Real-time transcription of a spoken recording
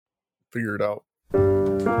figure it out.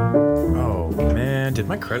 Oh man, did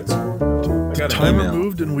my credits? I got Time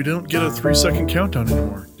removed, and we don't get a 3-second countdown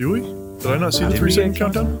anymore, do we? Did I not see the 3-second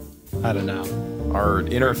countdown? I don't know. Our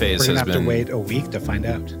interface We're gonna has have to wait a week to find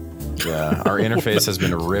out. Yeah, our interface has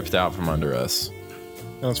been ripped out from under us.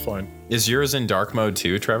 That's fine. Is yours in dark mode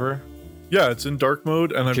too, Trevor? Yeah, it's in dark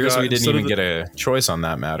mode, and Here's we didn't even get a choice on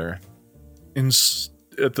that matter.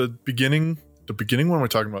 At the beginning one we're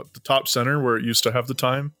talking about, the top center where it used to have the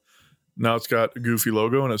time, now it's got a goofy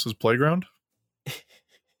logo and it says playground.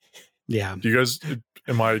 Yeah. Do you guys?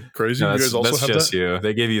 Am I crazy? No, you guys also that's have just that? you.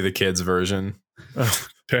 They gave you the kids version. Oh,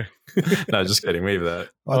 okay. No, just kidding. Leave that.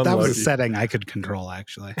 Well, that was a Unlucky. setting I could control,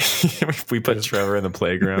 actually. We put Trevor in the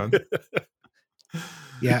playground.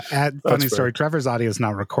 Yeah. Funny fair. story. Trevor's audio is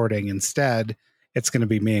not recording. Instead, it's going to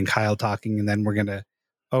be me and Kyle talking, and then we're going to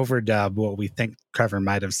overdub what we think Trevor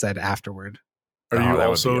might have said afterward. Are Oh, you that would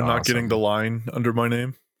also be not awesome. getting the line under my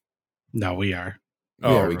name? No, we are.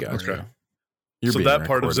 Yeah, we got okay. you. You're So being that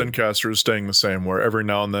part of recorded. Zencastr is staying the same, where every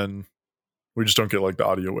now and then we just don't get like the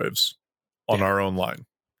audio waves on Yeah. our own line.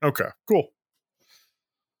 Okay, cool.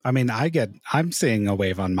 I mean, I'm seeing a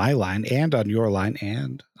wave on my line and on your line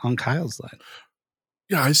and on Kyle's line.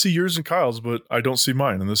 Yeah, I see yours and Kyle's, but I don't see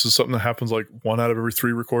mine. And this is something that happens like 1 out of every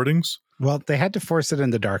 3 recordings. Well, they had to force it in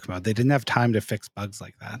the dark mode. They didn't have time to fix bugs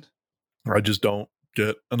like that. I just don't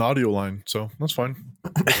get an audio line, so that's fine.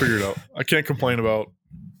 We'll figure it out. I can't complain about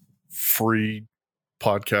free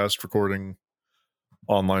podcast recording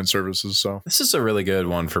online services. So This is a really good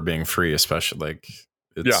one for being free, especially like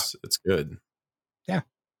it's good. Yeah.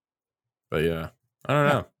 But yeah, I don't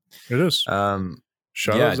know. it is.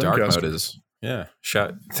 Shout Yeah, out dark Zencastr. mode is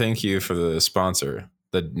thank you for the sponsor,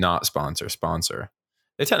 the not sponsor.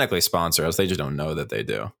 They technically sponsor us, they just don't know that they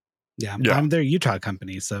do. Yeah. Yeah. They're Utah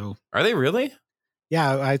company, so Are they really?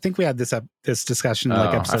 yeah, I think we had this discussion in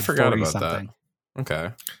like episode I forgot 40 about something. that.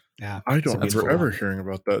 Okay. Yeah. I don't That's remember cool. hearing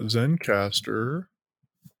about that. Zencastr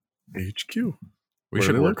HQ. We Where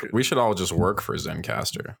should are they work. located? We should all just work for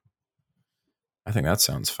Zencastr. I think that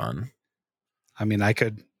sounds fun. I mean, I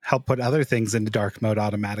could help put other things into dark mode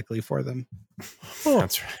automatically for them. Oh,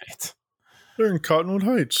 That's right. they're in Cottonwood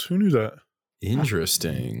Heights. Who knew that?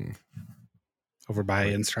 Interesting. Over by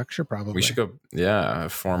Instructure, probably. We should go. Yeah, a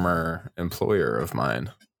former employer of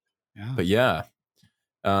mine. Yeah. But yeah,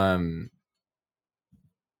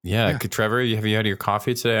 Yeah. Trevor, have you had your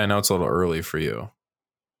coffee today? I know it's a little early for you.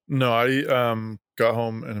 No, I got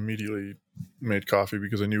home and immediately made coffee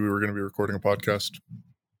because I knew we were going to be recording a podcast.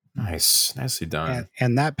 Nice, nicely done.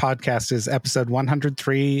 And that podcast is episode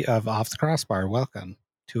 103 of Off the Crossbar. Welcome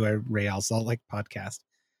to a Real Salt Lake podcast.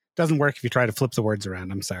 Doesn't work if you try to flip the words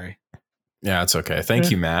around. I'm sorry. Yeah, it's okay.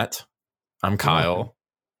 Thank you, Matt. I'm Kyle,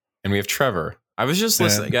 and we have Trevor. I was just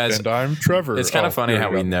listening, guys. And I'm Trevor. It's kind of funny here how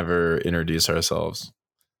we we go. never introduce ourselves.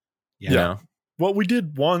 Yeah. You know? Well, we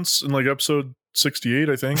did once in like episode 68,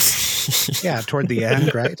 I think. Yeah, toward the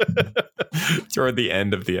end, right? Toward the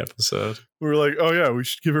end of the episode. We were like, oh yeah, we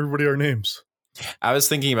should give everybody our names. I was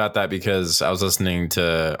thinking about that because I was listening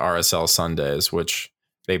to RSL Sundays, which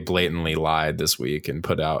they blatantly lied this week and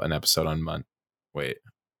put out an episode on Monday. Wait,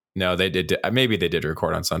 no, they did. Maybe they did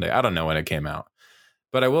record on Sunday. I don't know when it came out,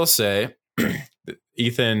 but I will say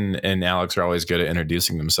Ethan and Alex are always good at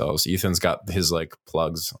introducing themselves. Ethan's got his like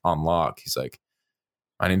plugs on lock. He's like,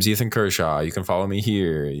 my name's Ethan Kershaw. You can follow me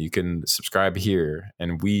here. You can subscribe here.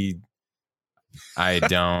 And I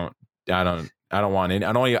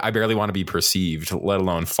barely want to be perceived, let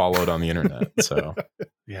alone followed on the internet. So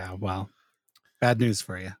Yeah, well, bad news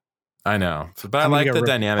for you. I know, but I I'm like gonna the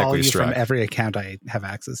dynamic follow we you from struck. every account I have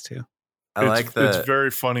access to. I like that. It's very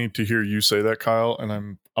funny to hear you say that, Kyle. And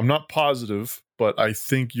I'm not positive, but I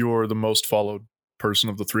think you're the most followed person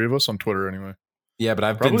of the three of us on Twitter, anyway. Yeah, but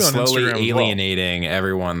I've Probably been on slowly Instagram as well. alienating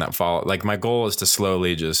everyone that follow. Like my goal is to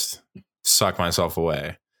slowly just suck myself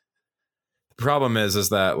away. The problem is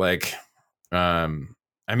that like, I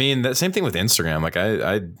mean, the same thing with Instagram. Like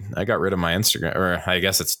I got rid of my Instagram, or I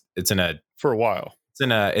guess it's in a For a while.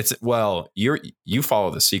 you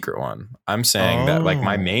follow the secret one. I'm saying that like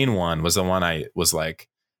my Oh. main one was the one I was like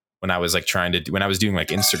when I was like when I was doing like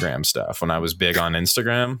Instagram stuff, when I was big on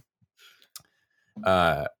Instagram.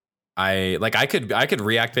 I could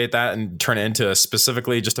reactivate that and turn it into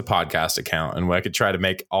specifically just a podcast account, and I could try to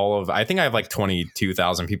make I think I have like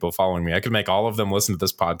 22,000 people following me. I could make all of them listen to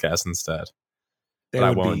this podcast instead. They But I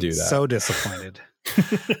would won't be do that. so disappointed.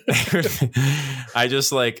 I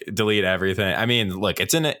just like delete everything. I mean, look,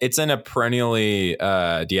 it's in a perennially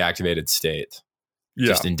deactivated state, Yeah.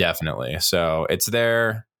 just indefinitely. So it's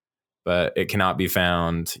there, but it cannot be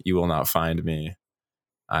found. You will not find me.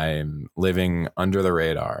 I'm living under the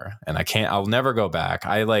radar, and I'll never go back.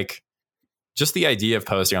 I like just the idea of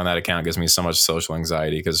posting on that account gives me so much social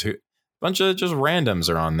anxiety because a bunch of just randoms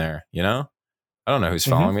are on there, you know? I don't know who's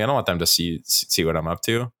following me. I don't want them to see what I'm up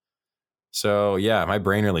to. So yeah, my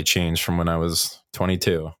brain really changed from when I was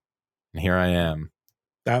 22. And here I am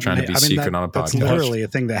trying to be secret on a podcast. That's literally a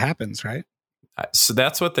thing that happens, right? So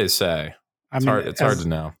that's what they say. It's hard to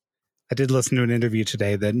know. I did listen to an interview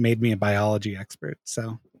today that made me a biology expert.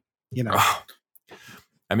 So, you know.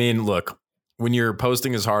 I mean, look, when you're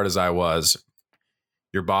posting as hard as I was,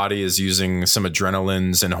 your body is using some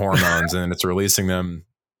adrenalines and hormones and it's releasing them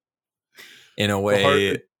in a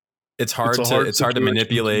way. It's hard to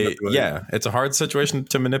manipulate. Yeah, it's a hard situation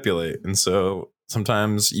to manipulate. And so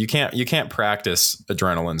sometimes you can't practice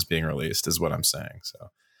adrenalines being released is what I'm saying. So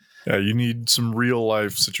yeah, you need some real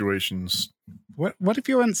life situations. What if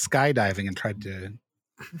you went skydiving and tried to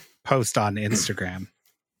post on Instagram?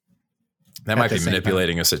 That might be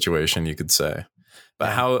manipulating a situation, you could say. But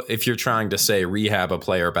how, if you're trying to say rehab a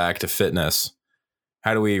player back to fitness,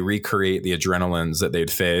 how do we recreate the adrenalines that they'd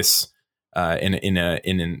face in a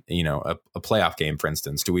playoff game, for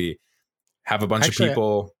instance? Do we have a bunch of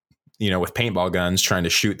people, with paintball guns trying to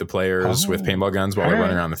shoot the players with paintball guns while they're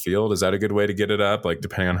running around the field? Is that a good way to get it up? Like,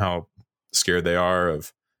 depending on how scared they are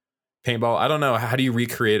of paintball, I don't know. How do you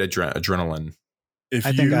recreate adrenaline?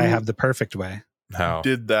 I think I have the perfect way. How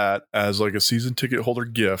did that as like a season ticket holder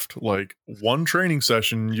gift, like one training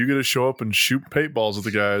session, you get to show up and shoot paintballs at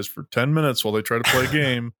the guys for 10 minutes while they try to play a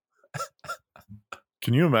game.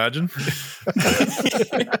 Can you imagine?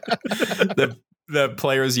 The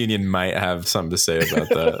players union might have something to say about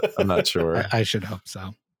that. I'm not sure. I should hope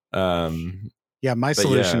so. My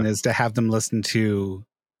solution is to have them listen to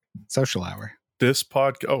Social Hour. This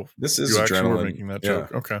podcast. Oh, this is you actually were making that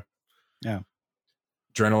joke. Okay. Yeah.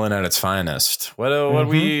 Adrenaline at its finest. What are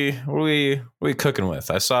we cooking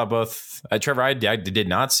with? I saw both. Trevor, I did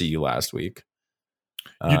not see you last week.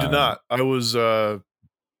 You did not. I was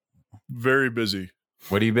very busy.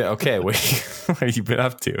 What have you been? Okay, what have you been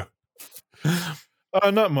up to?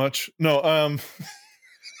 Not much. No.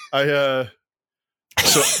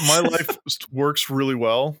 So my life works really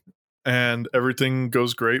well, and everything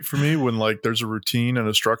goes great for me when like there's a routine and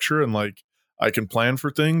a structure, and like I can plan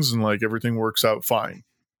for things, and like everything works out fine,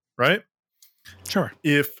 right? Sure.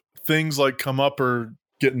 If things like come up or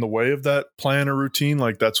get in the way of that plan or routine,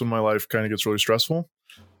 like that's when my life kind of gets really stressful.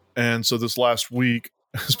 And so this last week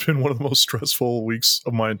has been one of the most stressful weeks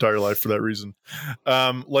of my entire life for that reason.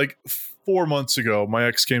 Like 4 months ago, my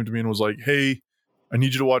ex came to me and was like, "Hey, I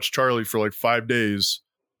need you to watch Charlie for like 5 days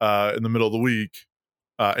in the middle of the week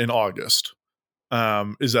in August.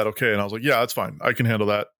 Is that okay?" And I was like, "Yeah, that's fine. I can handle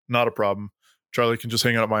that. Not a problem. Charlie can just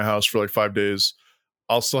hang out at my house for like 5 days.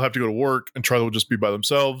 I'll still have to go to work and Charlie will just be by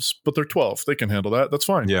themselves, but they're 12. They can handle that. That's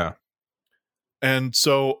fine." Yeah. And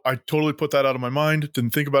so I totally put that out of my mind.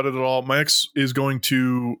 Didn't think about it at all. My ex is went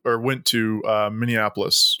to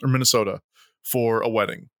Minnesota for a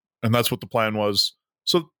wedding. And that's what the plan was.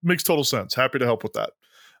 So it makes total sense. Happy to help with that.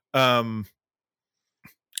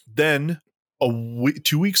 Then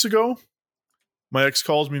 2 weeks ago, my ex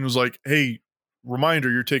calls me and was like, "Hey, reminder,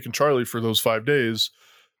 you're taking Charlie for those 5 days,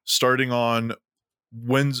 starting on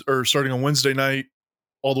Wednesday night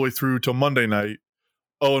all the way through till Monday night.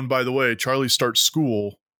 Oh, and by the way, Charlie starts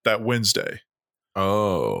school that Wednesday."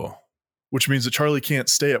 Oh. Which means that Charlie can't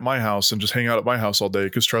stay at my house and just hang out at my house all day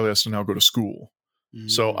because Charlie has to now go to school.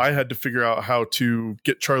 So I had to figure out how to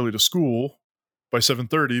get Charlie to school by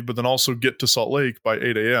 7:30, but then also get to Salt Lake by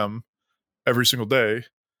 8 a.m. every single day.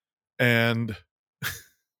 And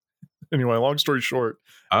anyway, long story short,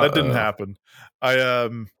 that didn't happen. I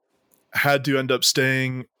had to end up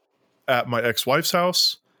staying at my ex-wife's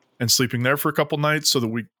house and sleeping there for a couple nights so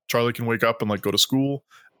that Charlie can wake up and like go to school.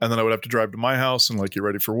 And then I would have to drive to my house and like get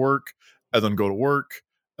ready for work and then go to work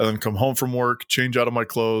and then come home from work, change out of my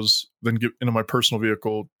clothes, then get into my personal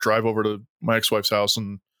vehicle, drive over to my ex-wife's house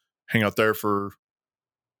and hang out there for,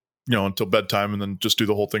 until bedtime, and then just do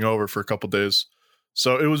the whole thing over for a couple days.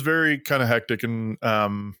 So it was very kind of hectic. And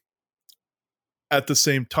at the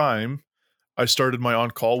same time, I started my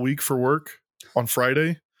on-call week for work on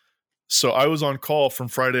Friday. So I was on call from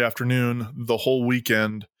Friday afternoon the whole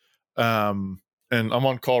weekend. And I'm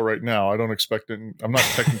on call right now. I'm not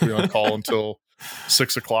technically on call until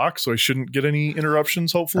 6 o'clock. So I shouldn't get any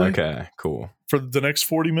interruptions, hopefully. Okay, cool. For the next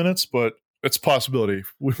 40 minutes, but it's a possibility.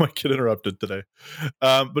 We might get interrupted today.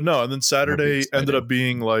 But no, and then Saturday ended up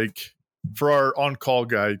being like, for our on-call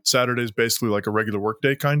guy, Saturday is basically like a regular work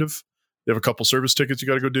day, kind of. You have a couple service tickets you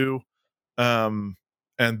got to go do. And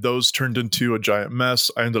and those turned into a giant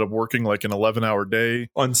mess. I ended up working like an 11-hour day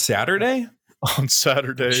On Saturday? on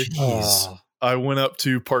Saturday. Jeez. I went up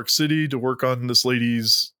to Park City to work on this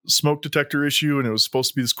lady's smoke detector issue, and it was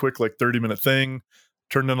supposed to be this quick, like 30-minute thing.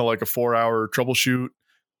 Turned into like a 4-hour troubleshoot.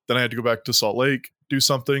 Then I had to go back to Salt Lake, do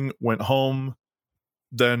something, went home.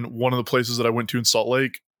 Then one of the places that I went to in Salt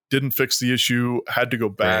Lake didn't fix the issue, had to go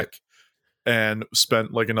back and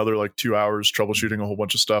spent like another like 2 hours troubleshooting a whole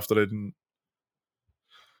bunch of stuff that I didn't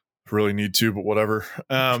really need to, but whatever.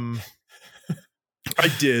 I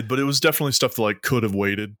did, but it was definitely stuff that like could have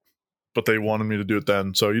waited, but they wanted me to do it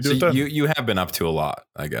then. So you do it then. You have been up to a lot,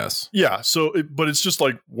 I guess. Yeah. So, but it's just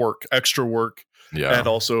like work, extra work, and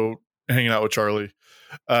also hanging out with Charlie.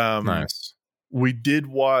 Nice. We did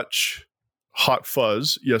watch Hot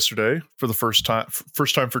Fuzz yesterday for the first time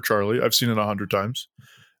for Charlie. I've seen it 100 times,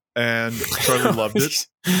 and Charlie loved it.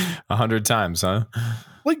 100 times, huh?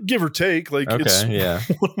 Like give or take. Like it's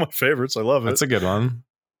one of my favorites. I love it. That's a good one.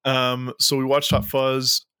 So we watched Hot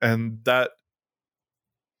Fuzz, and that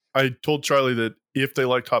I told Charlie that if they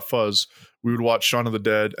liked Hot Fuzz, we would watch Shaun of the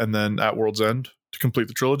Dead and then At World's End to complete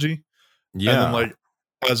the trilogy. Yeah. And then like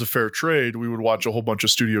as a fair trade, we would watch a whole bunch of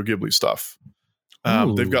Studio Ghibli stuff.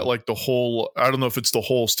 They've got like the whole, I don't know if it's the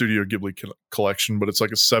whole Studio Ghibli collection, but it's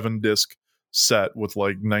like a 7-disc set with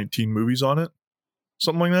like 19 movies on it.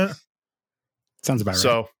 Something like that. Sounds about right.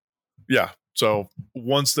 So, yeah. So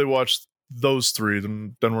once they watch those 3,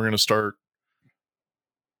 then we're going to start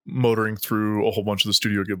motoring through a whole bunch of the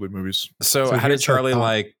Studio Ghibli movies. So how did Charlie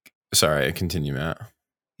like, sorry, continue, Matt.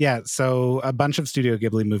 Yeah, so a bunch of Studio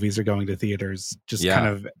Ghibli movies are going to theaters just kind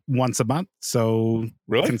of once a month. So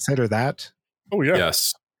consider that. Oh, yeah.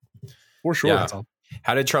 Yes. For sure. Yeah.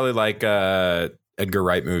 How did Charlie like Edgar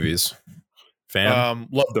Wright movies? Fan?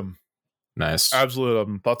 Loved them. Nice. Absolutely loved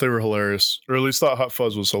them. Thought they were hilarious. Or at least thought Hot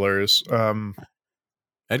Fuzz was hilarious.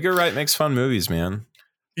 Edgar Wright makes fun movies, man.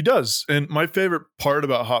 He does. And my favorite part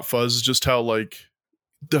about Hot Fuzz is just how like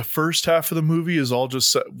the first half of the movie is all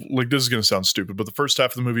just set, like this is going to sound stupid, but the first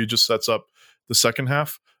half of the movie just sets up the second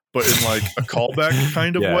half, but in like a callback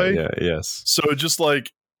kind of way. Yeah, yes. So it just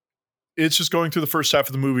like it's just going through the first half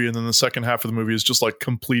of the movie, and then the second half of the movie is just like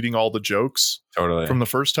completing all the jokes from the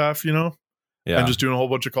first half, you know? Yeah. And just doing a whole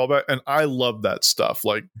bunch of callback. And I love that stuff.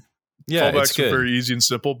 Like callbacks are very easy and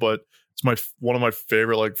simple, but it's one of my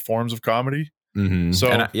favorite like forms of comedy. Mm-hmm. So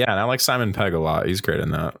and I like Simon Pegg a lot. He's great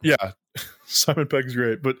in that. Yeah. Simon Pegg's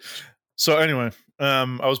great. But so anyway, I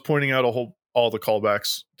was pointing out all the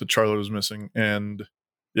callbacks that Charlie was missing, and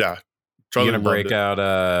yeah, Charlie, you gonna break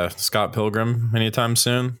out Scott Pilgrim anytime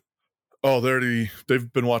soon? Oh,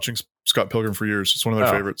 they've been watching Scott Pilgrim for years. It's one of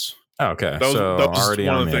their favorites. Oh, okay. That was already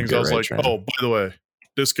one of the things I was like, oh, by the way,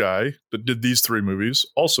 this guy that did these 3 movies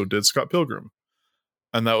also did Scott Pilgrim.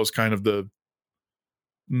 And that was kind of the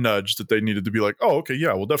nudge that they needed to be like, oh, okay,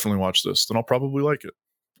 yeah, we'll definitely watch this. Then I'll probably like it.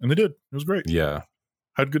 And they did. It was great. Yeah.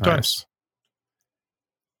 Had good times.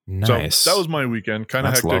 Nice. So that was my weekend. Kind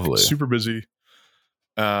of hectic, lovely. Super busy.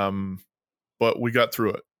 But we got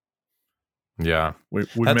through it. Yeah. We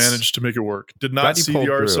managed to make it work. Did not see the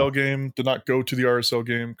RSL game. Did not go to the RSL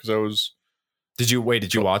game because I was... Did you watch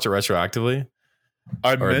it retroactively?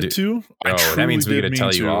 I meant to. That means we got to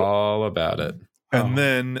tell you all about it. And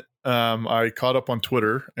then I caught up on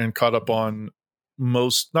Twitter and caught up on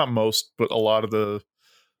not most, but a lot of the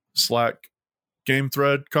Slack game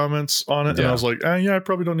thread comments on it. Yeah. And I was like, I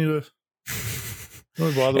probably don't need to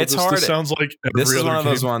really bother. It's hard. This sounds like this is one of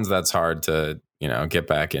those ones that's hard to, get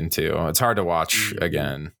back into. It's hard to watch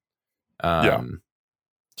again.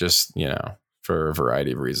 Just, for a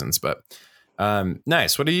variety of reasons, but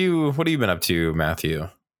nice. What have you been up to, Matthew?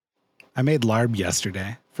 I made larb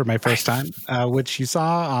yesterday for my first time, which you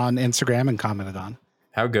saw on Instagram and commented on.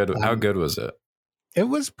 How good was it? It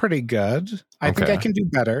was pretty good. I think I can do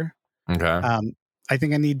better. Okay. I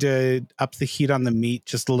think I need to up the heat on the meat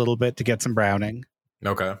just a little bit to get some browning.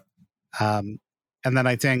 Okay. And then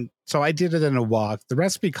I did it in a wok. The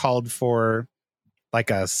recipe called for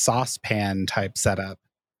like a saucepan type setup,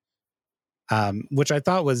 which I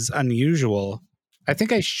thought was unusual. I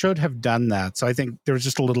think I should have done that. So I think there was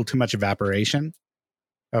just a little too much evaporation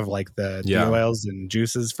of like the oils and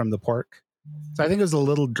juices from the pork. So I think it was a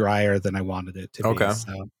little drier than I wanted it to be.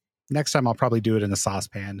 So next time I'll probably do it in a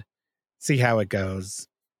saucepan, see how it goes.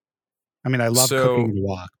 I mean, I love cooking the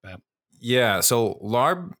wok, but yeah. So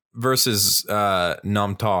larb versus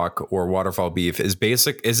num tok or waterfall beef is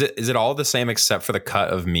basic. Is it all the same except for the cut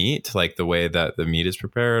of meat, like the way that the meat is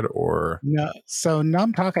prepared, or no? So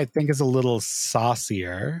num tok I think is a little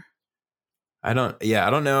saucier. I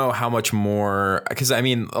don't know how much more, because I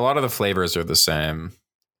mean a lot of the flavors are the same.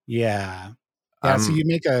 Yeah. Yeah, so you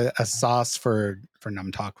make a sauce for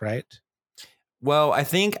Num Talk, right? Well, I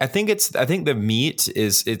think the meat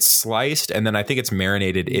it's sliced and then I think it's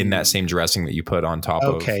marinated in that same dressing that you put on top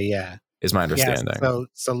of. Okay, yeah. Is my understanding. Yeah,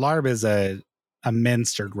 so larb is a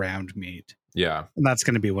minced or ground meat. Yeah. And that's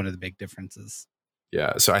going to be one of the big differences.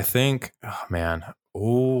 Yeah. So I think, oh man,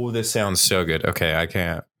 this sounds so good. Okay, I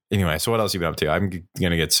can't. Anyway, so what else you been up to? I'm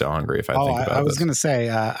gonna get so hungry if I think about it. I was gonna say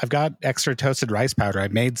I've got extra toasted rice powder. I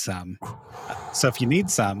made some, so if you need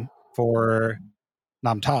some for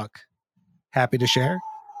Nam Talk, happy to share.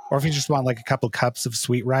 Or if you just want like a couple cups of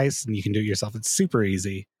sweet rice and you can do it yourself, it's super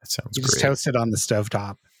easy. That sounds you great. Just toast it on the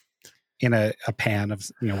stovetop in a pan of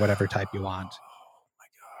whatever type you want.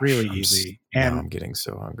 Really easy. And I'm getting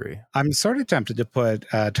so hungry. I'm sort of tempted to put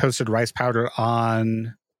toasted rice powder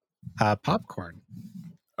on popcorn.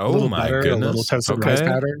 Oh my butter, goodness! A little toasted rice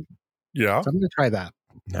powder. Yeah, so I'm going to try that.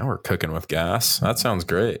 Now we're cooking with gas. That sounds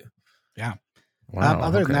great. Yeah. Wow.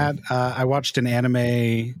 Other than that, I watched an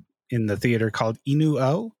anime in the theater called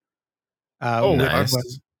Inu-Oh.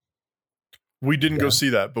 Nice. We didn't go see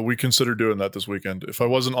that, but we considered doing that this weekend. If I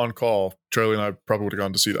wasn't on call, Charlie and I probably would have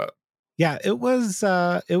gone to see that. Yeah, it was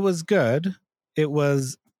good. It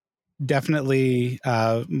was definitely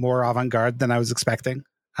more avant-garde than I was expecting.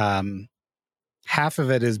 Half of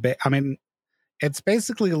it is, it's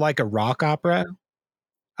basically like a rock opera,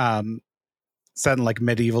 set in like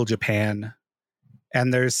medieval Japan,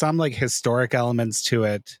 and there's some like historic elements to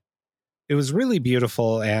it. It was really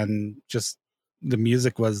beautiful, and just the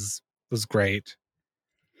music was great,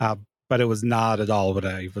 but it was not at all what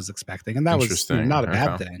I was expecting, and that was not a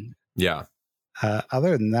bad thing. Yeah.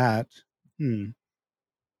 Other than that,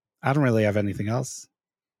 I don't really have anything else.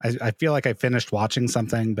 I feel like I finished watching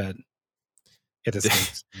something, but it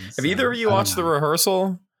escapes me. Have either of you watched The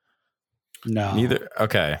Rehearsal? No. Neither.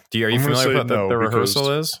 Okay. Are you familiar with what the Rehearsal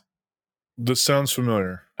is? This sounds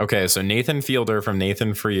familiar. Okay, so Nathan Fielder from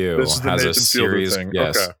Nathan For You has a series.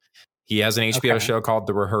 Yes, okay. He has an HBO show called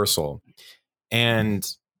The Rehearsal,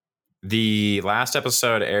 and the last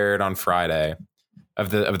episode aired on Friday of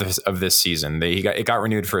this season. It got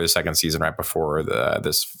renewed for the second season right before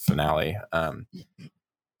this finale.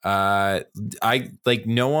 No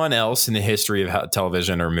one else in the history of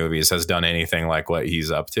television or movies has done anything like what he's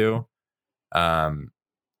up to. And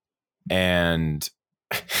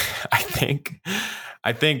I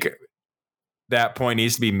think that point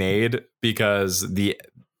needs to be made because the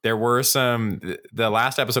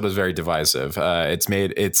last episode was very divisive.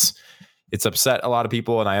 It's upset a lot of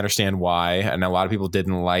people, and I understand why. And a lot of people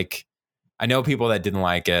I know people that didn't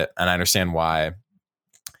like it, and I understand why.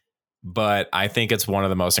 But I think it's one of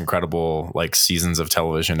the most incredible like seasons of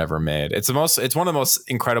television ever made. It's one of the most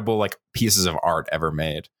incredible like pieces of art ever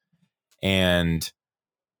made. And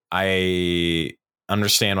I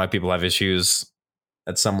understand why people have issues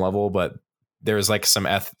at some level, but there's like some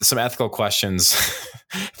ethical questions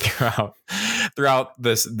throughout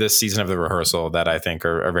this season of The Rehearsal that I think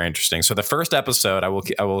are very interesting. So the first episode, I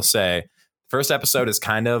will say, first episode is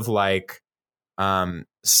kind of like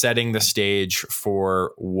setting the stage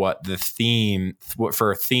for what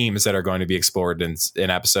themes that are going to be explored in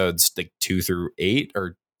episodes like 2 through 8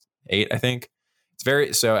 or 8, I think.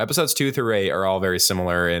 So episodes 2 through 8 are all very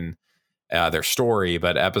similar in their story,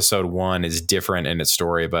 but episode 1 is different in its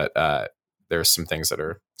story, but there's some things that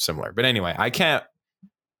are similar. But anyway, I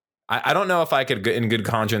don't know if I could in good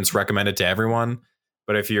conscience recommend it to everyone,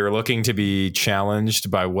 but if you're looking to be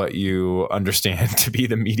challenged by what you understand to be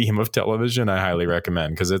the medium of television, I highly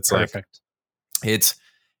recommend, because it's perfect. It's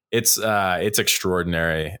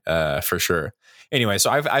extraordinary for sure. Anyway, so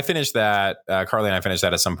I finished that. Carly and I finished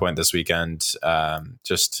that at some point this weekend.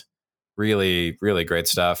 Just really, really great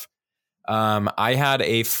stuff. I had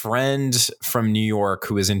a friend from New York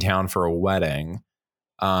who was in town for a wedding.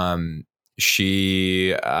 She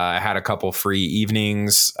had a couple free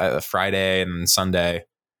evenings, Friday and Sunday,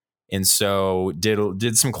 and so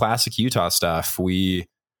did some classic Utah stuff. We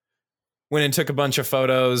went and took a bunch of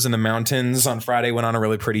photos in the mountains on Friday. Went on a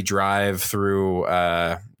really pretty drive through.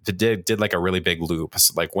 Did like a really big loop.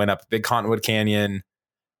 So like went up Big Cottonwood Canyon,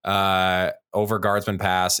 over Guardsman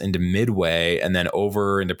Pass into Midway, and then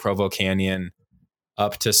over into Provo Canyon,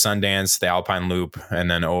 up to Sundance, the Alpine Loop, and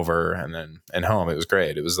then over and home. It was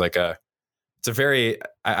great. It was like I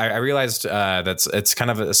realized it's kind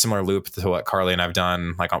of a similar loop to what Carly and I've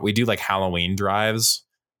done. Like we do like Halloween drives,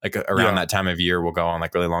 like around that time of year, we'll go on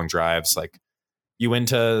like really long drives. Like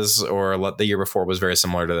Uintas or the year before was very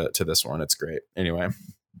similar to this one. It's great. Anyway,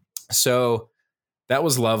 so that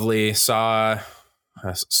was lovely. Saw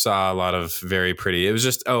a lot of very pretty. It was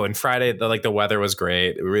just and Friday the weather was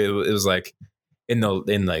great. It was like in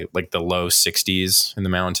the like the low 60s in the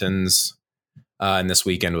mountains. And this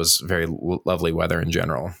weekend was very lovely weather in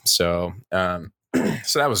general. So,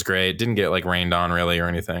 so that was great. Didn't get like rained on really or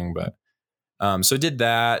anything, but, so did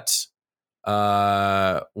that.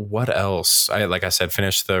 What else? Like I said,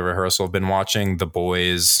 finished the rehearsal. Been watching The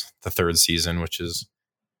Boys, the 3rd season, which is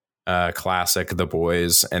classic The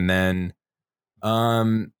Boys. And then,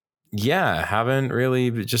 yeah, haven't really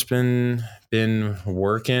just been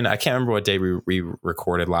working. I can't remember what day we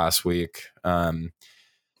recorded last week.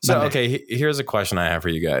 So, okay, here's a question I have for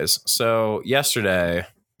you guys. So yesterday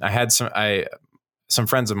I had some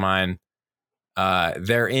friends of mine,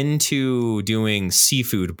 they're into doing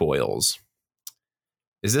seafood boils.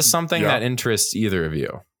 Is this something that interests either of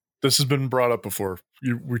you? This has been brought up before.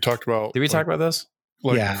 We talked about. Did we talk about this?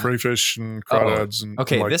 Like crayfish and crawdads and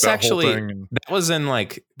okay. like this that actually whole thing.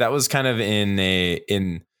 that was kind of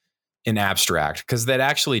in abstract because that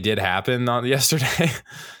actually did happen on yesterday,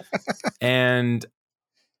 and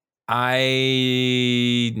yeah,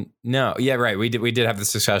 right. We did have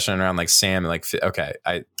this discussion around like salmon, like okay,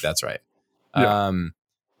 that's right. Yeah.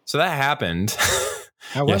 So that happened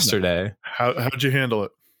yesterday. How'd you handle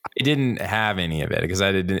it? I didn't have any of it because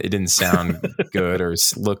it didn't sound good or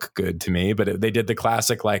look good to me. But they did the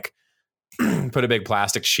classic, like put a big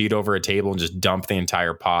plastic sheet over a table and just dump the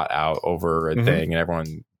entire pot out over a thing, and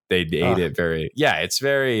everyone they ate it. It's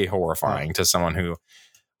very horrifying to someone who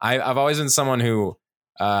I've always been someone who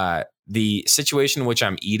the situation in which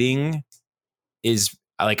I'm eating is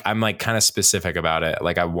like I'm like kind of specific about it.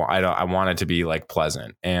 Like I want it to be like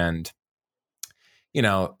pleasant, and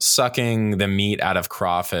sucking the meat out of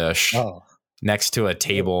crawfish next to a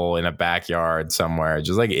table in a backyard somewhere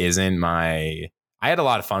just like isn't my. I had a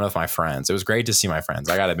lot of fun with my friends. It was great to see my friends.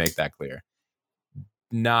 I got to make that clear.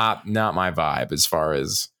 Not my vibe as far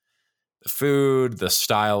as the food, the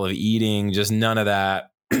style of eating, just none of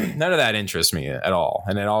that. None of that interests me at all.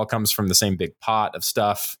 And it all comes from the same big pot of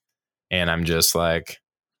stuff. And I'm just like,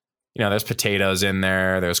 there's potatoes in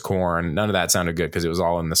there. There's corn. None of that sounded good because it was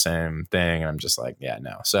all in the same thing. And I'm just like, yeah,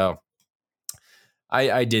 no. So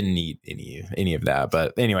I didn't eat any of that.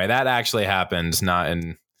 But anyway, that actually happened, not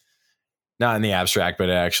in the abstract, but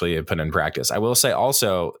it actually put in practice. I will say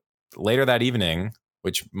also later that evening,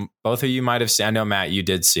 which both of you might have seen. I know, Matt, you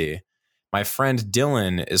did see. My friend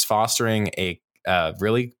Dylan is fostering a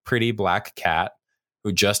really pretty black cat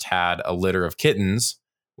who just had a litter of kittens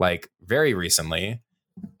like very recently.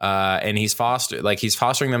 And he's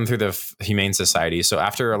fostering them through the Humane Society. So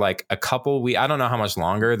after like a couple weeks, I don't know how much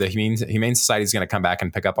longer, the Humane Society is going to come back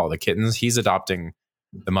and pick up all the kittens. He's adopting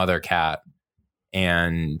the mother cat,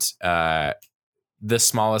 and the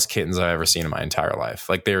smallest kittens I've ever seen in my entire life.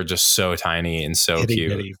 Like they're just so tiny and so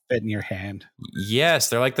cute. Fit in your hand. Yes,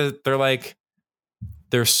 they're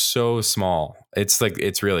so small.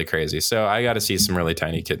 It's really crazy. So I got to see some really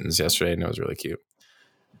tiny kittens yesterday, and it was really cute.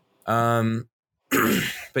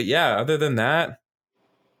 But yeah, other than that,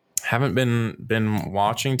 haven't been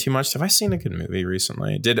watching too much. Have I seen a good movie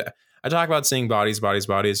recently? Did I talk about seeing Bodies?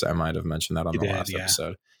 I might have mentioned that on the last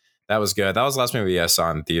episode. That was good. That was the last movie I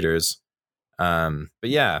saw in theaters. But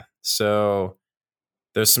yeah, so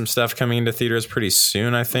there's some stuff coming into theaters pretty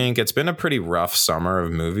soon. I think it's been a pretty rough summer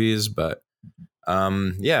of movies, but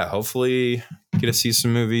yeah, hopefully get to see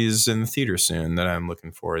some movies in the theater soon that I'm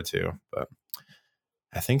looking forward to. But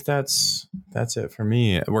I think that's it for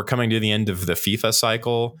me. We're coming to the end of the FIFA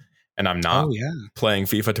cycle, and I'm not playing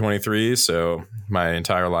FIFA 23, so my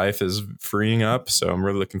entire life is freeing up. So I'm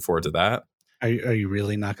really looking forward to that. Are you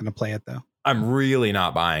really not going to play it though? I'm really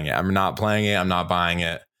not buying it. I'm not playing it. I'm not buying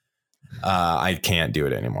it. I can't do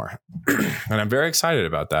it anymore. And I'm very excited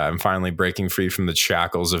about that. I'm finally breaking free from the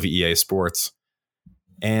shackles of EA Sports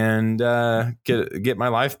and get my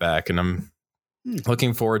life back. And I'm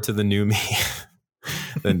looking forward to the new me.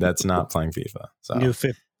 Then that's not playing FIFA. So new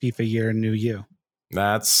FIFA year, new you.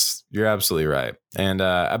 You're absolutely right. And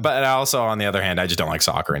but also on the other hand, I just don't like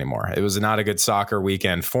soccer anymore. It was not a good soccer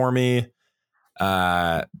weekend for me.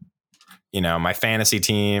 My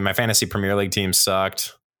fantasy Premier League team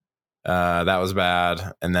sucked. That was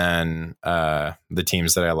bad. And then the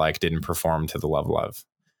teams that I like didn't perform to the level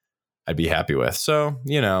I'd be happy with. So,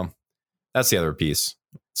 that's the other piece.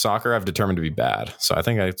 Soccer I've determined to be bad. So I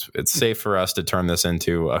think it's safe for us to turn this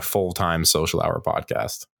into a full-time social hour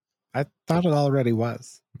podcast. I thought it already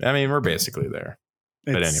was. I mean, we're basically there.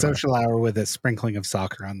 It's but anyway. Social hour with a sprinkling of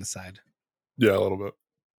soccer on the side. Yeah, a little bit.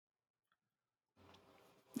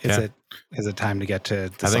 Is it time to get to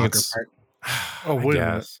the soccer part? Oh, wait a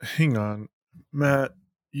minute. Hang on. Matt,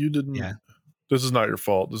 you didn't. Yeah. This is not your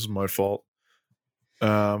fault. This is my fault.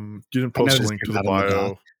 You didn't post a link to the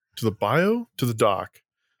bio. to the bio, to the doc.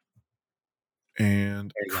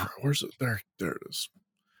 And There you go. where's it? There it is.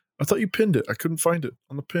 I thought you pinned it. I couldn't find it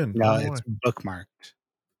on the pin. No, it's bookmarked.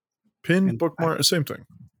 Pin, bookmark, same thing,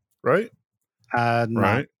 right? Not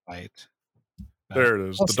right. Right. There it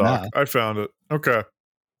is, the doc. I found it. Okay.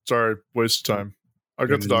 Sorry, waste of time. I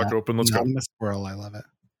got the doc open. Let's go. Squirrel, I love it.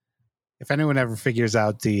 If anyone ever figures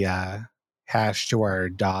out the hash to our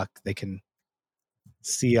doc, they can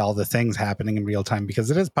see all the things happening in real time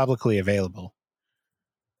because it is publicly available.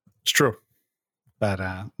 It's true. But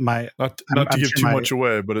not to give too much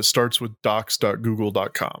away, but it starts with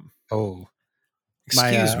docs.google.com. Oh,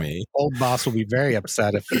 excuse me. Old boss will be very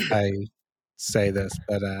upset if I say this,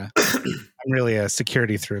 but I'm really a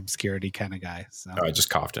security through obscurity kind of guy. So I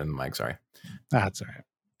just coughed in the mic. Sorry. That's all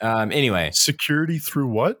right. Anyway, security through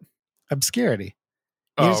what? Obscurity.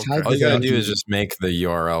 All you gotta do is just make the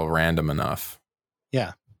URL random enough.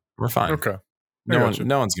 Yeah, we're fine. Okay. No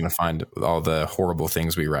one's gonna find all the horrible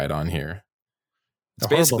things we write on here. It's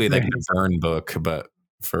basically like the burn book, but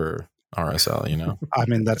for RSL, you know. I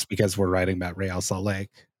mean, that's because we're writing about Real Salt Lake.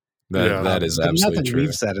 That is absolutely nothing true.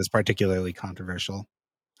 We've said is particularly controversial.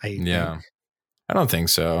 I don't think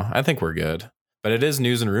so. I think we're good, but it is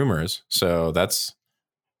news and rumors, so that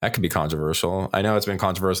could be controversial. I know it's been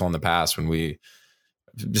controversial in the past when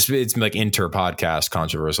it's like inter-podcast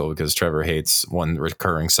controversial because Trevor hates one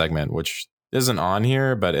recurring segment, which isn't on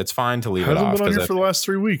here, but it's fine to leave it off. It hasn't been on here for the last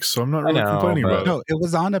 3 weeks, so I'm not really complaining about it. No, it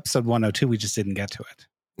was on episode 102. We just didn't get to it.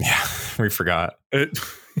 Yeah, we forgot. It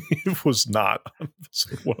was not on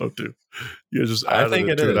episode 102. You just added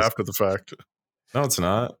it to it after the fact. No, it's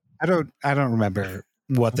not. I don't remember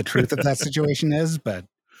what the truth of that situation is, but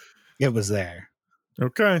it was there.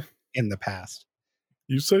 Okay. In the past.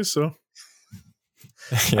 You say so.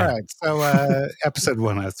 Yeah. All right. So episode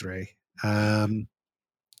 103.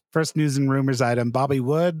 First news and rumors item. Bobby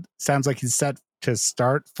Wood sounds like he's set to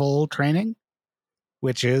start full training,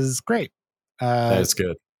 which is great. That's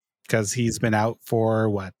good. Because he's been out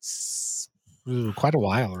for quite a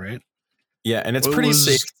while, right? Yeah, and it's pretty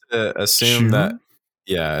safe to assume that.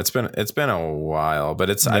 Yeah, it's been a while, but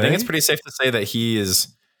I think it's pretty safe to say that he is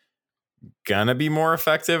gonna be more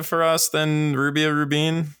effective for us than Rubio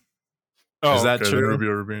Rubin. Is that true?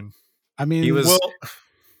 Rubio Rubin. I mean, he was.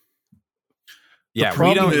 Yeah,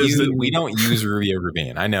 we don't use Rubio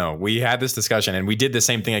Rubin. I know we had this discussion, and we did the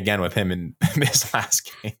same thing again with him in this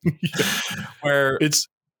last game, where it's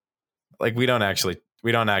like we don't actually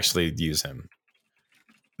use him.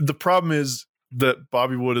 The problem is that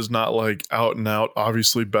Bobby Wood is not like out and out,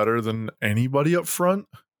 obviously better than anybody up front.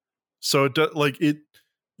 So it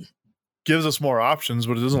gives us more options,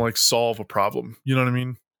 but it doesn't like solve a problem. You know what I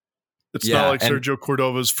mean? It's not like Sergio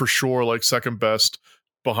Cordova's for sure like second best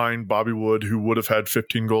behind Bobby Wood, who would have had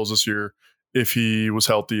 15 goals this year if he was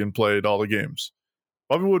healthy and played all the games.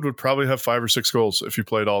 Bobby Wood would probably have 5 or 6 goals if he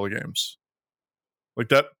played all the games. Like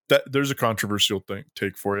that there's a controversial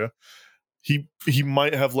take for you. He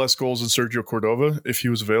might have less goals than Sergio Cordova if he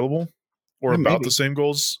was available, or about the same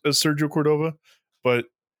goals as Sergio Cordova. But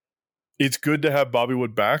it's good to have Bobby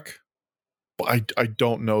Wood back. But I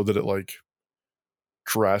don't know that it like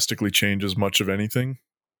drastically changes much of anything.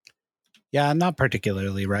 Yeah, not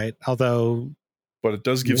particularly, right? Although, but it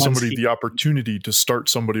does give somebody the opportunity to start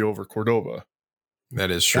somebody over Cordova. That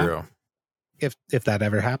is true. Yeah. If that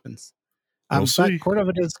ever happens. We'll see. But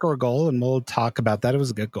Cordova did score a goal, and we'll talk about that. It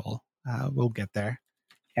was a good goal. We'll get there.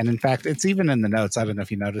 And in fact, it's even in the notes. I don't know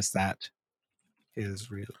if you noticed that.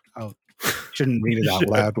 Is real. Oh, shouldn't read it out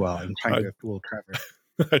loud while I'm trying to fool Trevor.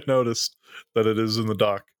 I noticed that it is in the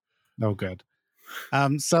doc. Oh, good.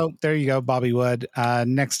 So there you go, Bobby Wood.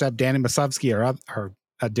 Next up, Danny Masovsky, our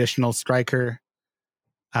additional striker,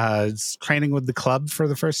 is training with the club for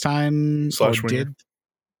the first time. I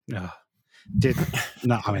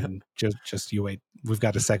mean, just you wait. We've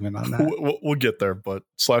got a segment on that. We'll get there, but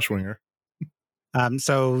slash winger.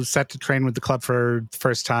 So set to train with the club for the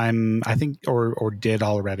first time, I think, or did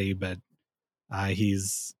already, but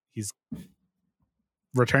he's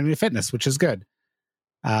returning to fitness, which is good.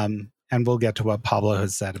 And we'll get to what Pablo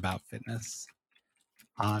has said about fitness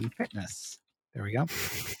on fitness. There we go.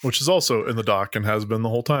 Which is also in the doc and has been the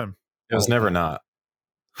whole time. It was never not.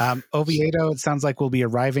 Oviedo, it sounds like, will be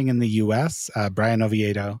arriving in the U.S. Brian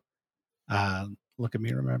Oviedo. Look at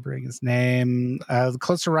me remembering his name.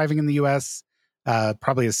 Close to arriving in the U.S.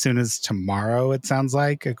 Probably as soon as tomorrow, it sounds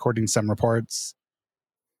like, according to some reports.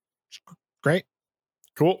 Great.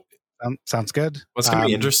 Cool. Sounds good. What's going to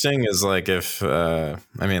be interesting is like if,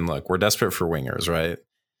 look, we're desperate for wingers, right?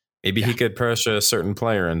 Maybe he could push a certain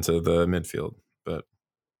player into the midfield, but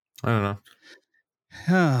I don't know.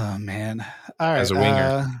 Oh man! All right. As a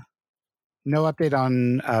winger. No update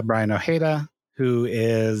on Brian Ojeda, who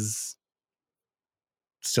is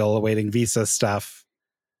still awaiting visa stuff.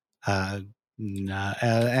 And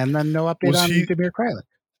then no update on Damir Krylik.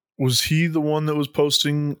 Was he the one that was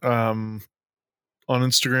posting on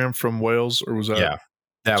Instagram from Wales, or was that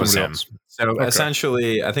that was him? Else? So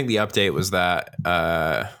essentially, I think the update was that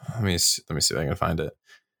let me see if I can find it.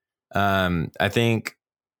 I think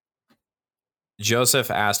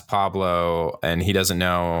Joseph asked Pablo, and he doesn't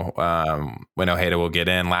know when Ojeda will get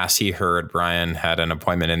in. Last he heard, Brian had an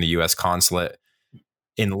appointment in the U.S. consulate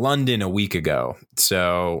in London a week ago.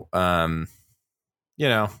 So, I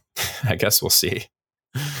guess we'll see.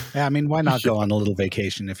 Yeah, I mean, why not go on a little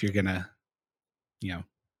vacation if you're gonna,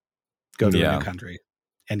 go to a new country,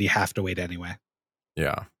 and you have to wait anyway.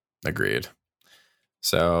 Yeah, agreed.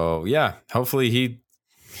 So yeah, hopefully he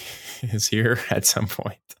is here at some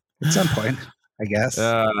point. At some point, I guess.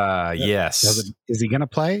 Yes. Is he gonna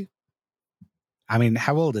play? I mean,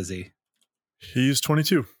 how old is he? He's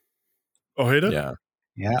 22. Ojeda?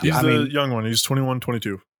 Yeah. He's the young one. He's 21,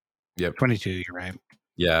 22. Yep. 22, you're right.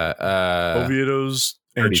 Yeah. Oviedo's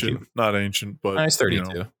ancient. 32. Not ancient, but he's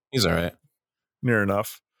 32. He's all right. Near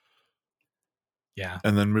enough. Yeah.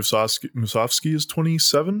 And then Musovsky is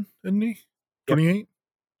 27, isn't he? 28? Yep.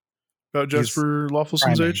 About Jasper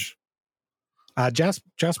Loffelson's age?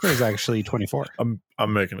 Jasper is actually 24. I'm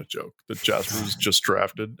making a joke that Jasper was just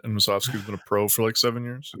drafted and Musovsky's been a pro for like 7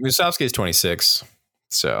 years. Musovsky is 26.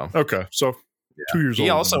 So okay, so 2 years old. He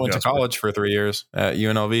also went to college for 3 years at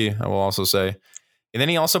UNLV, I will also say. And then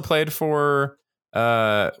he also played for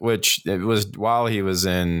which it was while he was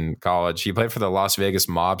in college, he played for the Las Vegas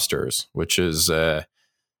Mobsters, which is an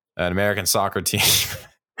American soccer team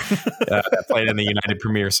that played in the United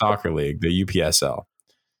Premier Soccer League, the UPSL,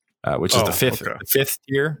 which is the fifth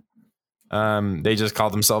tier. They just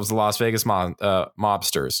called themselves the Las Vegas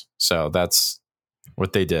Mobsters. So that's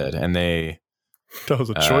what they did. And that was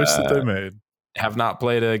a choice that they made. Have not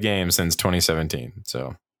played a game since 2017.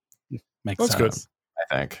 So makes sense. Good.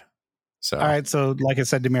 I think. So all right. So like I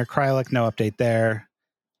said, Damir Krylik, no update there.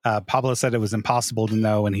 Pablo said it was impossible to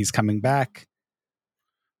know when he's coming back.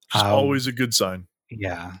 It's always a good sign.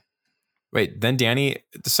 Yeah. Wait, then he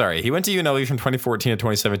went to UNLV from 2014 to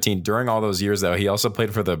 2017. During all those years, though, he also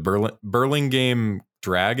played for the Burlingame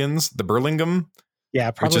Dragons, the Burlingame.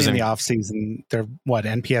 Yeah, probably in the offseason. They're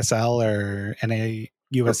NPSL or NAUSL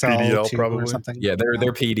PDL probably or something. Yeah,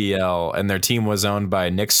 they're PDL, and their team was owned by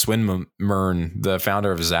Nick Swinmurn, the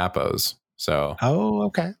founder of Zappos. So,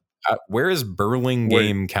 okay. Where is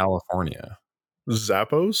Burlingame, California?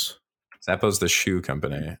 Zappos? Zappos, the shoe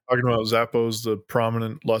company. Talking about Zappos, the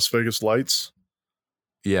prominent Las Vegas Lights.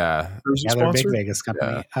 Yeah. They're a big Vegas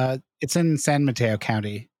company. Yeah. It's in San Mateo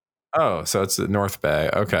County. Oh, so it's the North Bay.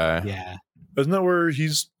 Okay. Yeah. Isn't that where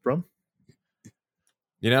he's from?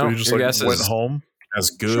 Your just guess went home.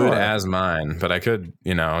 As good as mine, but I could,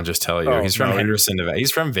 just tell you he's from Henderson, Nevada.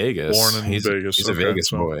 He's from Vegas. Born in Vegas. He's a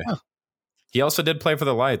Vegas boy. Huh. He also did play for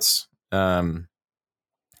the Lights,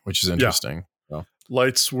 which is interesting. Yeah. So.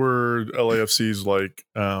 Lights were LAFC's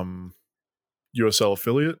USL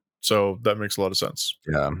affiliate, so that makes a lot of sense.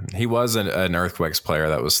 Yeah, he was an Earthquakes player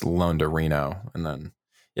that was loaned to Reno, and then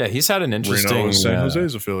he's had an interesting Reno is San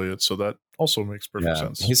Jose's affiliate, so that also makes perfect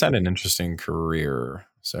sense. He's had an interesting career.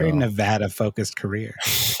 So. Very Nevada-focused career.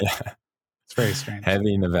 Yeah. It's very strange.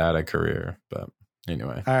 Heavy Nevada career, but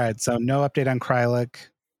anyway. All right, so no update on Krylik.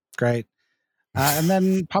 Great. And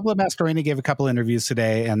then Pablo Mastroeni gave a couple interviews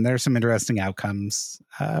today, and there's some interesting outcomes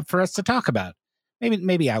for us to talk about.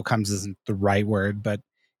 Maybe outcomes isn't the right word, but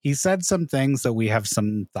he said some things that we have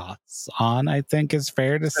some thoughts on, I think is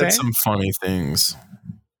fair to say. Some funny things.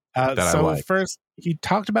 First, he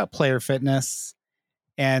talked about player fitness,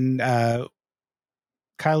 and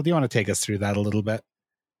Kyle, do you want to take us through that a little bit?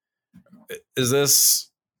 Is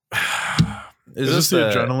this the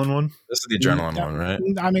adrenaline one? This is the adrenaline one, right?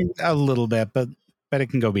 I mean, a little bit, but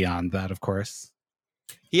it can go beyond that, of course.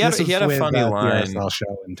 He had a funny line. The RSL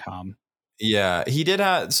show and Tom. Yeah, he did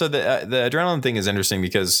have. So the adrenaline thing is interesting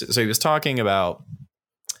because he was talking about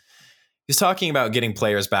getting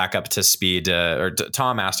players back up to speed.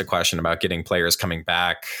 Tom asked a question about getting players coming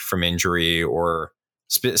back from injury, or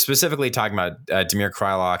specifically talking about Damir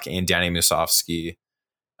Krylik and Danny Musovsky,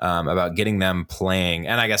 about getting them playing,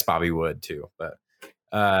 and I guess Bobby Wood too. But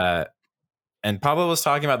and Pablo was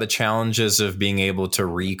talking about the challenges of being able to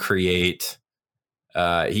recreate.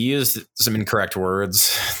 He used some incorrect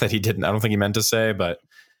words that he didn't. I don't think he meant to say, but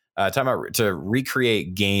talking about to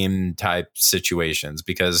recreate game type situations,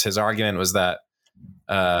 because his argument was that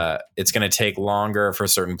it's going to take longer for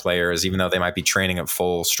certain players, even though they might be training at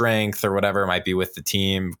full strength or whatever, might be with the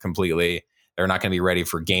team completely. They're not going to be ready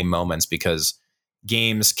for game moments because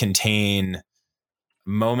games contain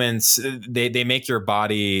moments. They make your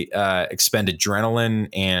body expend adrenaline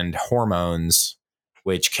and hormones,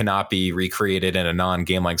 which cannot be recreated in a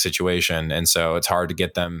non-game like situation. And so it's hard to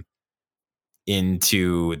get them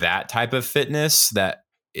into that type of fitness that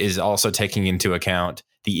is also taking into account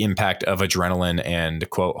the impact of adrenaline and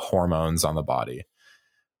quote hormones on the body,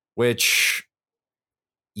 which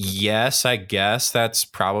yes, I guess that's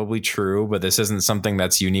probably true, but this isn't something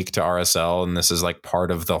that's unique to RSL, and this is like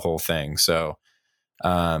part of the whole thing. So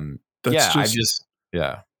yeah,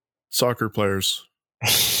 soccer players.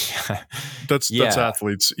 That's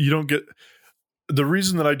athletes. You don't get. The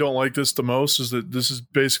reason that I don't like this the most is that this is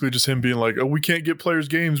basically just him being like, oh, we can't get players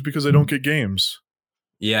games because they don't get games.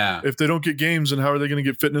 Yeah. If they don't get games, then how are they going to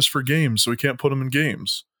get fitness for games? So we can't put them in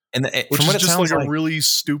games. And which is just like a really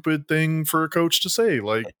stupid thing for a coach to say.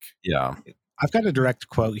 Like, yeah, I've got a direct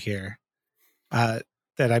quote here that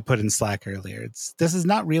I put in Slack earlier. This is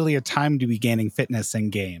not really a time to be gaining fitness in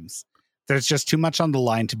games. There's just too much on the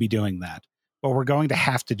line to be doing that. But we're going to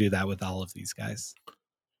have to do that with all of these guys.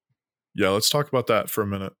 Yeah, let's talk about that for a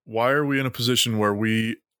minute. Why are we in a position where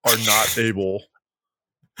we are not able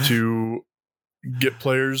to get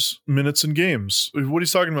players minutes in games? What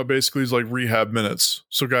he's talking about basically is like rehab minutes.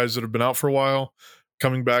 So guys that have been out for a while,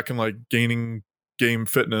 coming back and like gaining game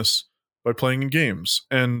fitness by playing in games.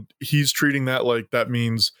 And he's treating that like that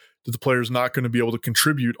means that the player's not going to be able to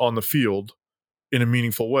contribute on the field in a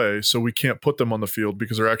meaningful way. So we can't put them on the field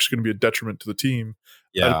because they're actually going to be a detriment to the team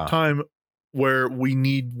at a time where we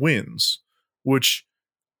need wins, which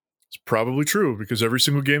is probably true because every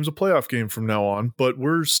single game's a playoff game from now on, but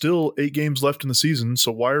we're still 8 games left in the season.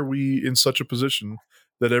 So why are we in such a position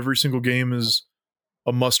that every single game is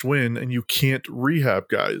a must win and you can't rehab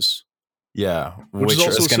guys? Yeah. Which is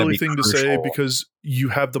also a silly thing to say because you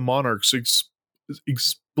have the Monarchs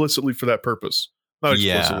explicitly for that purpose. Not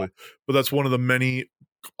explicitly, but that's one of the many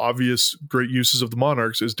obvious great uses of the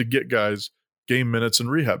Monarchs is to get guys game minutes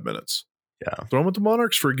and rehab minutes. Yeah. Throw them with the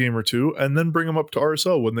Monarchs for a game or two and then bring them up to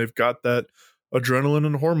RSL when they've got that adrenaline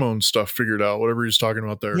and hormone stuff figured out, whatever he's talking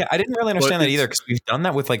about there. Yeah, I didn't really understand that either because we've done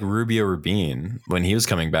that with like Rubio Rubin when he was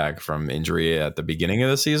coming back from injury at the beginning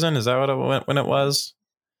of the season. Is that when it was?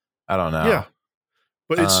 I don't know. Yeah.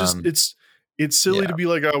 But it's just, it's silly to be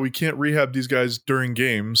like, oh, we can't rehab these guys during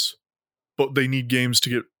games, but they need games to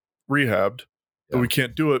get rehabbed. But we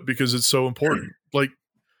can't do it because it's so important. Like,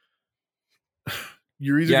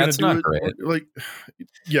 you're either going to do it or, like,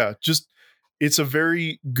 just it's a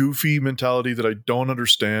very goofy mentality that I don't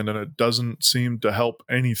understand, and it doesn't seem to help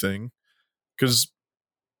anything. Because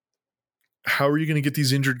how are you going to get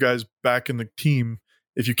these injured guys back in the team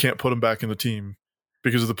if you can't put them back in the team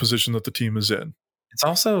because of the position that the team is in? It's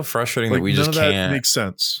also frustrating that we just can't. That makes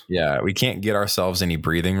sense. Yeah, we can't get ourselves any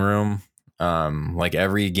breathing room. Like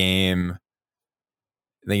every game,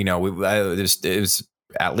 it was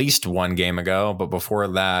at least one game ago, but before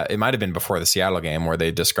that, it might have been before the Seattle game where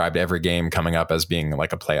they described every game coming up as being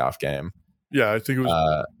like a playoff game. Yeah, I think it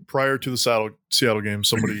was prior to the Seattle game.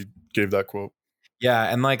 Somebody gave that quote.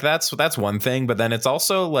 Yeah, and like that's one thing, but then it's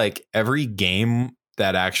also like every game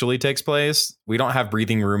that actually takes place, we don't have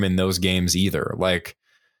breathing room in those games either. Like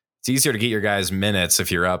it's easier to get your guys minutes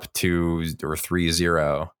if you're up 2 or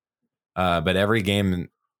 3-0. But every game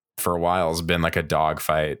for a while has been like a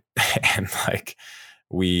dogfight, and like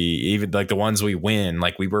we even like the ones we win,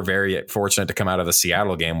 like we were very fortunate to come out of the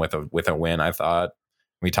Seattle game with a win. I thought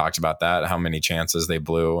we talked about that, how many chances they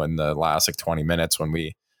blew in the last like 20 minutes when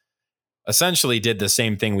we essentially did the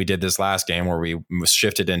same thing we did this last game where we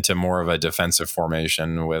shifted into more of a defensive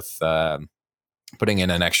formation with putting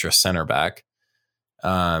in an extra center back.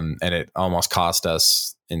 And it almost cost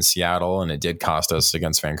us in Seattle, and it did cost us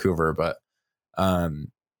against Vancouver. But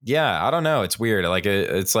I don't know. It's weird. Like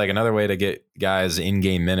it's like another way to get guys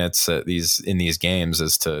in-game minutes in these games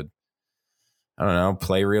is to, I don't know,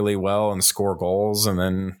 play really well and score goals, and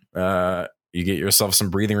then you get yourself some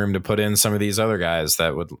breathing room to put in some of these other guys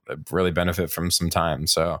that would really benefit from some time.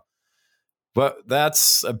 So, but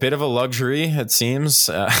that's a bit of a luxury, it seems,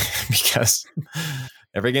 because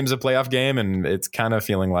every game's a playoff game, and it's kind of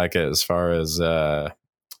feeling like it as far as the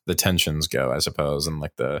tensions go, I suppose, and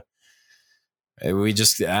like we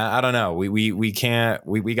just, I don't know. We can't,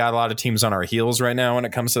 we got a lot of teams on our heels right now when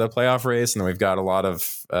it comes to the playoff race. And we've got a lot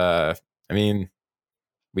of,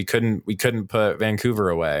 we couldn't put Vancouver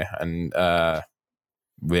away, and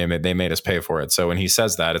they made us pay for it. So when he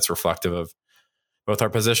says that, it's reflective of both our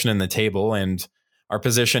position in the table and our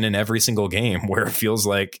position in every single game, where it feels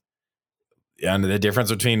like, and the difference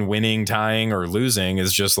between winning, tying, or losing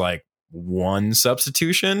is just like one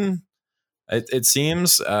substitution. It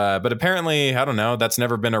seems, but apparently, I don't know. That's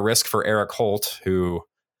never been a risk for Eric Holt, who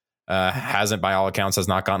hasn't, by all accounts, has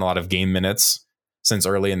not gotten a lot of game minutes since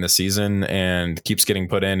early in the season, and keeps getting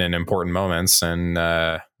put in important moments, and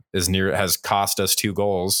has cost us 2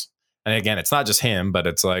 goals. And again, it's not just him, but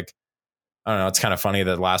it's like, I don't know. It's kind of funny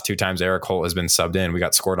that the last 2 times Eric Holt has been subbed in, we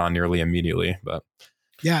got scored on nearly immediately. But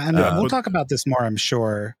yeah, and we'll talk about this more, I'm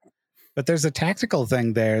sure. But there's a tactical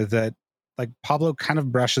thing there that, like, Pablo kind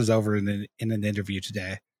of brushes over in an interview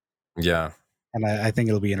today. Yeah. And I think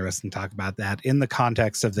it'll be interesting to talk about that in the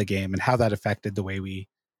context of the game and how that affected the way we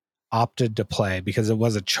opted to play, because it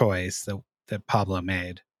was a choice that Pablo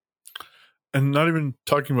made. And not even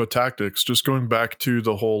talking about tactics, just going back to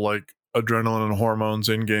the whole like adrenaline and hormones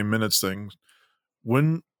in-game minutes thing.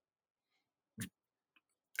 When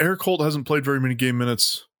Eric Holt hasn't played very many game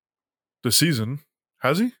minutes this season,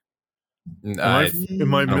 has he?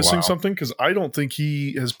 Am I missing something? Because I don't think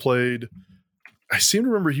he has played. I seem to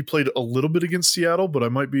remember he played a little bit against Seattle, but I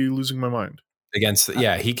might be losing my mind.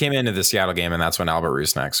 He came into the Seattle game, and that's when Albert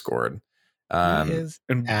Rusnak scored. He is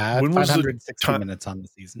at 560 minutes on the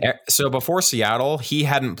season. So before Seattle, he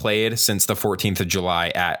hadn't played since the 14th of July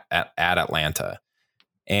at Atlanta,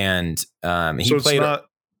 and he played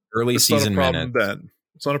early season minutes. Then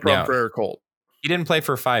it's not a problem for Eric Holt. He didn't play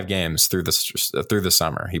for 5 games through the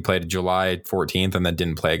summer. He played July 14th and then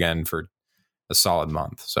didn't play again for a solid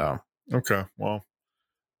month. So okay, well,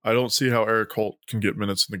 I don't see how Eric Holt can get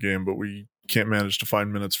minutes in the game, but we can't manage to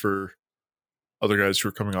find minutes for other guys who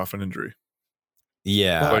are coming off an injury.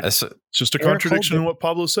 Yeah, it's just a contradiction in what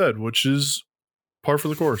Pablo said, which is par for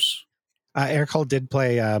the course. Eric Holt did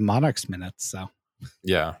play Monarchs minutes, so.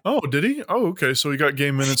 Yeah. Oh, did he? Oh, okay. So he got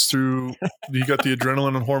game minutes through. He got the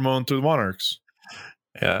adrenaline and hormone through the Monarchs.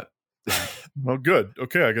 Yeah. Well, good.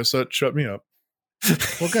 Okay, I guess that shut me up.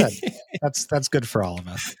 Well, good. That's good for all of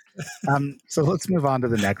us. So let's move on to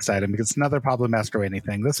the next item, because it's another Pablo Mastroeni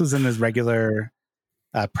thing. This was in his regular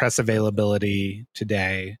press availability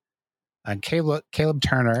today. And Caleb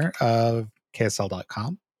Turner of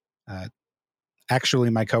KSL.com,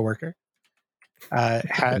 actually my coworker,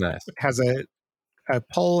 has a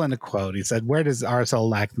poll and a quote. He said, "Where does RSL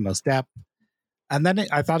lack the most depth?" And then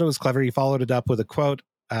I thought it was clever. He followed it up with a quote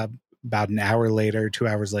about an hour later, 2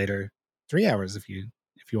 hours later, 3 hours if you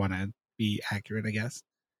want to be accurate, I guess,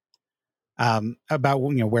 about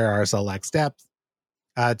where RSL lacks depth.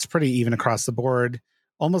 It's pretty even across the board.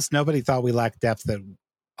 Almost nobody thought we lacked depth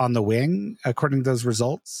on the wing, according to those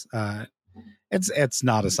results. It's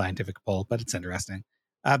not a scientific poll, but it's interesting.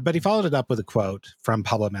 But he followed it up with a quote from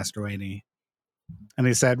Pablo Mastroeni. And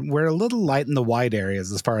he said, "We're a little light in the wide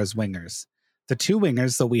areas as far as wingers. The 2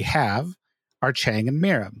 wingers that we have are Chang and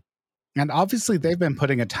Miram. And obviously they've been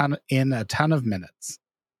putting a ton of minutes."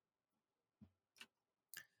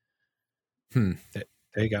 There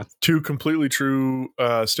you go. 2 completely true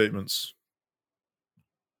statements.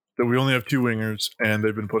 That we only have 2 wingers and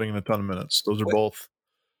they've been putting in a ton of minutes. Those are both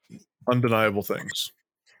undeniable things.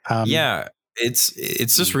 Yeah, it's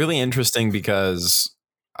just really interesting because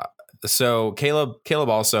so Caleb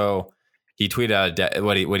also, he tweeted out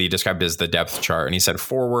what he described as the depth chart, and he said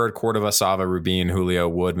forward Cordova, Sava, Rubin, Julio,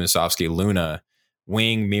 Wood, Musovski, Luna,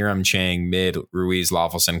 wing Miram, Chang, mid Ruiz,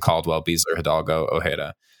 Lawfelson, Caldwell, Beasler, Hidalgo,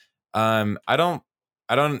 Ojeda. I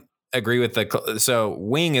don't agree with so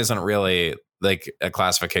wing isn't really like a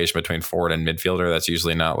classification between forward and midfielder. That's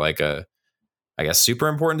usually not like a, I guess, super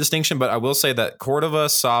important distinction. But I will say that Cordova,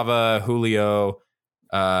 Sava, Julio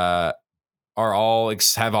have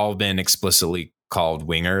all been explicitly called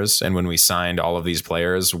wingers. And when we signed all of these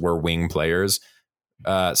players, were wing players.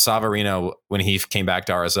 Savarino, when he came back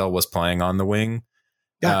to RSL, was playing on the wing.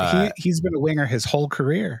 Yeah, he's been a winger his whole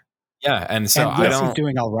career. Yeah, and so he's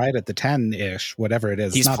doing all right at the 10-ish, whatever it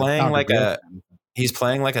is. He's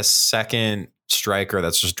playing like a second striker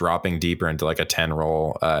that's just dropping deeper into like a 10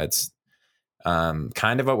 role. It's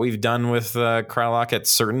kind of what we've done with Kralak at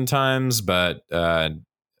certain times, but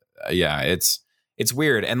yeah, it's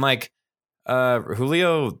weird. And like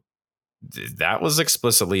Julio, that was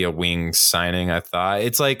explicitly a wing signing. I thought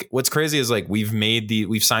it's like, what's crazy is like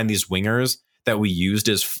we've signed these wingers that we used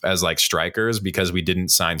as like strikers because we didn't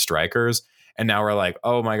sign strikers, and now we're like,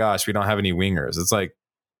 oh my gosh, we don't have any wingers. It's like,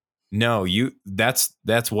 no, that's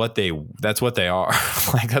what they are.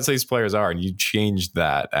 Like that's what these players are, and you changed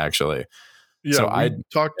that actually. Yeah, so I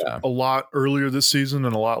talked a lot earlier this season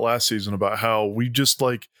and a lot last season about how we just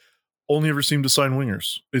like only ever seem to sign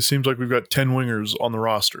wingers. It seems like we've got 10 wingers on the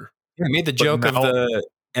roster. Yeah, I made the joke of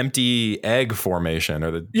empty egg formation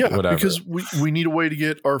or whatever. Because we need a way to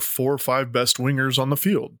get our 4 or 5 best wingers on the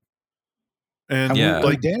field. And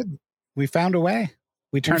we did. We found a way.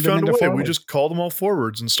 We turned them into forwards. We just called them all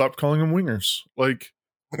forwards and stopped calling them wingers. Like,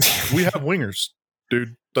 we have wingers,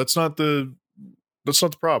 dude. That's not the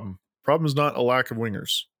problem. Problem is not a lack of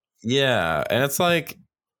wingers. Yeah, and it's like,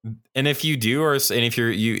 and if you do,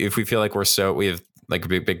 if we feel like we have like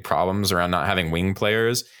big problems around not having wing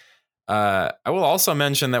players, I will also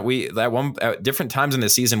mention that at different times in the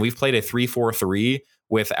season we've played a 3-4-3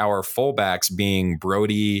 with our fullbacks being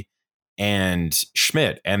Brody and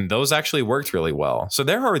Schmidt, and those actually worked really well. So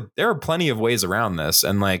there are plenty of ways around this,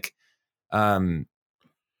 and like, I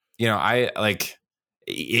like.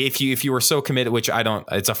 If you were so committed, which I don't,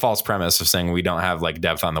 it's a false premise of saying we don't have like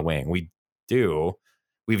depth on the wing. We do.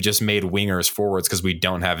 We've just made wingers forwards because we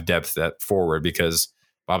don't have depth at forward because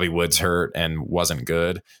Bobby Wood's hurt and wasn't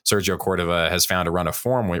good. Sergio Cordova has found a run of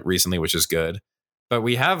form recently, which is good. But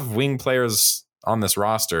we have wing players on this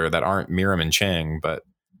roster that aren't Miram and Chang, but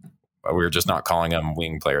we're just not calling them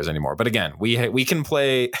wing players anymore. But again, we can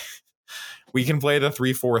play. We can play the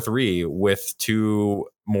 3-4-3 with 2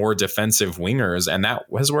 more defensive wingers, and that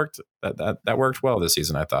has worked. That worked well this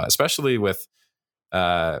season, I thought, especially with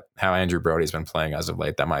how Andrew Brody's been playing as of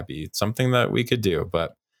late. That might be something that we could do.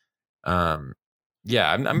 But I'm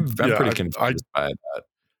pretty confused by that.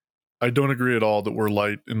 I don't agree at all that we're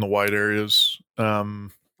light in the wide areas.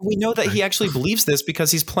 We know that he actually believes this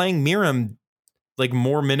because he's playing Miram like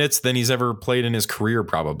more minutes than he's ever played in his career,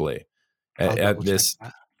 probably at this.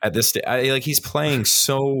 Like he's playing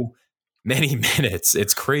so many minutes,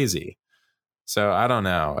 it's crazy. So I don't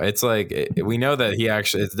know. It's like we know that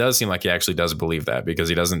it does seem like he actually does believe that because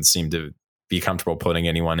he doesn't seem to be comfortable putting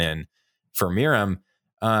anyone in for Miram,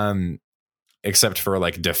 except for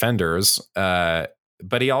like defenders. But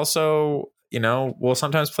he also, will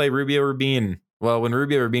sometimes play Rubio Rubin. Well, when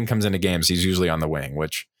Rubio Rubin comes into games, he's usually on the wing,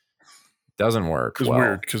 which doesn't work. It's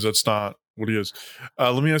weird because that's not what he is.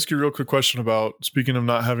 Let me ask you a real quick question about, speaking of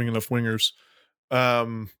not having enough wingers,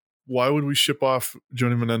 why would we ship off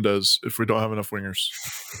Joni Menendez if we don't have enough wingers?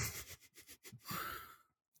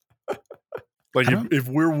 Like if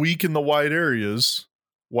we're weak in the wide areas,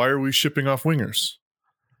 why are we shipping off wingers?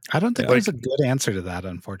 I don't think there's a good answer to that,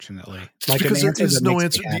 unfortunately. Like, because there is no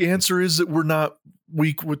answer. The answer is that we're not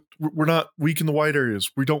weak in the wide areas.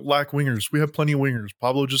 We don't lack wingers. We have plenty of wingers.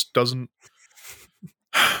 Pablo just doesn't.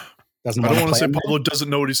 I don't want to say Pablo doesn't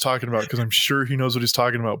know what he's talking about because I'm sure he knows what he's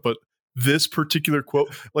talking about. But this particular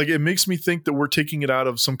quote, like, it makes me think that we're taking it out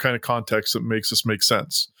of some kind of context that makes this make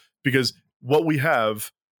sense. Because what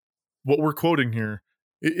we're quoting here,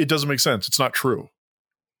 it doesn't make sense. It's not true.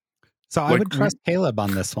 So I would trust Caleb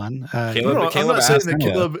on this one. I'm not saying that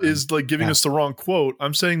Caleb is like giving us the wrong quote.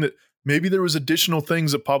 I'm saying that maybe there was additional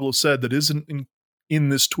things that Pablo said that isn't in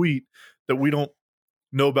this tweet that we don't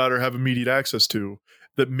know about or have immediate access to,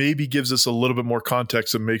 that maybe gives us a little bit more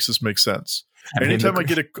context and makes this make sense. Anytime I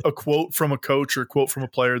get a quote from a coach or a quote from a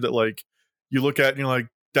player that like you look at and you're like,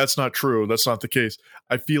 that's not true, that's not the case,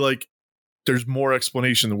 I feel like there's more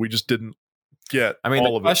explanation that we just didn't get. I mean,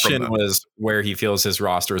 the question was where he feels his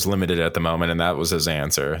roster is limited at the moment, and that was his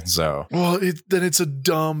answer. So, well, then it's a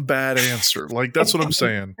dumb, bad answer. Like, that's what I'm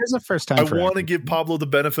saying. There's a first time. I want to give Pablo the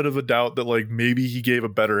benefit of a doubt that like maybe he gave a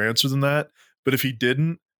better answer than that, but if he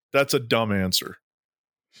didn't, that's a dumb answer.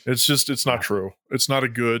 It's not true. It's not a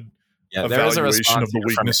good evaluation of the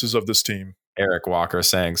weaknesses of this team. Eric Walker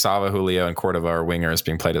saying Sava, Julio, and Cordova are wingers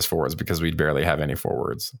being played as forwards because we barely have any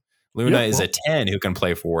forwards. Luna is a 10 who can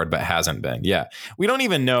play forward but hasn't been. Yeah. We don't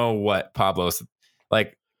even know what Pablo's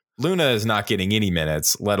like. Luna is not getting any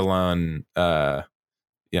minutes, let alone trying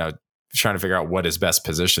to figure out what his best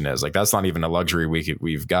position is. Like, that's not even a luxury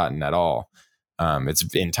we've gotten at all.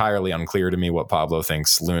 It's entirely unclear to me what Pablo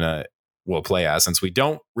thinks Luna will play as, since we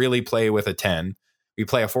don't really play with a 10. We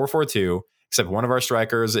play a 4-4-2, except one of our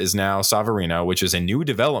strikers is now Savarino, which is a new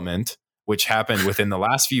development, which happened within the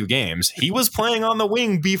last few games. He was playing on the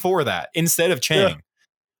wing before that instead of Chang. Yeah.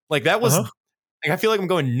 Like, that was, like, I feel like I'm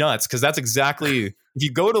going nuts because that's exactly, if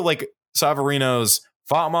you go to like Savarino's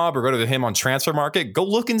FOTMob or go to him on Transfer Market, go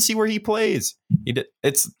look and see where he plays.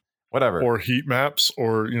 It's whatever. Or heat maps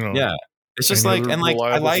or, yeah. It's just like, and like,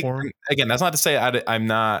 I like, again, that's not to say I'm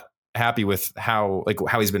not happy with how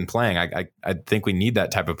he's been playing. I think we need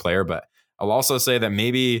that type of player, but I'll also say that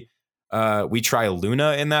maybe we try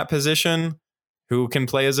Luna in that position, who can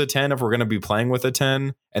play as a 10 if we're going to be playing with a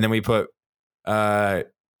 10, and then we put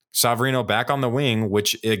Savarino back on the wing,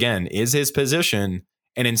 which again is his position,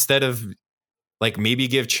 and instead of like maybe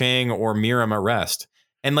give Chang or Miram a rest,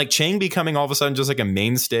 and like Chang becoming all of a sudden just like a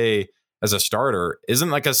mainstay as a starter isn't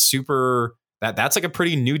like a super that's like a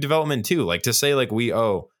pretty new development too. Like to say like we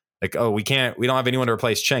don't have anyone to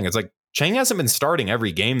replace Chang. It's like Chang hasn't been starting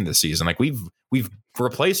every game this season. Like we've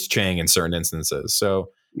replaced Chang in certain instances. So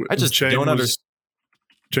I just don't understand.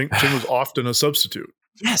 Chang was often a substitute.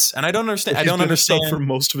 Yes, and I don't understand. Like I don't understand for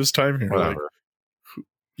most of his time here. Whatever. Like,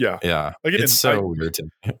 yeah. Again, it's so weird to me.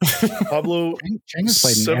 Pablo Chang has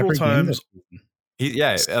played several times.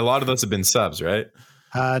 A lot of those have been subs, right?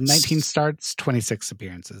 19 starts, 26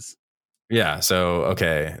 appearances. Yeah. So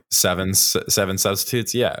okay, seven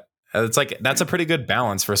substitutes. Yeah, it's like that's a pretty good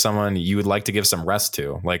balance for someone you would like to give some rest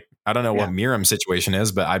to. Like I don't know what Miram's situation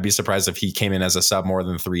is, but I'd be surprised if he came in as a sub more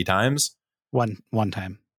than 3 times. One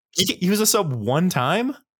time. He was a sub 1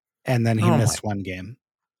 time, and then he missed 1 game.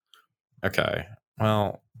 Okay.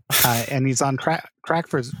 Well, and he's on track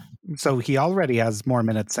for. So he already has more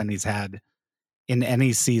minutes than he's had in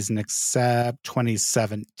any season except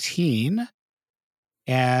 2017.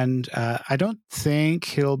 And I don't think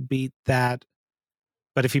he'll beat that.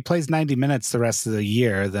 But if he plays 90 minutes the rest of the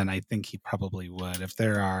year, then I think he probably would. If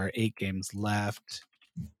there are 8 games left,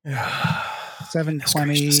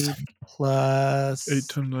 720 plus 8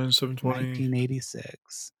 times 9, 720.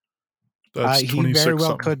 1986. That's he very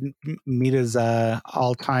well could meet his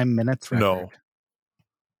all-time minutes record. No,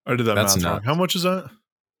 I did that math wrong. How much is that?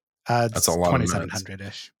 That's a lot of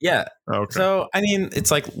 2,700-ish. Yeah. Okay. So I mean,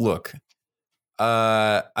 it's like, look,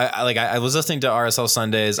 I was listening to RSL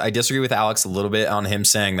Sundays. I disagree with Alex a little bit on him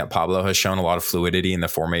saying that Pablo has shown a lot of fluidity in the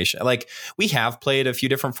formation. Like we have played a few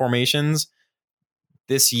different formations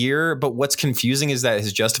this year, but what's confusing is that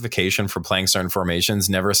his justification for playing certain formations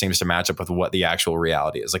never seems to match up with what the actual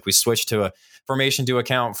reality is. Like we switched to a formation to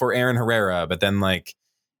account for Aaron Herrera, but then like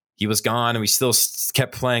he was gone and we still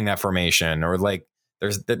kept playing that formation, or like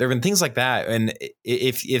there've been things like that. And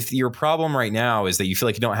if your problem right now is that you feel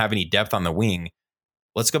like you don't have any depth on the wing,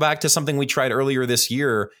 let's go back to something we tried earlier this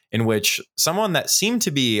year in which someone that seemed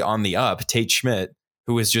to be on the up, Tate Schmidt,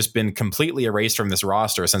 who has just been completely erased from this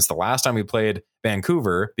roster since the last time we played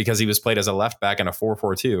Vancouver because he was played as a left back in a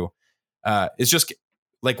 4-4-2. It's just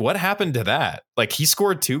like, what happened to that? Like he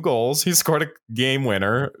scored 2 goals. He scored a game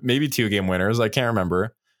winner, maybe 2 game winners. I can't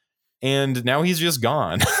remember. And now he's just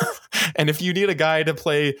gone. And if you need a guy to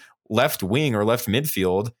play left wing or left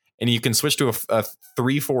midfield, and you can switch to a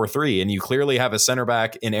 3-4-3, and you clearly have a center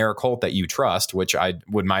back in Eric Holt that you trust, which I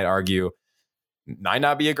might argue might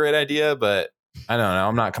not be a great idea, but I don't know.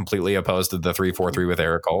 I'm not completely opposed to the 3-4-3 with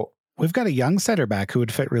Eric Holt. We've got a young center back who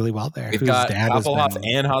would fit really well there. We've got Applehoff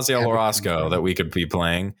and Haziel Orozco that we could be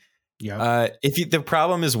playing. Yeah. The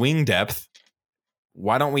problem is wing depth,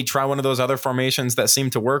 why don't we try one of those other formations that seem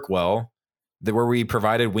to work well, where we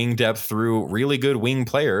provided wing depth through really good wing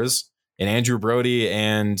players, and Andrew Brody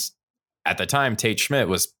and at the time Tate Schmidt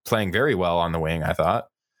was playing very well on the wing, I thought.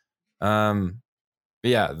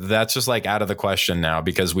 Yeah, that's just like out of the question now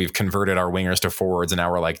because we've converted our wingers to forwards, and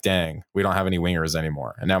now we're like, dang, we don't have any wingers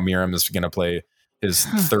anymore. And now Miram is going to play his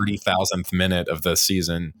 30,000th minute of the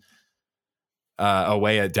season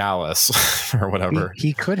away at Dallas or whatever.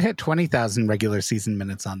 He could hit 20,000 regular season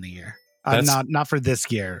minutes on the year. Not for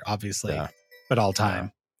this year, obviously, but all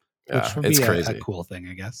time. Yeah. Which would be crazy. A cool thing,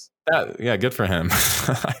 I guess. Yeah, good for him.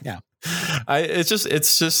 Yeah. It's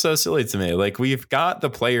just so silly to me. Like we've got the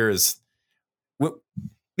players.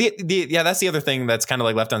 That's the other thing that's kind of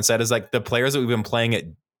like left unsaid is like the players that we've been playing at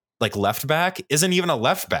like left back isn't even a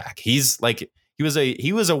left back. He's like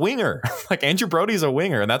he was a winger. Like Andrew Brody's a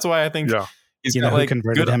winger, and that's why I think he's got, who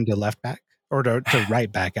converted him to left back or to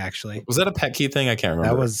right back. Actually, was that a Petke thing? I can't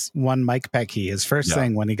remember. That was one Mike Petke. His first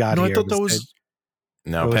thing when he got here. I thought that was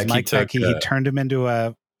Petke Mike Petke. He turned him into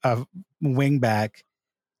a wing back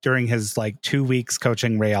during his like 2 weeks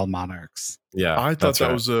coaching Real Monarchs. Yeah, I thought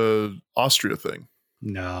that was a Austria thing.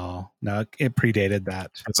 No, it predated that.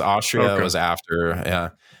 It's Austria was after. Yeah.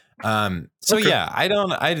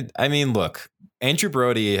 I mean, look, Andrew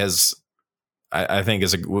Brody I think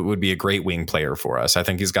would be a great wing player for us. I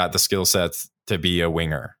think he's got the skill sets to be a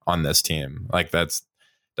winger on this team. Like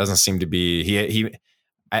doesn't seem to be,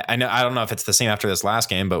 I know, I don't know if it's the same after this last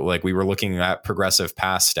game, but like we were looking at progressive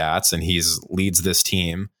pass stats and leads this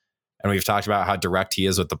team. And we've talked about how direct he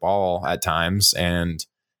is with the ball at times and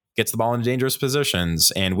gets the ball in dangerous positions.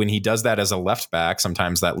 And when he does that as a left back,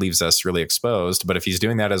 sometimes that leaves us really exposed. But if he's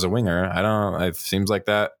doing that as a winger, it seems like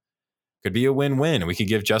that could be a win-win. We could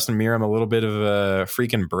give Justin Miram a little bit of a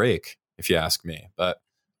freaking break, if you ask me. But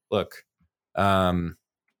look, I'm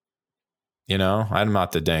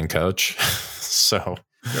not the dang coach. So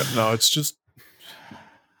no, it's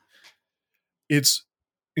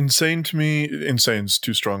insane to me. Insane's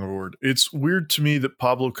too strong of a word. It's weird to me that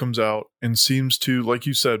Pablo comes out and seems to, like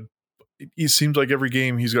you said, it seems like every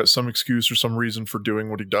game he's got some excuse or some reason for doing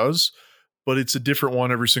what he does, but it's a different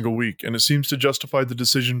one every single week. And it seems to justify the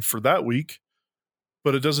decision for that week,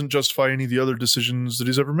 but it doesn't justify any of the other decisions that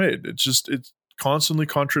he's ever made. It's constantly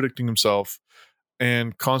contradicting himself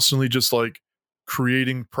and constantly just like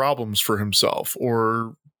creating problems for himself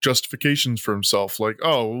or justifications for himself. Like,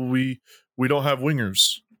 oh, we don't have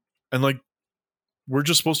wingers. And like, we're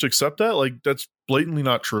just supposed to accept that? Like, that's blatantly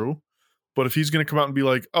not true. But if he's going to come out and be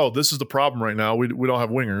like, oh, this is the problem right now, we don't have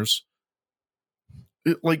wingers.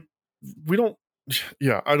 We don't,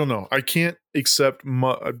 yeah, I don't know. I can't accept,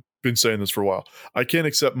 I've been saying this for a while. I can't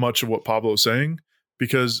accept much of what Pablo is saying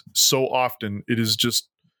because so often it is just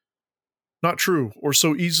not true or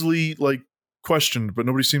so easily like questioned, but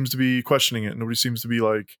nobody seems to be questioning it. Nobody seems to be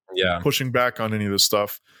like pushing back on any of this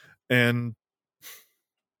stuff. And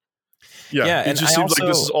it just seems like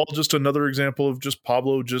this is all just another example of just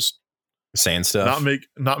Pablo just saying stuff,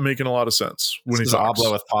 not making a lot of sense when this he talks.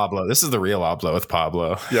 Oblo with Pablo. This is the real Oblo with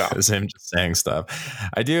Pablo. Yeah, is him just saying stuff.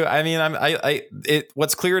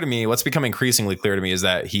 What's clear to me, what's become increasingly clear to me, is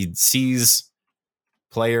that he sees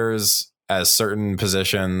players as certain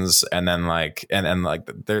positions, and then like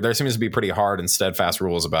there seems to be pretty hard and steadfast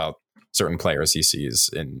rules about certain players he sees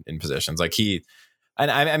in positions. Like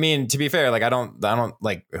I mean, to be fair, like I don't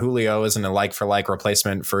like Julio isn't a like for like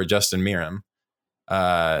replacement for Justin Miram.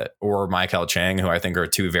 Or Michael Chang, who I think are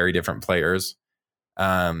two very different players.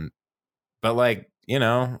 But like, you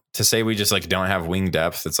know, to say we just like don't have wing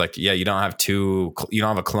depth, it's like, yeah, you don't have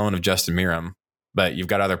a clone of Justin Miram, but you've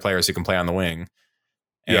got other players who can play on the wing.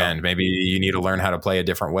 And maybe you need to learn how to play a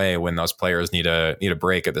different way when those players need a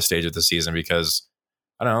break at the stage of the season, because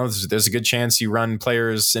I don't know, there's a good chance you run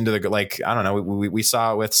players into the, like, I don't know, we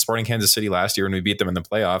saw it with Sporting Kansas City last year when we beat them in the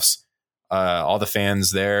playoffs. All the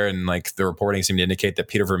fans there and like the reporting seemed to indicate that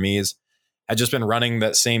Peter Vermees had just been running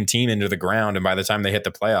that same team into the ground, and by the time they hit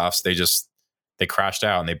the playoffs, they crashed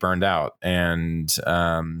out and they burned out. And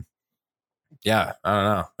I don't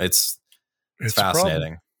know, it's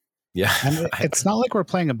fascinating. Yeah, and it's not like we're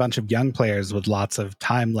playing a bunch of young players with lots of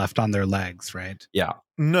time left on their legs, right? Yeah,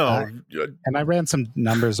 no. And I ran some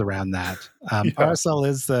numbers around that. RSL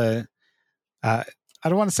is the I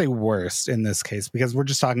don't want to say worst in this case because we're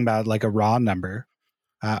just talking about like a raw number.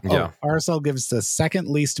 RSL gives the second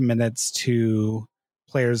least minutes to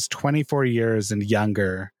players 24 years and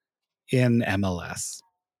younger in MLS.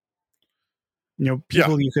 You know,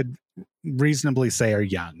 people you could reasonably say are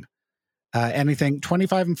young. Anything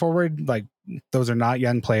 25 and forward, like those are not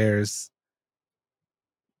young players.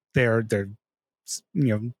 They're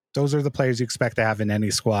those are the players you expect to have in any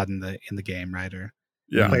squad in the game, right? Or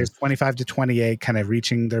players 25 to 28 kind of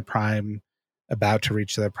reaching their prime, about to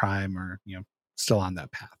reach their prime, or still on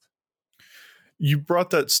that path. You brought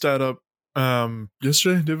that stat up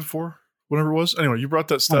yesterday, day before, whatever it was. Anyway, you brought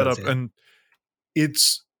that stat up, and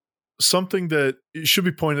it's something that it should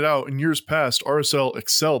be pointed out. In years past, RSL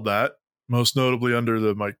excelled that, most notably under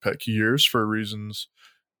the Mike Petke years, for reasons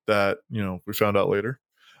that we found out later.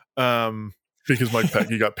 Because Mike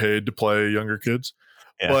Petke got paid to play younger kids.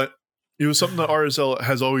 But it was something that RSL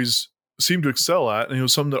has always seemed to excel at, and it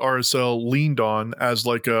was something that RSL leaned on as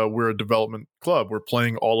like we're a development club. We're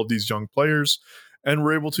playing all of these young players, and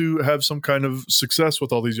we're able to have some kind of success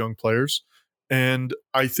with all these young players. And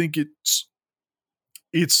I think it's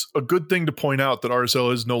a good thing to point out that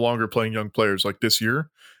RSL is no longer playing young players like this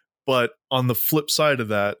year. But on the flip side of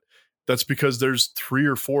that, that's because there's 3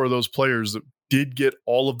 or 4 of those players that did get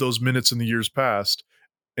all of those minutes in the years past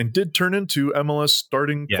and did turn into MLS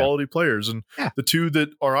starting quality players. And the 2 that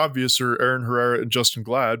are obvious are Aaron Herrera and Justin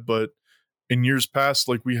Glad. But in years past,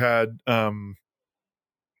 like we had, now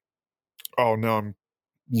I'm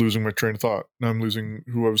losing my train of thought. Now I'm losing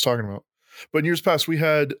who I was talking about. But in years past, we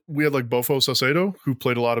had like Bofo Saucedo, who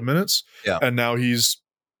played a lot of minutes. Yeah. And now I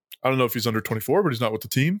don't know if he's under 24, but he's not with the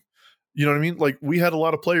team. You know what I mean? Like we had a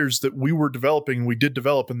lot of players that we were developing, we did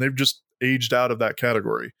develop, and they've just aged out of that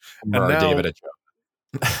category. And now, David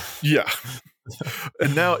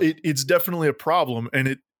and now it's definitely a problem,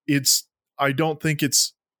 and it's I don't think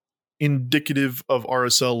it's indicative of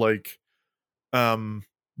RSL like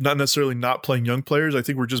not necessarily not playing young players. I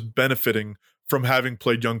think we're just benefiting from having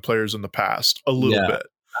played young players in the past a little bit.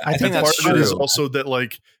 I think that's part of it is also that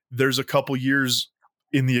like there's a couple years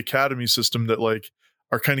in the academy system that like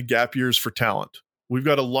are kind of gap years for talent. We've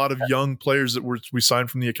got a lot of young players that we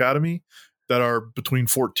signed from the academy that are between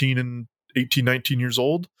 14 and 18, 19 years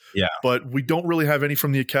old. Yeah. But we don't really have any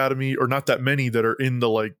from the academy, or not that many that are in the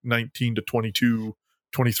like 19 to 22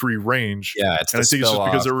 23 range. Yeah, it's and I think it's just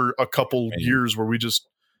because there were a couple Right. years where we just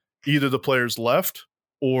either the players left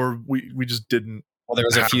or we just didn't. Well, there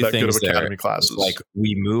was a have few that good things of there. academy It's classes. like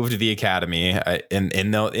we moved the academy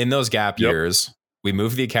in those gap Yep. years. We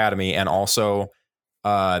moved the academy, and also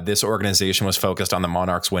this organization was focused on the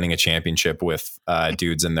Monarchs winning a championship with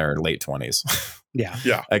dudes in their late 20s. Yeah.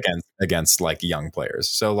 Yeah. against like young players.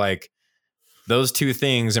 So like those two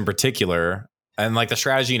things in particular, and like the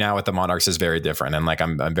strategy now with the Monarchs is very different. And like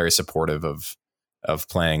I'm very supportive of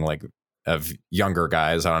playing like of younger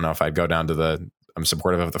guys. I don't know if I'd go down to I'm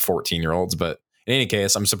supportive of the 14-year-olds, but in any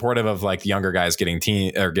case, I'm supportive of like younger guys getting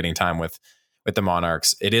getting time with the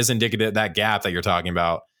Monarchs. It is indicative that gap that you're talking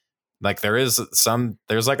about. Like there's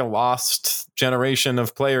like a lost generation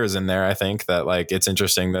of players in there. I think that like it's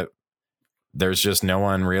interesting that there's just no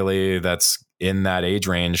one really that's in that age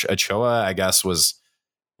range. Ochoa, I guess, was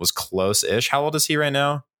close-ish. How old is he right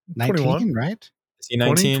now? 19, 21, right? Is he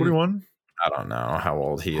 19? 21? I don't know how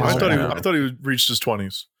old he is. I right thought now. he reached his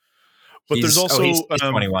 20s. But He's- there's also he's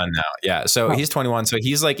 21 now. Yeah, so Oh. he's 21. So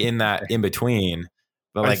he's like in that in between.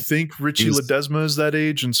 But I like think Richie Ledesma is that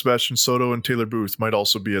age, and Sebastian Soto and Taylor Booth might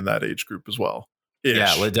also be in that age group as well.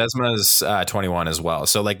 yeah, Ledesma's 21 as well.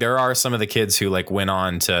 So like there are some of the kids who like went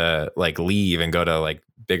on to like leave and go to like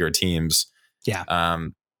bigger teams. Yeah.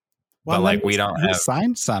 But like we don't have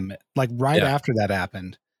signed some like right after that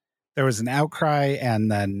happened. There was an outcry,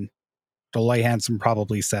 and then Dolly Hansen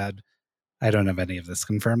probably said, I don't have any of this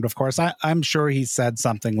confirmed, of course. I'm sure he said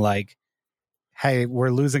something like, hey, we're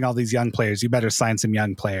losing all these young players. You better sign some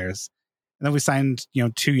young players. And then we signed,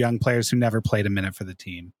 2 young players who never played a minute for the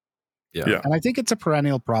team. Yeah. And I think it's a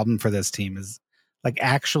perennial problem for this team is like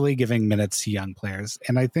actually giving minutes to young players.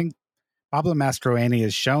 And I think Pablo Mastroeni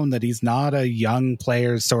has shown that he's not a young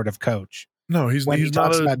players sort of coach. No, he's When he not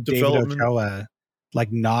talks a about David development. Ochoa,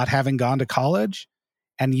 like not having gone to college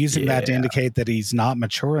and using that to indicate that he's not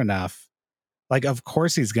mature enough. Like, of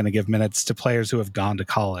course, he's going to give minutes to players who have gone to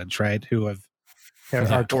college, right? Who are Or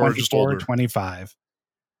just 24, older. 25.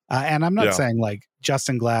 And I'm not saying like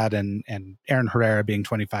Justin Glad and Aaron Herrera being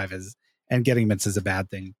 25 and getting minutes is a bad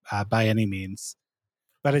thing by any means.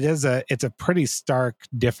 But it's a pretty stark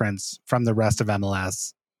difference from the rest of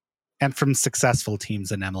MLS and from successful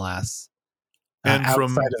teams in MLS. And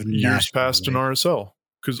from outside of years National past in League. RSL.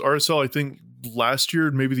 Because RSL, I think last year,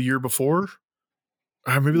 maybe the year before,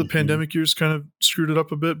 maybe the pandemic years kind of screwed it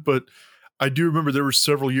up a bit. But I do remember there were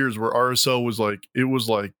several years where RSL was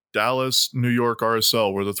like Dallas, New York,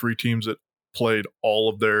 RSL were the 3 teams that played all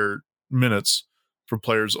of their minutes for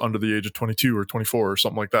players under the age of 22 or 24 or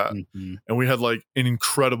something like that. Mm-hmm. And we had like an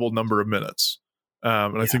incredible number of minutes.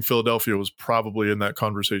 And I think Philadelphia was probably in that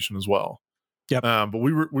conversation as well. Yep. But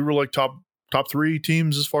we were like top 3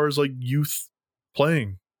 teams as far as like youth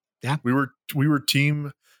playing. Yeah. We were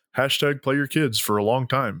team #PlayYourKids for a long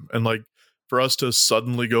time. And like for us to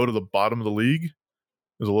suddenly go to the bottom of the league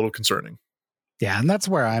is a little concerning. Yeah, and that's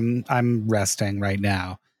where I'm resting right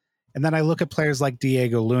now. And then I look at players like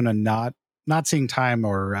Diego Luna not seeing time,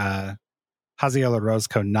 or Jaziel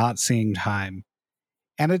Orozco not seeing time.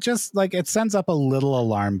 And it just like it sends up a little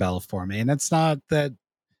alarm bell for me. And it's not that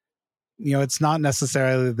it's not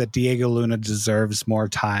necessarily that Diego Luna deserves more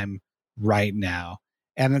time right now.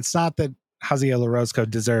 And it's not that Jaziel Orozco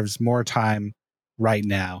deserves more time right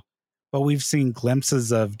now. But we've seen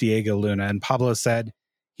glimpses of Diego Luna, and Pablo said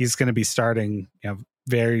he's going to be starting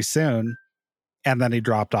very soon. And then he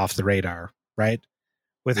dropped off the radar, right?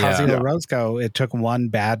 With Jaziel Orozco, it took one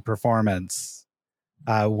bad performance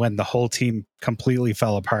when the whole team completely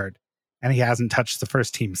fell apart, and he hasn't touched the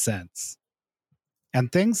first team since.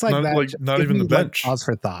 And things like that, not even the bench. Pause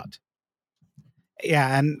for thought.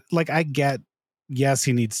 Yeah, and like I get, yes,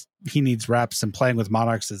 he needs reps, and playing with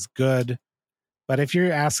Monarchs is good. But if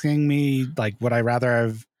you're asking me, like, would I rather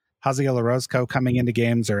have Jaziel Orozco coming into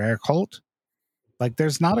games or Eric Holt? Like,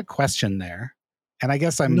 there's not a question there. And I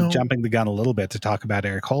guess I'm jumping the gun a little bit to talk about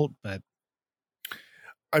Eric Holt, but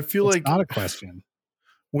I feel it's like not a question.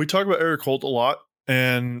 We talk about Eric Holt a lot,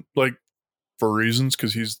 and like for reasons,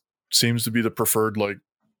 because he seems to be the preferred like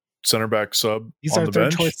center back sub. He's on our the third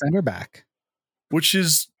bench, choice center back, which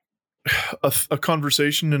is a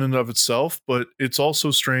conversation in and of itself. But it's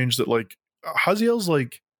also strange that like Jaziel's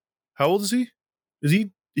like, how old is he?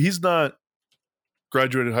 He's not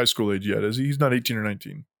graduated high school age yet, is he? He's not 18 or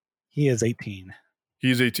 19. He is 18.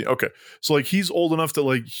 He's 18. Okay. So like he's old enough that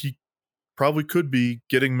like he probably could be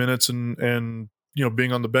getting minutes and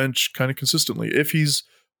being on the bench kind of consistently. If he's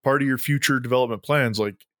part of your future development plans,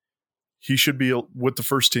 like he should be with the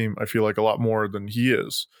first team, I feel like a lot more than he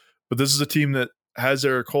is. But this is a team that has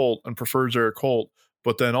Eric Holt and prefers Eric Holt,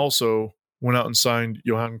 but then also went out and signed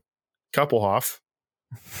Johann Kappelhoff,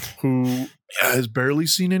 who has barely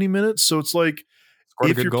seen any minutes. So it's like, Scored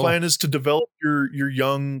a if good your goal. plan is to develop your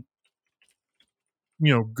young,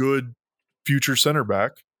 good future center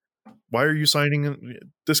back, why are you signing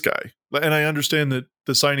this guy? And I understand that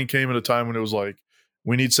the signing came at a time when it was like,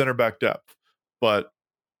 we need center back depth, but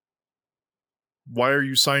why are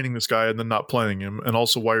you signing this guy and then not playing him? And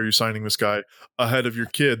also, why are you signing this guy ahead of your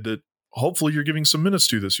kid that hopefully you're giving some minutes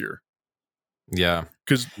to this year? Yeah.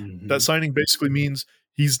 Because that signing basically means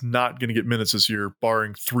he's not going to get minutes this year,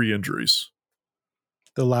 barring 3 injuries.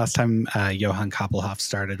 The last time Johann Kappelhoff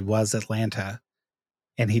started was Atlanta,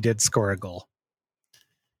 and he did score a goal.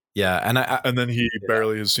 Yeah, and then he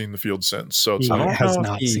barely has seen the field since. So it's He like, has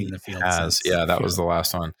not seen the field since. Yeah, that was the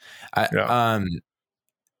last one.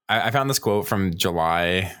 I found this quote from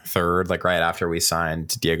July 3rd, like right after we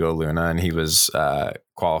signed Diego Luna, and he was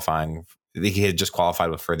qualifying. He had just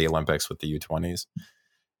qualified for the Olympics with the U20s.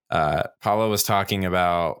 Pablo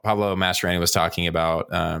Mastroeni was talking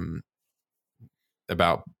about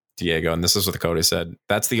Diego, and this is what the quote said: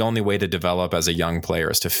 "That's the only way to develop as a young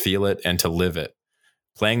player, is to feel it and to live it.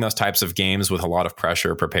 Playing those types of games with a lot of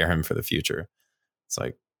pressure prepare him for the future." It's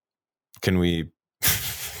like, can we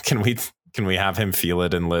have him feel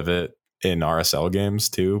it and live it in RSL games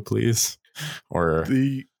too, please? Or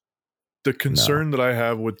the concern that I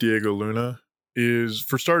have with Diego Luna is,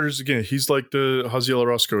 for starters, again, he's like the Jaziel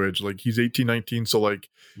Orozco age. Like, he's 18, 19. So like,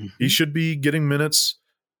 he should be getting minutes.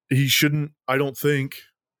 I don't think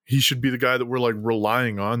he should be the guy that we're like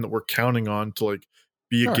relying on, that we're counting on to like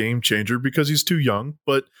be a game changer, because he's too young.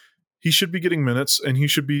 But he should be getting minutes, and he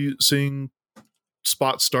should be seeing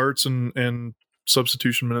spot starts and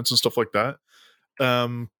substitution minutes and stuff like that.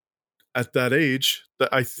 At that age, that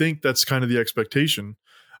I think that's kind of the expectation.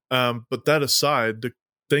 But that aside, the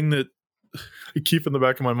thing that I keep in the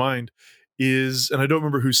back of my mind is, and I don't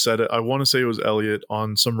remember who said it, I want to say it was Elliot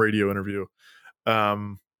on some radio interview.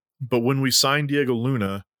 But when we signed Diego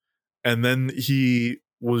Luna, and then he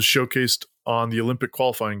was showcased on the Olympic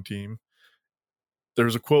qualifying team, there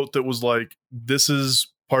was a quote that was like, this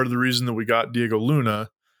is part of the reason that we got Diego Luna,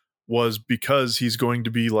 was because he's going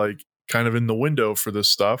to be like kind of in the window for this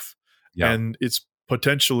stuff. Yeah. And it's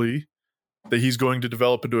potentially that he's going to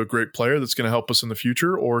develop into a great player that's going to help us in the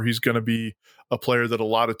future, or he's going to be a player that a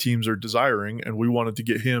lot of teams are desiring. And we wanted to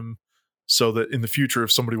get him so that in the future,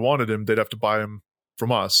 if somebody wanted him, they'd have to buy him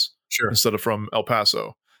from us instead of from El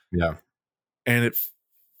Paso. Yeah. And it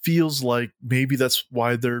feels like maybe that's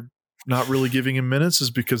why they're not really giving him minutes, is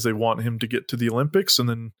because they want him to get to the Olympics and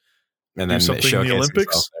then do something in the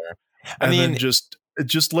Olympics. Then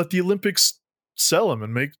just let the Olympics sell him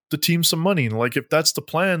and make the team some money. And like, if that's the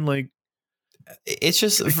plan, like, it's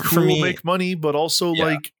just for me, make money, but also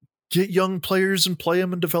like get young players and play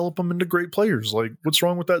them and develop them into great players. Like, what's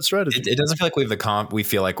wrong with that strategy? It doesn't feel like we have we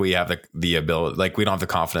feel like we have the ability, like we don't have the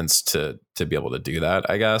confidence to be able to do that,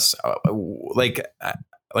 I guess.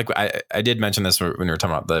 I did mention this when we were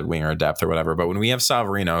talking about the winger depth or whatever, but when we have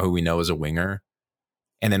Savarino, who we know is a winger,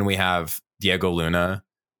 and then we have Diego Luna,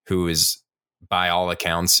 who is by all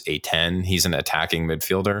accounts a 10, he's an attacking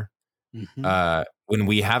midfielder. When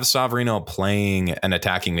we have Savarino playing an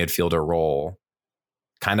attacking midfielder role,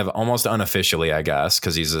 kind of almost unofficially, I guess,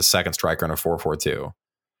 because he's a second striker in a 4-4-2.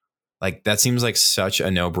 Like, that seems like such a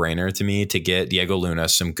no-brainer to me, to get Diego Luna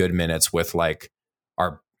some good minutes with like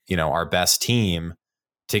our best team,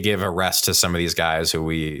 to give a rest to some of these guys who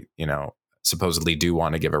we, supposedly do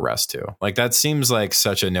want to give a rest to. Like, that seems like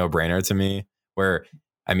such a no-brainer to me, where,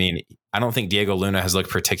 I mean, I don't think Diego Luna has looked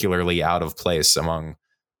particularly out of place among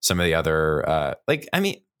some of the other, I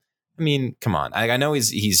mean, come on. I know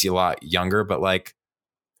he's a lot younger, but like,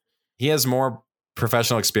 he has more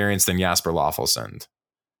professional experience than Jasper Lofelsund.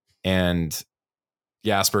 And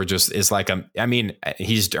Jasper just is like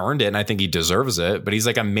he's earned it, and I think he deserves it, but he's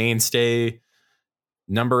like a mainstay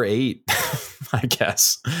number 8, I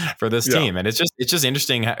guess, for this team. And it's just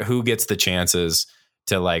interesting who gets the chances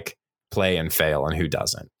to like play and fail and who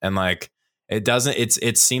doesn't. And like,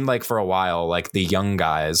 it seemed like for a while, like the young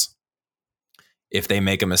guys, if they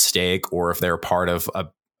make a mistake or if they're part of a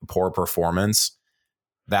poor performance,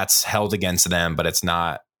 that's held against them, but it's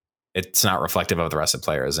not reflective of the rest of the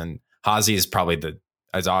players. And Hazi is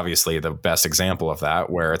obviously the best example of that,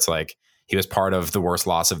 where it's like, he was part of the worst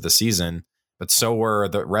loss of the season, but so were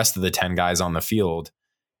the rest of the 10 guys on the field.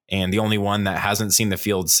 And the only one that hasn't seen the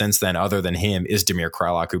field since then, other than him, is Damir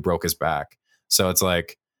Kralak, who broke his back. So it's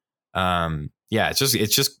like,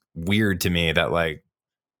 it's just weird to me that like,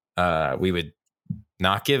 we would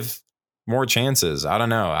not give more chances. I don't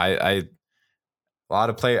know. I A lot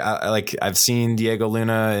of play. Like I've seen Diego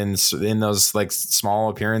Luna in those like small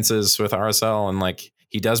appearances with RSL, and like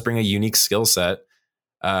he does bring a unique skill set.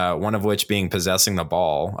 One of which being possessing the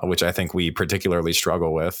ball, which I think we particularly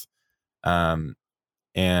struggle with. And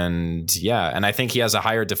I think he has a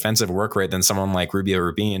higher defensive work rate than someone like Rubio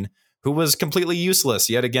Rubin, who was completely useless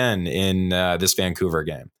yet again in this Vancouver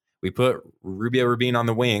game. We put Rubio Rubin on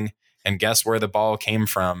the wing, and guess where the ball came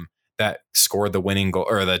from that scored the winning goal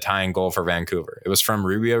or the tying goal for Vancouver? It was from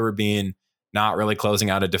Rubio Rubin not really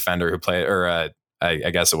closing out a defender who played, or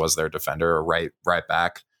I guess it was their defender or right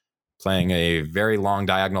back, playing a very long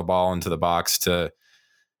diagonal ball into the box to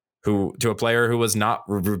a player who was not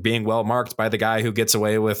being well marked by the guy who gets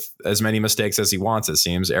away with as many mistakes as he wants, it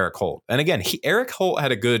seems, Eric Holt. And again, Eric Holt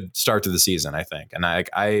had a good start to the season, I think. And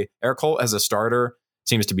Eric Holt as a starter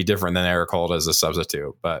seems to be different than Eric Holt as a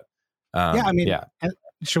substitute. But let's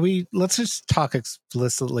just talk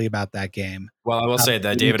explicitly about that game. Well, I will say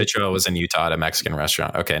that David Ochoa was in Utah at a Mexican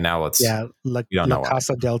restaurant. Okay, now let's. Yeah, La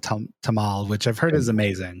Casa del Tamal, which I've heard is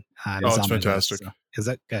amazing. It's fantastic. So, is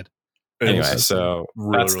it good? Anyway, so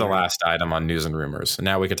that's the last item on news and rumors.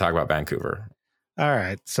 Now we could talk about Vancouver. All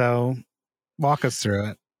right, so walk us through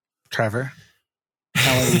it, Trevor.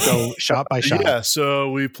 How do we go shot by shot? Yeah,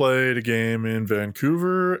 so we played a game in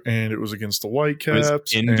Vancouver, and it was against the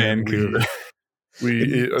Whitecaps in Vancouver.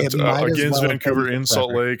 Against Vancouver in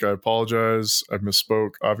Salt Lake. I apologize. I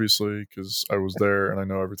misspoke, obviously, because I was there and I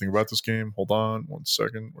know everything about this game. Hold on 1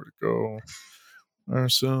 second. Where'd it go?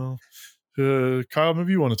 RSL. Kyle,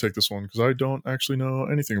 maybe you want to take this one because I don't actually know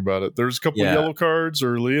anything about it. There's a couple of yellow cards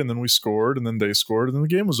early, and then we scored, and then they scored, and then the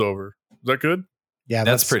game was over. Is that good? Yeah,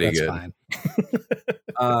 that's pretty good. Fine.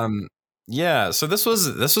 So this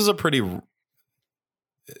was a pretty.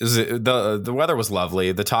 The weather was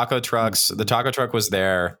lovely. The taco truck was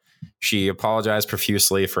there. She apologized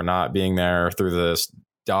profusely for not being there through the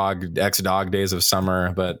ex-dog days of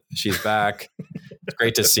summer, but she's back. It's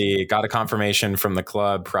great to see. Got a confirmation from the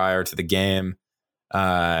club prior to the game.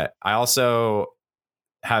 I also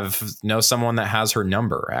know someone that has her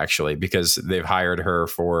number actually because they've hired her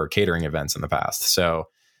for catering events in the past. So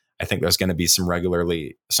I think there's going to be some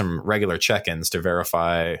regular check-ins to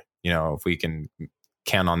verify, if we can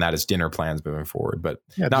count on that as dinner plans moving forward, but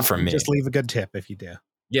not from me. Just leave a good tip if you do.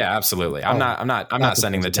 Yeah, absolutely. I'm not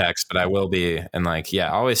sending the text, but I will be. And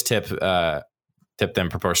always tip them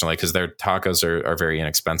proportionally because their tacos are very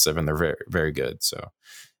inexpensive and they're very, very good. So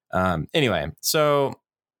anyway, so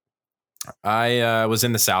I was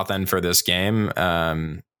in the South End for this game.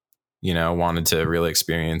 Wanted to really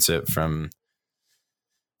experience it from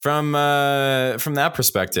that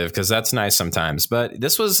perspective because that's nice sometimes. But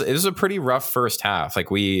it was a pretty rough first half. Like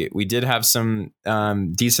we did have some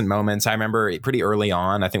decent moments. I remember pretty early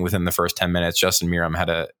on, I think within the first 10 minutes, Justin Miram had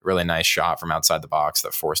a really nice shot from outside the box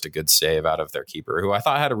that forced a good save out of their keeper, who I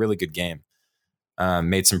thought had a really good game.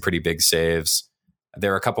 Made some pretty big saves.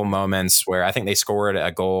 There were a couple moments where I think they scored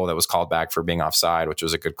a goal that was called back for being offside, which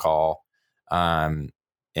was a good call.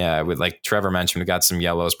 With like Trevor mentioned, we got some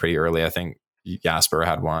yellows pretty early. I think Jasper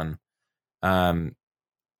had one. Savarino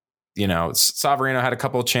had a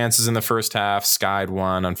couple of chances in the first half, skied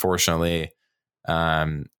one, unfortunately.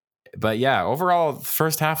 But yeah, overall, the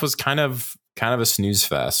first half was kind of a snooze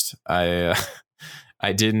fest. I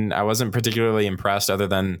wasn't particularly impressed, other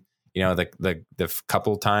than the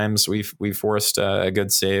couple times we forced a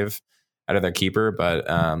good save out of their keeper, but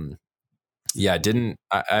I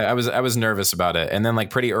was nervous about it. And then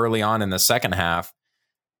pretty early on in the second half,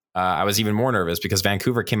 I was even more nervous because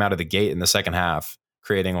Vancouver came out of the gate in the second half,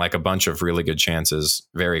 creating a bunch of really good chances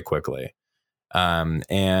very quickly. I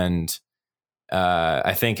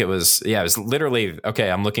think it was literally,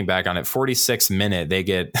 okay, I'm looking back on it, 46th minute, they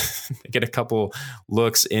get a couple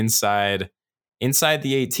looks inside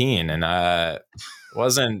the 18, and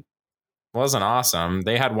wasn't awesome.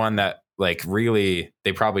 They had one that really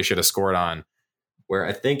they probably should have scored on, where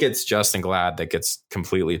I think it's Justin Glad that gets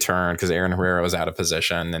completely turned because Aaron Herrera was out of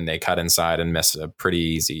position and they cut inside and missed a pretty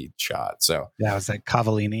easy shot. So yeah, was that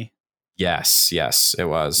Cavallini? Yes, it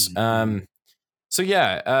was. Mm-hmm.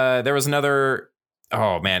 There was another.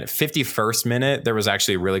 Oh man, 51st minute, there was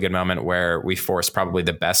actually a really good moment where we forced probably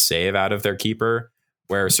the best save out of their keeper,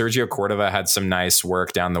 where Sergio Cordova had some nice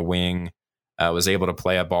work down the wing, was able to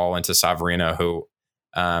play a ball into Savarino, who.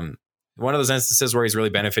 One of those instances where he's really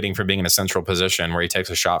benefiting from being in a central position where he takes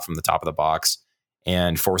a shot from the top of the box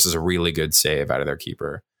and forces a really good save out of their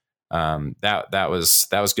keeper. That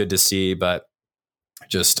was good to see, but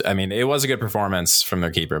it was a good performance from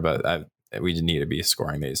their keeper, but we need to be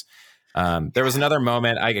scoring these. There was another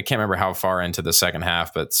moment. I can't remember how far into the second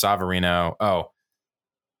half, but Savarino,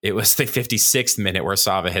 it was the 56th minute where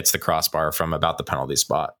Sava hits the crossbar from about the penalty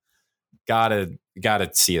spot. Gotta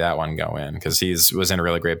see that one go in because was in a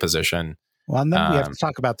really great position. Well, and then we have to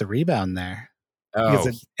talk about the rebound there. Oh,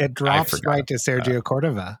 because it drops right to Sergio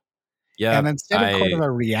Cordova. Yeah. And instead of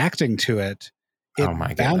Cordova reacting to it,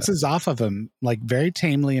 it bounces off of him like very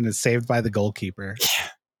tamely and is saved by the goalkeeper.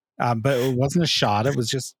 But it wasn't a shot. It was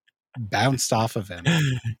just bounced off of him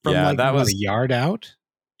from that was a yard out.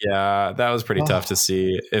 Yeah, that was pretty tough to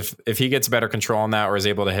see. If he gets better control on that or is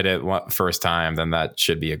able to hit it first time, then that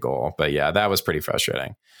should be a goal. But yeah, that was pretty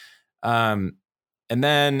frustrating. And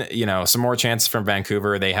then, some more chances from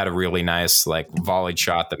Vancouver. They had a really nice volleyed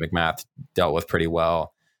shot that McMath dealt with pretty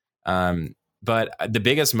well. But the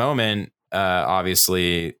biggest moment,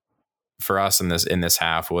 obviously, for us in this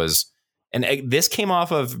half was, and this came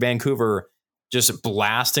off of Vancouver just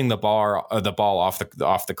blasting the ball off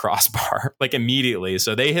the crossbar immediately.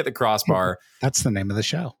 So they hit the crossbar. That's the name of the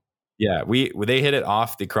show. Yeah, they hit it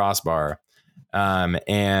off the crossbar,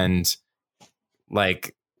 and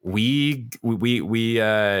we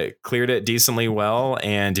cleared it decently well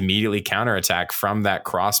and immediately counterattack from that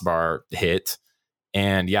crossbar hit.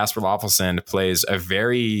 And Jasper Loffelson plays a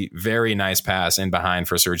very, very nice pass in behind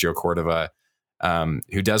for Sergio Cordova,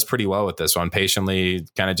 who does pretty well with this one. Patiently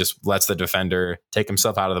kind of just lets the defender take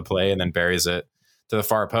himself out of the play and then buries it to the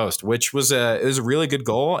far post, which was it was a really good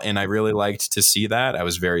goal. And I really liked to see that. I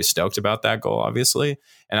was very stoked about that goal, obviously.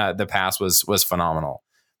 And the pass was phenomenal.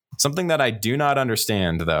 Something that I do not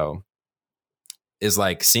understand, though, is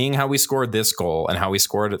seeing how we scored this goal and how we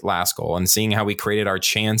scored the last goal and seeing how we created our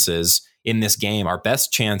chances in this game, our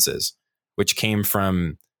best chances, which came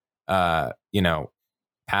from,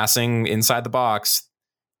 passing inside the box.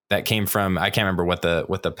 That came from, I can't remember what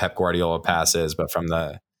the Pep Guardiola pass is, but from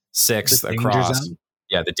the sixth across.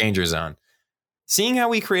 Yeah, the danger zone. Seeing how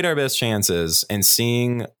we create our best chances and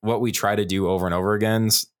seeing what we try to do over and over again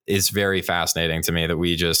is very fascinating to me, that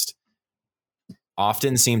we just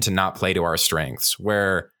often seem to not play to our strengths,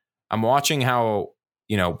 where I'm watching how,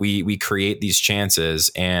 we create these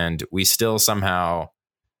chances and we still somehow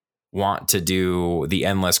want to do the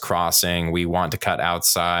endless crossing. We want to cut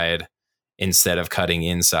outside instead of cutting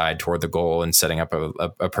inside toward the goal and setting up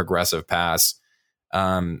a progressive pass.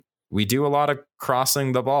 We do a lot of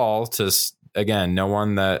crossing the ball to, again, no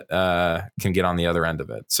one that can get on the other end of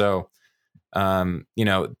it. So, but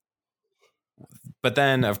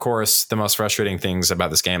then, of course, the most frustrating things about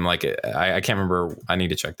this game, I can't remember. I need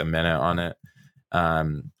to check the minute on it.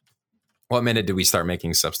 What minute did we start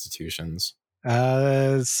making substitutions?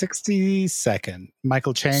 62nd.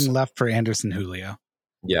 Michael Chang left for Anderson Julio.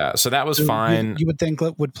 Yeah, so that was fine. You would think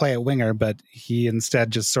would play at winger, but he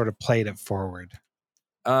instead just sort of played it forward.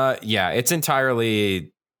 Yeah, it's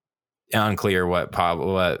entirely unclear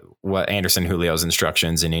what Anderson Julio's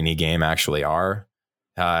instructions in any game actually are.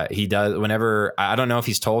 He does whenever, I don't know if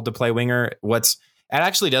he's told to play winger. It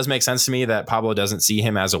actually does make sense to me that Pablo doesn't see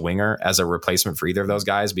him as a winger, as a replacement for either of those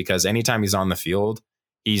guys, because anytime he's on the field,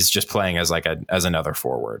 he's just playing as as another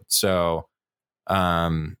forward. So, yeah,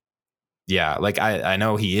 I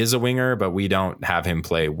know he is a winger, but we don't have him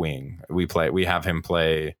play wing. We have him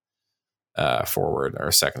play forward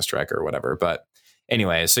or second striker or whatever. But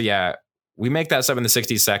anyway, so yeah, we make that sub in the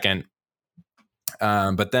 62nd.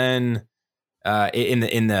 But then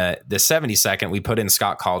in the 72nd, we put in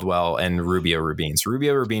Scott Caldwell and Rubio Rubin. So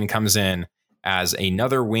Rubio Rubin comes in as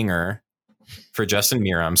another winger for Justin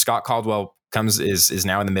Miram. Scott Caldwell is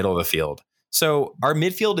now in the middle of the field. So our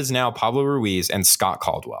midfield is now Pablo Ruiz and Scott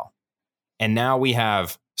Caldwell. And now we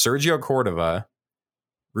have Sergio Cordova,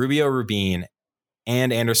 Rubio Rubin,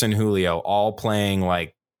 and Anderson Julio all playing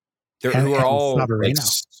who are all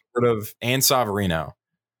sort of, and Savarino.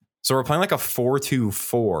 So we're playing a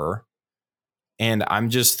 4-2-4. And I'm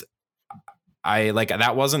just,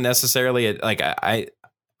 that wasn't necessarily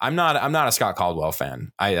I'm not a Scott Caldwell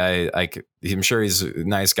fan. I'm sure he's a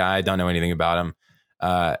nice guy. I don't know anything about him.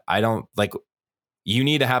 I don't you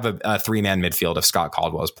need to have a 3-man midfield if Scott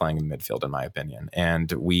Caldwell is playing in midfield, in my opinion.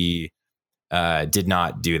 And we did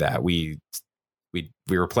not do that. We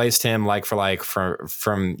replaced him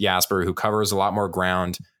from Jasper, who covers a lot more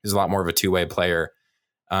ground. He's a lot more of a two-way player.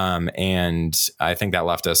 And I think that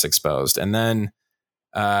left us exposed. And then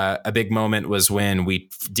a big moment was when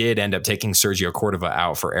we did end up taking Sergio Cordova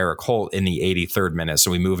out for Eric Holt in the 83rd minute.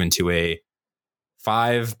 So we move into a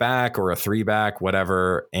 5-back or a 3-back,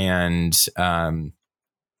 whatever. And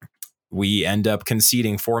we end up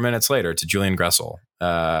conceding 4 minutes later to Julian Gressel,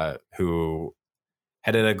 who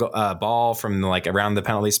headed a ball from around the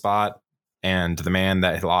penalty spot. And the man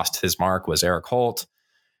that lost his mark was Eric Holt.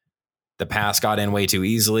 the pass got in way too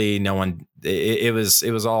easily. No one, it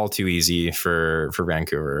was all too easy for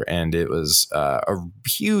Vancouver. And it was a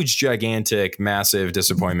huge, gigantic, massive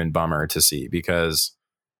disappointment bummer to see because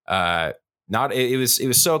it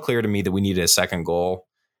was so clear to me that we needed a second goal.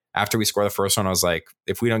 After we score the first one, I was like,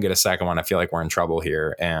 if we don't get a second one, I feel like we're in trouble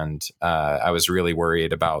here. And I was really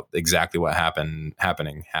worried about exactly what happened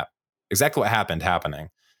happening.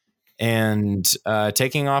 And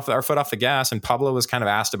taking off our foot off the gas. And Pablo was kind of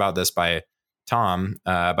asked about this by Tom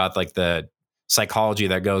about like the psychology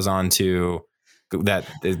that goes on to that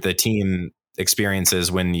the team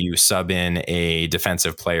experiences when you sub in a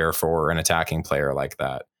defensive player for an attacking player like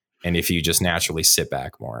that. And if you just naturally sit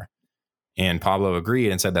back more. And Pablo agreed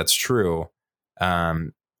and said that's true.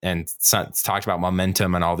 And talked about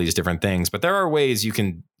momentum and all these different things. But there are ways you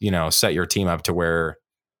can, set your team up to where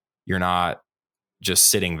you're not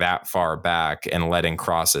just sitting that far back and letting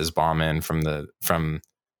crosses bomb in from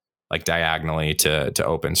like diagonally to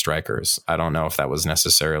open strikers. I don't know if that was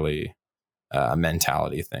necessarily a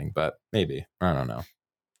mentality thing, but maybe. I don't know.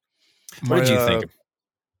 What did you think,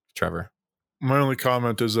 Trevor? My only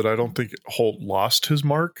comment is that I don't think Holt lost his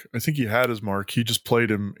mark. I think he had his mark. He just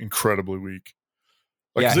played him incredibly weak.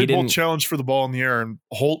 Like they both challenged for the ball in the air, and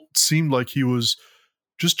Holt seemed like he was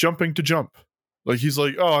just jumping to jump. Like he's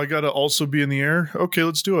like, oh, I got to also be in the air. Okay,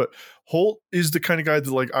 let's do it. Holt is the kind of guy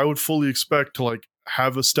that like I would fully expect to like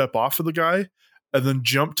have a step off of the guy and then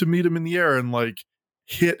jump to meet him in the air and like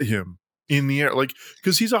hit him in the air. Like,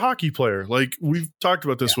 because he's a hockey player. Like we've talked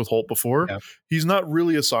about this with Holt before. Yeah. He's not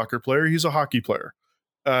really a soccer player. He's a hockey player.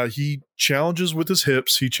 He challenges with his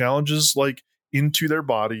hips. He challenges like into their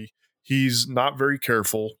body. He's not very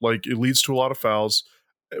careful. Like it leads to a lot of fouls.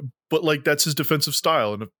 But like that's his defensive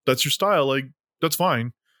style. And if that's your style, like that's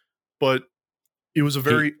fine. But it was a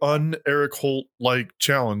very un-Eric Holt like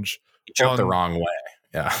challenge. He jumped the wrong way.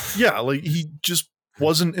 Yeah. Yeah. Like he just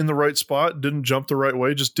wasn't in the right spot, didn't jump the right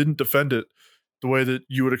way, just didn't defend it the way that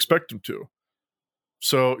you would expect him to.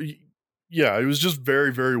 So yeah, it was just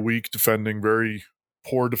very, very weak defending, very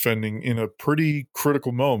poor defending in a pretty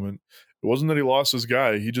critical moment. It wasn't that he lost his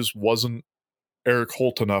guy. He just wasn't Eric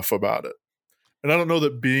Holt enough about it. And I don't know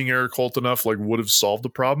that being Eric Holt enough like would have solved the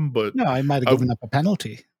problem, but no, I might have given up a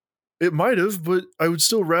penalty. It might have, but I would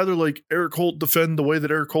still rather like Eric Holt defend the way that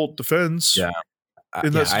Eric Holt defends. Yeah.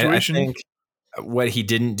 In that situation. I think what he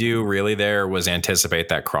didn't do really there was anticipate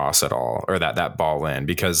that cross at all, or that ball in,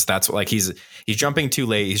 because that's like he's jumping too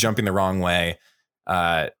late. He's jumping the wrong way.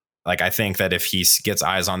 Like I think that if he gets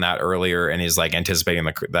eyes on that earlier and is like anticipating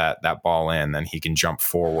that ball in, then he can jump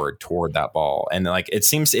forward toward that ball. And like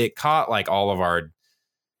it caught like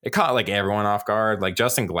everyone off guard. Like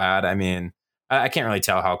Justin Glad. I mean, I can't really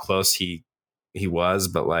tell how close he was,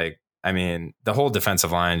 but like I mean, the whole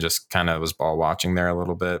defensive line just kind of was ball watching there a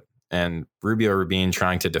little bit. And Rubio Rubin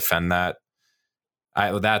trying to defend that.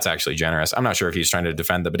 That's actually generous. I'm not sure if he's trying to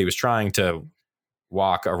defend that, but he was trying to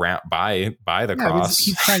walk around by the cross.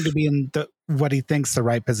 He's trying to be in what he thinks the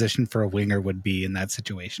right position for a winger would be in that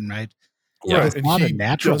situation, right? Yeah, it's not a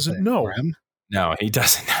natural thing for him. No, he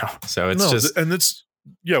doesn't know. So it's and it's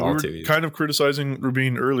we were kind of criticizing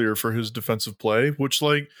Rubin earlier for his defensive play, which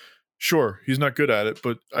like sure he's not good at it,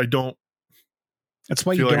 but I don't. That's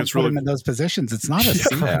why you don't put him in those positions. It's not a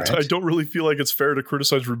secret. I don't really feel like it's fair to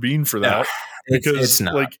criticize Rubin for that because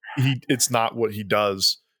it's not what he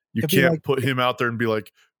does. You can't put him out there and be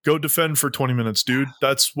like, go defend for 20 minutes, dude.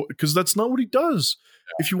 Because that's not what he does.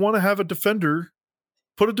 Yeah. If you want to have a defender,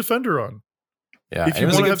 put a defender on. Yeah. If you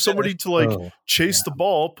want to have somebody to like chase the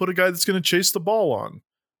ball, put a guy that's going to chase the ball on.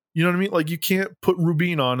 You know what I mean? Like you can't put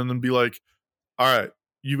Rubin on and then be like, all right,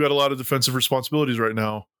 you got a lot of defensive responsibilities right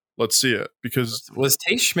now. Let's see it. Because was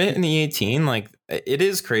Tay Schmidt in the 18? Like it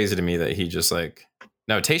is crazy to me that he just like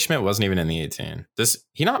no, Tay Schmidt wasn't even in the 18. Does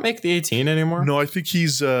he not make the 18 anymore? No, I think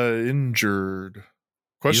he's injured.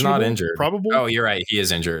 He's not injured. Probably. Oh, you're right. He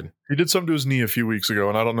is injured. He did something to his knee a few weeks ago,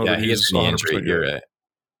 and I don't know that he's 100% you're right.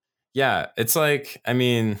 Yeah, it's like, I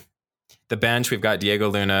mean, the bench, we've got Diego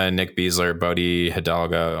Luna, Nick Beasler, Bodie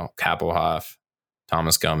Hidalgo, Kapelhoff,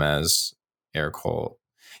 Thomas Gomez, Eric Holt.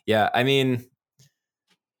 Yeah, I mean,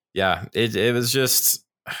 yeah, it was just,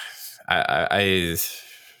 I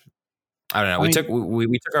don't know.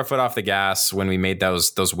 We took our foot off the gas when we made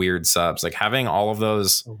those weird subs. Like having all of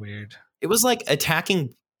those so weird. It was like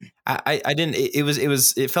attacking. I didn't.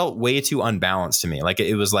 It felt way too unbalanced to me. Like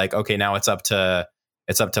it was like, okay, now it's up to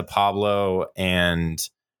Pablo and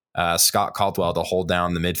Scott Caldwell to hold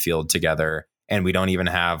down the midfield together, and we don't even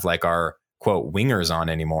have like our quote wingers on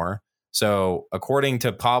anymore. So according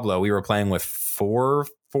to Pablo, we were playing with four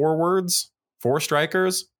forwards, 4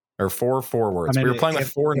 strikers, or 4 forwards. I mean, we were playing with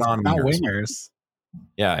 4 non-wingers. Wingers.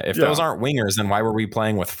 Yeah, if those aren't wingers, then why were we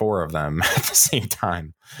playing with 4 of them at the same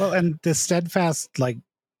time? Well, and the steadfast, like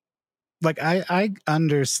I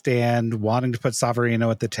understand wanting to put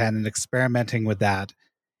Savarino at the 10 and experimenting with that.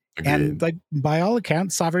 Agreed. And like by all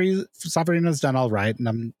accounts, Savarino's done all right,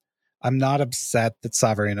 and I'm not upset that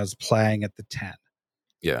Savarino's playing at the 10.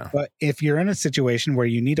 Yeah. But if you're in a situation where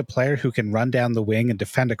you need a player who can run down the wing and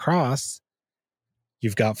defend across,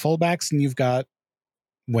 you've got fullbacks and you've got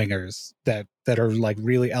wingers that are like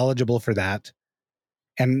really eligible for that.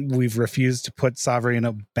 And we've refused to put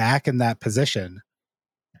Savarino back in that position.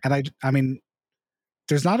 And I mean,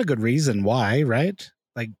 there's not a good reason why, right?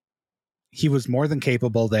 Like, he was more than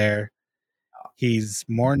capable there. He's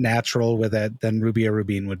more natural with it than Rubio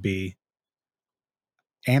Rubin would be.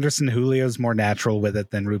 Anderson Julio's more natural with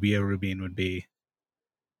it than Rubio Rubin would be.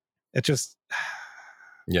 It just,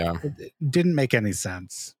 it didn't make any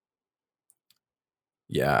sense.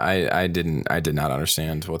 Yeah, I did not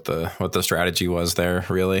understand what the strategy was there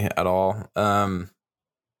really at all.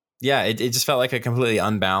 Yeah, it just felt like a completely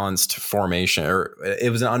unbalanced formation, or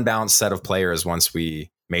it was an unbalanced set of players once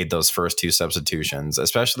we made those first 2 substitutions,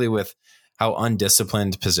 especially with how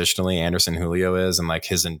undisciplined positionally Anderson Julio is, and like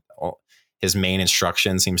his main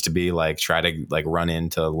instruction seems to be like try to like run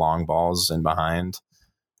into long balls and behind.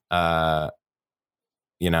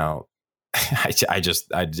 You know, I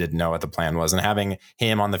didn't know what the plan was, and having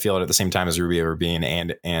him on the field at the same time as Rubio Rubin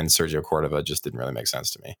and Sergio Cordova just didn't really make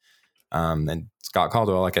sense to me. And Scott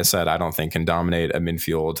Caldwell, like I said, I don't think can dominate a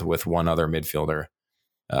midfield with one other midfielder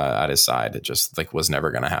at his side. It just like was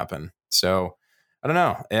never going to happen. So I don't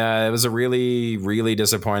know. It was a really, really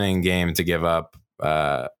disappointing game to give up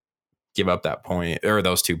that point or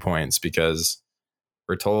those 2 points, because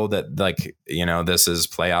we're told that like, you know, this is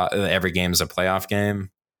playoff. Every game is a playoff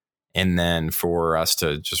game. And then for us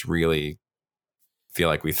to just really feel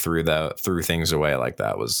like we threw things away like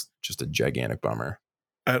that was just a gigantic bummer.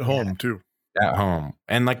 At home too. At home.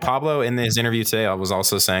 And like Pablo in his interview today, I was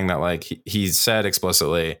also saying that like he said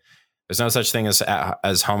explicitly, there's no such thing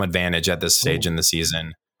as home advantage at this stage in the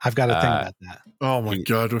season. I've got to think about that. Oh my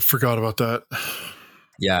God, I forgot about that.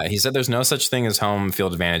 Yeah, he said there's no such thing as home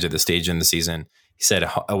field advantage at this stage in the season. He said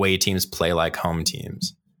away teams play like home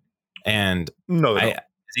teams. And no, is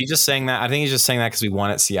he just saying that? I think he's just saying that because we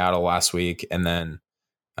won at Seattle last week, and then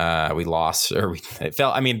we lost, or it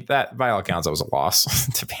felt. I mean, that by all accounts, that was a loss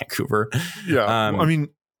to Vancouver. Yeah, I mean,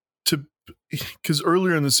 because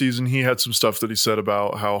earlier in the season he had some stuff that he said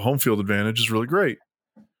about how home field advantage is really great,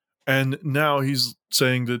 and now he's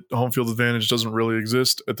saying that home field advantage doesn't really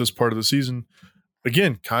exist at this part of the season.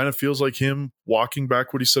 Again, kind of feels like him walking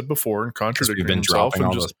back what he said before and contradicting himself,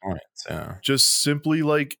 and just simply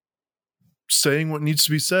like saying what needs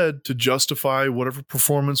to be said to justify whatever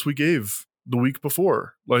performance we gave the week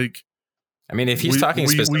before. Like, I mean, if he's talking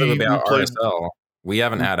specifically about RSL, we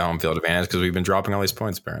haven't had a home field advantage because we've been dropping all these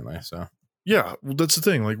points apparently. So yeah, well, that's the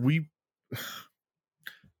thing. Like we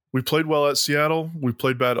played well at Seattle, we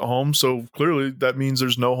played bad at home, so clearly that means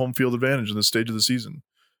there's no home field advantage in this stage of the season.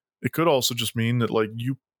 It could also just mean that like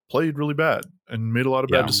you played really bad and made a lot of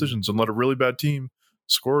bad decisions and let a really bad team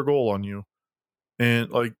score a goal on you,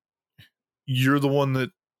 and like you're the one that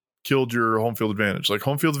killed your home field advantage. Like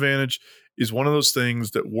home field advantage is one of those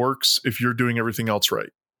things that works if you're doing everything else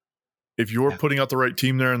right. If you're putting out the right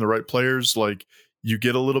team there and the right players, like you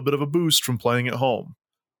get a little bit of a boost from playing at home.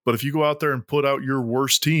 But if you go out there and put out your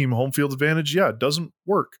worst team, home field advantage, it doesn't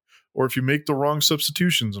work. Or if you make the wrong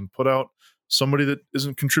substitutions and put out somebody that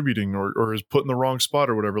isn't contributing or is put in the wrong spot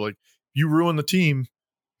or whatever, like you ruin the team.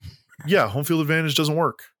 Yeah, home field advantage doesn't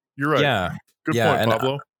work. You're right. Yeah. Good point,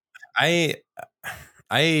 Pablo. I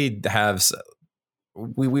have,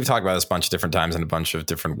 we've talked about this a bunch of different times in a bunch of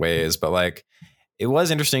different ways, but like it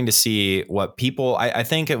was interesting to see what people, I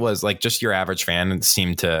think it was like just your average fan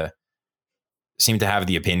seemed to have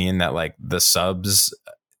the opinion that like the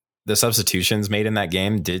substitutions made in that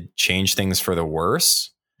game did change things for the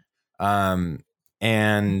worse. And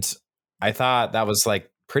I thought that was like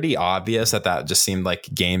pretty obvious that just seemed like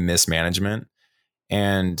game mismanagement.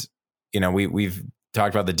 And, you know, we've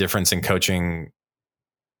talked about the difference in coaching,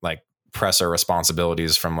 like presser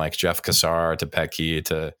responsibilities from like Jeff Cassar to Petke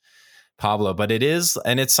to Pablo. But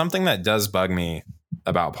it's something that does bug me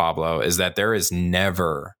about Pablo is that it's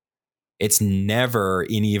never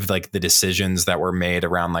any of like the decisions that were made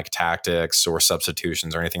around like tactics or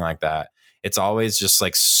substitutions or anything like that. It's always just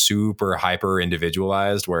like super hyper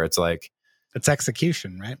individualized where it's like, it's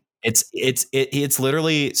execution, right? It's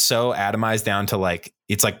literally so atomized down to like,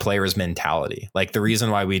 it's like players' mentality. Like the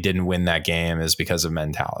reason why we didn't win that game is because of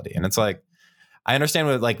mentality. And it's like, I understand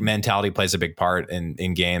what like mentality plays a big part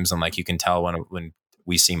in games, and like you can tell when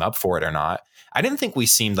we seem up for it or not. I didn't think we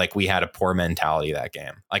seemed like we had a poor mentality that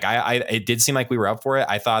game. Like it did seem like we were up for it.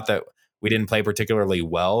 I thought that we didn't play particularly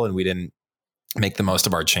well, and we didn't make the most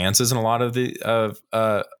of our chances in a lot of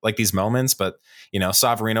like these moments. But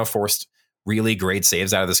Savarino forced really great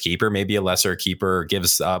saves out of this keeper. Maybe a lesser keeper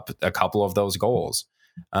gives up a couple of those goals.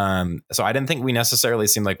 So I didn't think we necessarily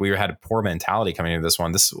seemed like we had a poor mentality coming into this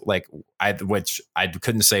one. Which I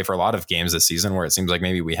couldn't say for a lot of games this season where it seems like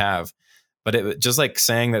maybe we have, but it just like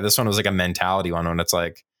saying that this one was like a mentality one when it's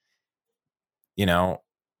like,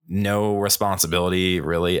 no responsibility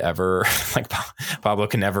really ever. Like Pablo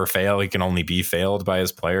can never fail. He can only be failed by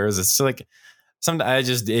his players. It's like it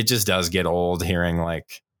just does get old hearing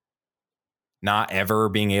like not ever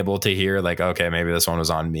being able to hear like, okay, maybe this one was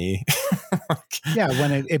on me. Yeah.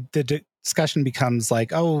 When the discussion becomes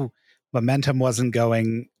like, oh, momentum wasn't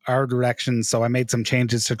going our direction, so I made some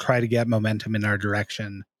changes to try to get momentum in our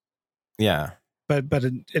direction. Yeah. But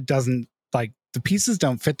it doesn't, like, the pieces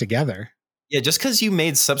don't fit together. Yeah, just because you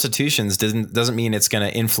made substitutions doesn't mean it's going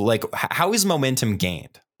to influence. Like, how is momentum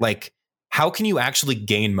gained? Like, how can you actually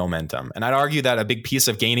gain momentum? And I'd argue that a big piece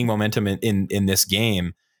of gaining momentum in this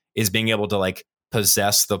game is being able to like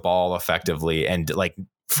possess the ball effectively and like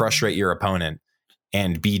frustrate your opponent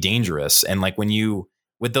and be dangerous. And like when you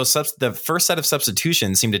with those the first set of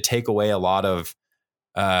substitutions seem to take away a lot of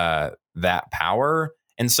that power.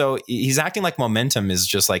 And so he's acting like momentum is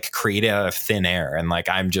just like created out of thin air, and like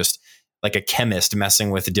I'm just like a chemist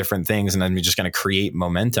messing with different things and I'm just going to create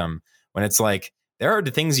momentum, when it's like there are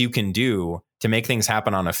the things you can do to make things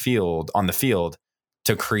happen on the field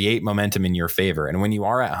to create momentum in your favor. And when you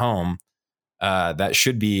are at home, that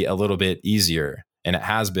should be a little bit easier, and it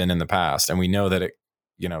has been in the past, and we know that it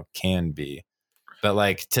can be. But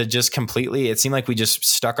like to just completely, it seemed like we just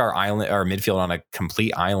stuck our midfield on a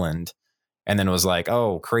complete island, and then it was like,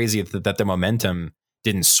 oh, crazy that the momentum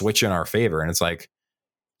didn't switch in our favor. And it's like,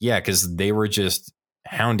 yeah, because they were just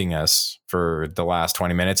hounding us for the last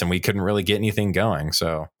 20 minutes and we couldn't really get anything going.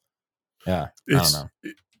 So, yeah, I don't know.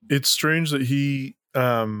 It's strange that he,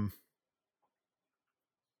 it's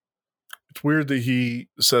weird that he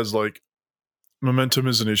says like momentum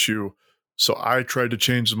is an issue. So I tried to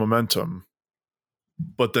change the momentum,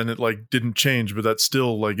 but then it like didn't change, but that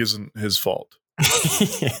still like isn't his fault.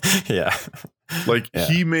 Yeah. Like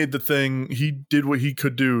he made the thing, he did what he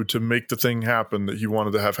could do to make the thing happen that he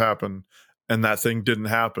wanted to have happen, and that thing didn't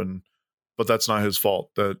happen, but that's not his fault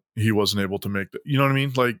that he wasn't able to make it. You know what I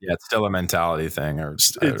mean? Like, yeah, it's still a mentality thing, or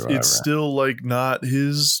it's still like not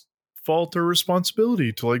his fault or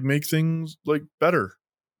responsibility to like make things like better.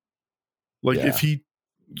 Like if he,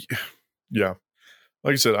 like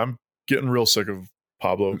I said, I'm getting real sick of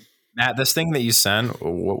Pablo. Matt, this thing that you sent,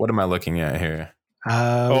 what am I looking at here?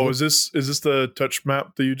 Is this the touch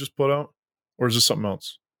map that you just put out, or is this something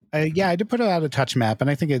else? Yeah, I did put out a touch map, and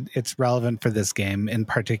I think it's relevant for this game in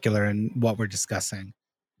particular and what we're discussing.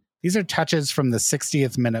 These are touches from the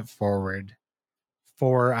 60th minute forward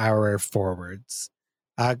for our forwards.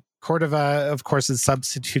 Cordova, of course, is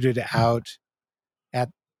substituted out at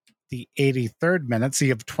the 83rd minute, so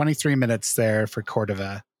you have 23 minutes there for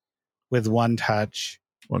Cordova with one touch.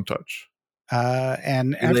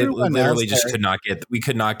 And everyone literally else we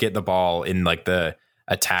could not get the ball in like the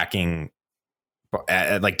attacking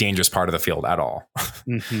like dangerous part of the field at all.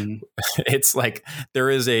 Mm-hmm. It's like there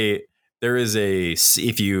is a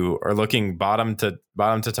if you are looking bottom to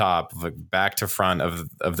top, like back to front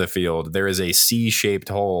of the field, there is a C-shaped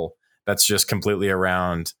hole that's just completely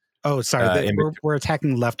around. Oh, sorry, we're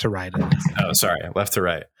attacking left to right. Oh, sorry, left to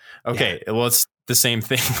right. Okay, well, it's the same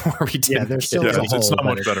thing where we did. Yeah, there's still a hole, it's not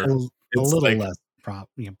much better. A little like, less.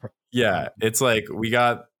 It's like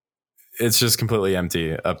it's just completely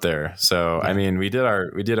empty up there. So I mean, we did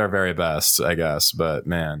our very best, I guess. But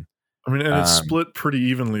man, I mean, and it's split pretty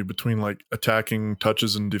evenly between like attacking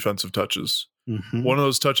touches and defensive touches. Mm-hmm. One of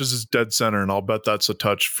those touches is dead center, and I'll bet that's a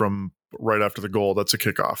touch from right after the goal. That's a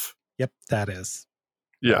kickoff. Yep, that is.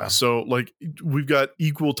 Yeah. So like we've got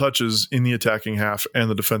equal touches in the attacking half and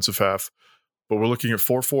the defensive half, but we're looking at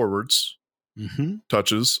 4 forwards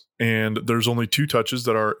touches, and there's only 2 touches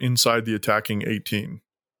that are inside the attacking 18.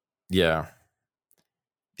 Yeah.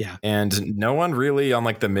 And no one really on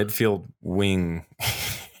like the midfield wing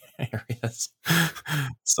areas.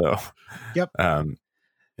 So, yep. Yeah.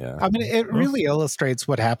 I mean, it really illustrates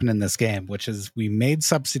what happened in this game, which is we made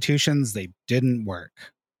substitutions, they didn't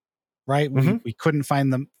work. Right? We couldn't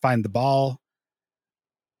find the ball.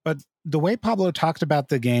 But the way Pablo talked about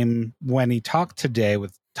the game when he talked today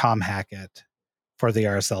with Tom Hackett for the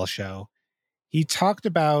RSL show, he talked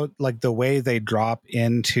about like the way they drop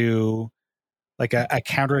into like a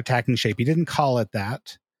counterattacking shape. He didn't call it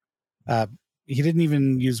that. He didn't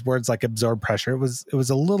even use words like absorb pressure. It was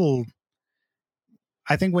a little.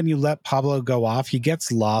 I think when you let Pablo go off, he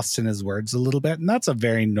gets lost in his words a little bit, and that's a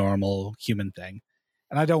very normal human thing.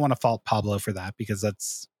 And I don't want to fault Pablo for that because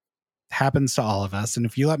that's happens to all of us. And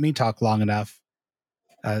if you let me talk long enough,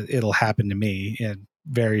 it'll happen to me in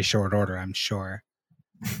very short order, I'm sure.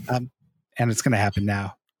 And it's going to happen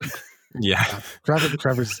now. Yeah.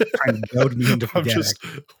 Trevor's trying to goad me into forgetting. I'm just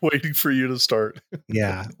waiting for you to start.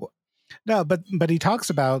 Yeah. No, but he talks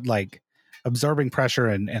about like absorbing pressure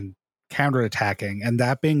and counterattacking, and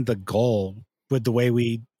that being the goal with the way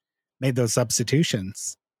we made those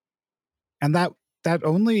substitutions. And that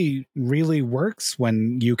only really works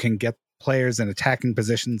when you can get players in attacking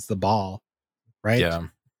positions the ball, right? Yeah.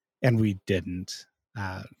 And we didn't.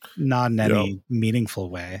 Not in any meaningful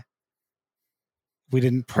way. We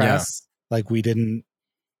didn't press. Like we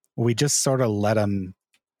just sort of let them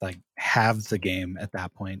like have the game at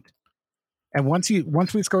that point. And once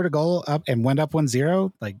we scored a goal up and went up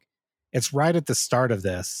 1-0, like it's right at the start of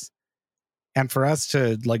this. And for us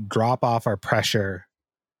to like drop off our pressure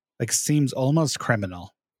like seems almost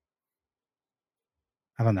criminal.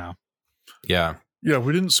 I don't know. Yeah. Yeah,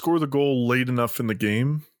 we didn't score the goal late enough in the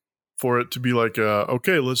game for it to be like,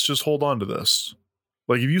 okay, let's just hold on to this.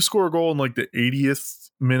 Like if you score a goal in like the 80th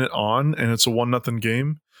minute on and it's a 1-0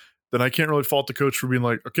 game, then I can't really fault the coach for being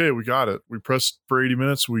like, okay, we got it. We pressed for 80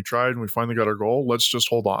 minutes. We tried and we finally got our goal. Let's just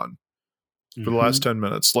hold on for the last 10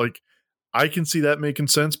 minutes. Like I can see that making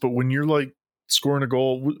sense. But when you're like scoring a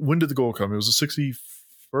goal, when did the goal come? It was the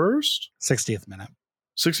 61st? 60th minute.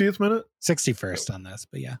 60th minute? 61st on this,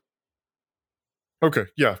 but yeah. Okay,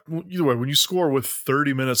 yeah. Either way, when you score with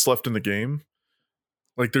 30 minutes left in the game,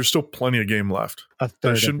 like there's still plenty of game left.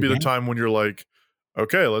 That shouldn't be the time when you're like,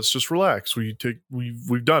 okay, let's just relax. We've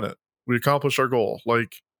done it. We accomplished our goal.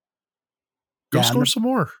 Like, go score some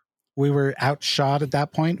more. We were outshot at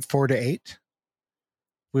that point, 4-8.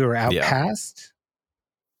 We were outpassed.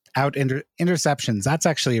 Out interceptions. That's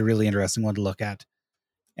actually a really interesting one to look at.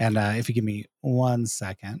 And if you give me 1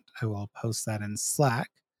 second, I will post that in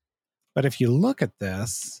Slack. But if you look at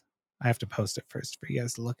this, I have to post it first for you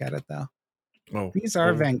guys to look at it, though. Oh, these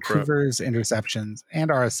are Vancouver's interceptions and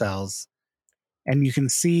RSL's. And you can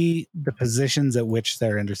see the positions at which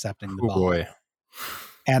they're intercepting the ball. Boy.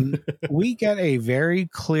 And we get a very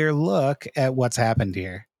clear look at what's happened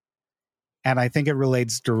here. And I think it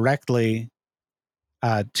relates directly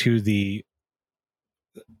to the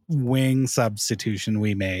wing substitution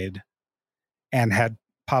we made and had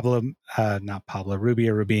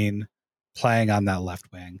Rubio Rubin playing on that left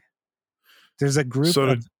wing. There's a group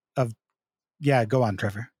of yeah, go on,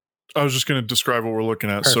 Trevor. I was just going to describe what we're looking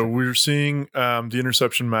at. Perfect. So we're seeing the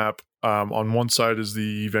interception map. On one side is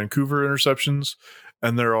the Vancouver interceptions,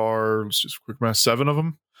 and there are, let's just quick math, 7 of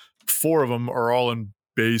them. 4 of them are all in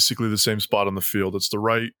basically the same spot on the field. It's the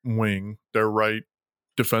right wing, their right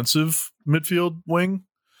defensive midfield wing.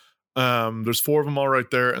 There's 4 of them all right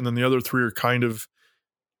there, and then the other 3 are kind of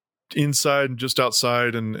inside and just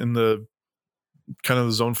outside and in the kind of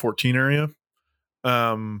the zone 14 area.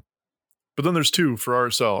 But then there's 2 for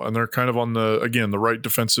RSL, and they're kind of on the right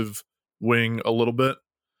defensive wing a little bit.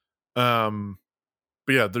 But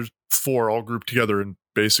yeah, there's 4 all grouped together in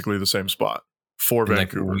basically the same spot for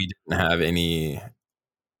Vancouver. Like we didn't have any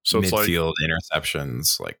midfield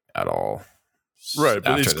interceptions like at all. Right,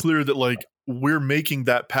 but it's clear that like we're making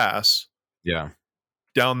that pass. Yeah.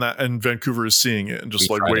 Down that, and Vancouver is seeing it and just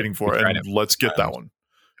like waiting for it, and let's get that one.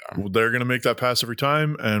 Yeah. They're going to make that pass every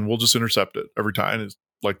time, and we'll just intercept it every time. It's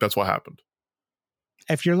like that's what happened.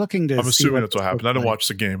 If you're looking to, I'm assuming that's what happened. I didn't watch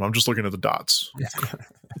the game. I'm just looking at the dots. Yeah.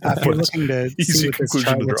 If you're looking to see what this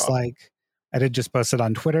chart looks like, I did just post it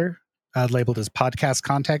on Twitter, labeled as podcast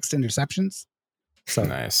context interceptions. So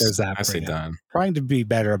nice. There's that. Nicely done. Trying to be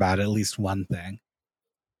better about at least one thing.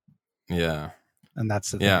 Yeah, and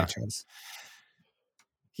that's the thing I chose.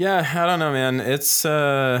 Yeah, I don't know, man. It's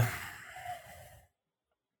that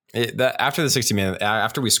after the 60 minutes,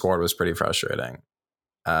 after we scored, was pretty frustrating.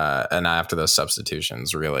 And after those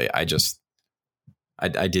substitutions, really, I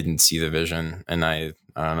didn't see the vision, and I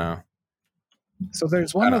don't know. So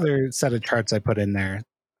there's one other set of charts I put in there.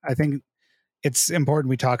 I think it's important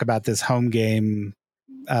we talk about this home game,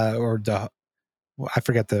 I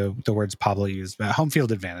forget the words Pablo used, but home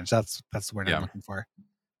field advantage. That's the word I'm looking for.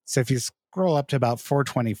 So if you scroll up to about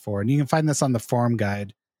 424, and you can find this on the form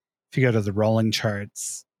guide. If you go to the rolling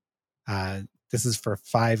charts, this is for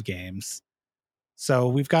 5 games. So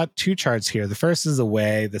we've got 2 charts here. The first is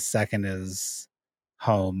away. The second is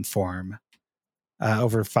home form.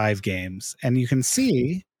 over 5 games. And you can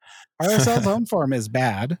see RSL's home form is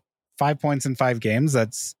bad. 5 points in 5 games.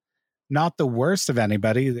 That's not the worst of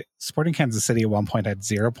anybody. Sporting Kansas City at one point had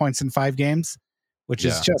 0 points in 5 games, which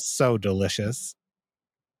is just so delicious.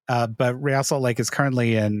 But Real Salt Lake is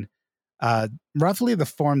currently in roughly the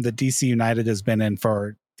form that DC United has been in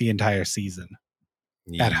for the entire season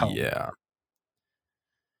at home. Yeah.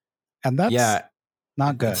 And that's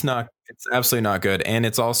not good. It's absolutely not good. And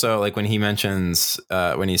it's also like when he mentions,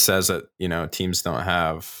 when he says that, teams don't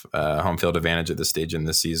have home field advantage at this stage in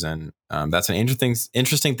the season. That's an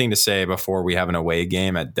interesting thing to say before we have an away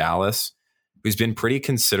game at Dallas, who's been pretty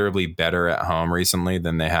considerably better at home recently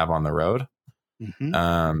than they have on the road.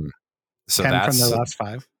 Mm-hmm. So 10 that's from the last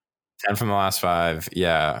 5. 10 from the last 5.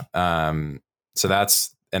 Yeah. So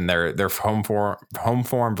that's, and their home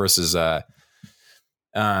form versus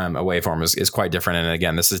away form is quite different. And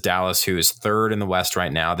again, this is Dallas, who is 3rd in the West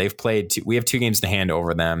right now. They've played we have 2 games to hand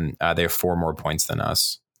over them. They have 4 more points than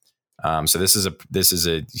us. So this is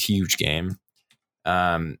a huge game.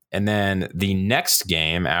 And then the next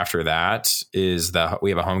game after that is we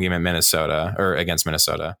have a home game at Minnesota, or against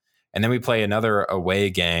Minnesota. And then we play another away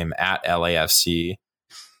game at LAFC.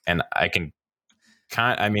 And I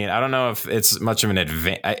don't know if it's much of an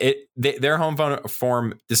advantage. Their home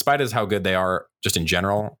form, despite as how good they are just in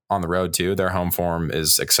general on the road too, their home form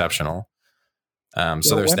is exceptional.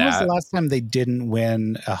 So there's that. When was the last time they didn't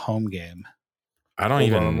win a home game?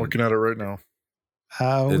 I'm looking at it right now.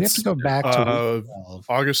 We have to go back to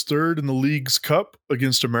August 3rd in the League's Cup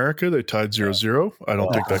against America. They tied 0-0. I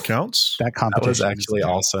don't think that counts. That competition was actually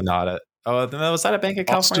also not a. Oh, was that a Bank of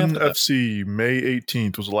California? Austin FC, May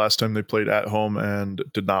 18th was the last time they played at home and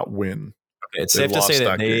did not win. Okay, it's safe to say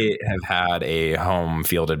that they have had a home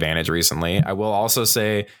field advantage recently. I will also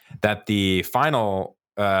say that the final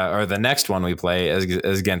or the next one we play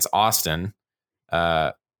is against Austin,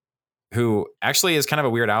 who actually is kind of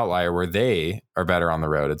a weird outlier where they are better on the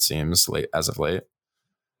road, it seems, as of late.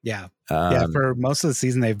 Yeah. For most of the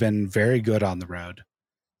season, they've been very good on the road.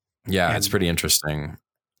 Yeah, it's pretty interesting.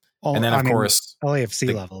 And then, of course,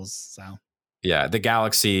 LAFC levels. So, yeah, the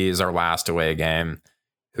Galaxy is our last away game,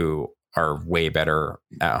 who are way better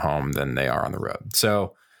at home than they are on the road.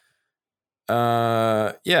 So,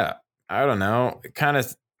 yeah, I don't know. It kind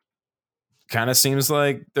of seems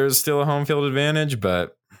like there's still a home field advantage,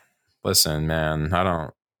 but listen, man, I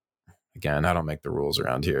don't make the rules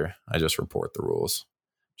around here. I just report the rules,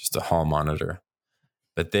 just a hall monitor.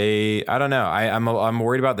 But I don't know. I'm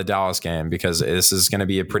worried about the Dallas game because this is going to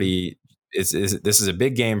be this is a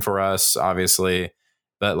big game for us, obviously.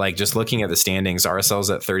 But like just looking at the standings, RSL's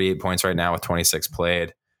at 38 points right now with 26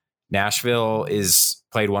 played. Nashville is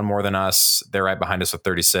played 1 more than us. They're right behind us with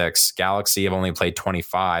 36. Galaxy have only played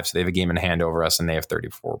 25, so they have a game in hand over us, and they have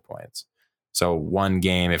 34 points. So 1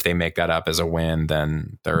 game, if they make that up as a win,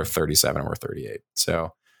 then they're 37 and we're 38.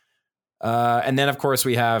 So. And then, of course,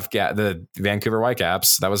 we have the Vancouver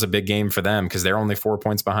Whitecaps. That was a big game for them because they're only 4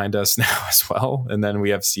 points behind us now as well. And then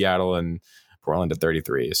we have Seattle and Portland at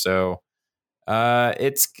 33. So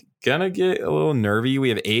it's going to get a little nervy. We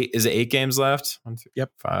have 8 games left? 1, 2,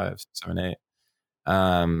 5, 6, 7, 8.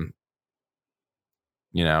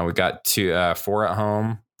 We got 4 at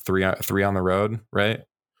home, 3 on the road, right?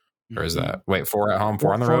 Or is that 4 at home,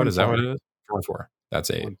 4 on the road? Is that what it is? 4 and 4.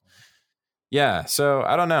 That's 8. Yeah, so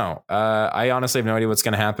I don't know. I honestly have no idea what's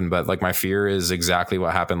going to happen, but like my fear is exactly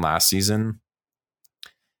what happened last season.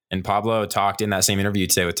 And Pablo talked in that same interview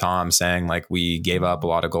today with Tom, saying like we gave up a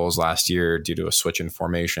lot of goals last year due to a switch in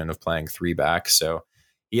formation of playing 3 back. So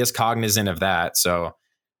he is cognizant of that. So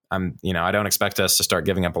I don't expect us to start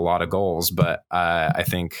giving up a lot of goals, but I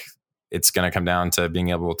think it's going to come down to being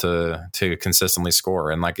able to consistently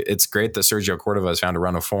score. And like it's great that Sergio Cordova has found a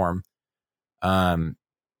run of form.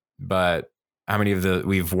 But how many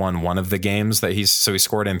we've won 1 of the games that he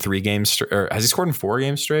scored in 3 games, or has he scored in 4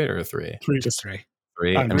 games straight or 3? 3, just 3.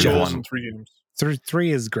 3. And we won 3 games.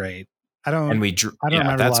 3 is great. I don't remember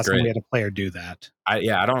the last time we had a player do that.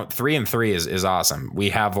 3 and 3 is awesome.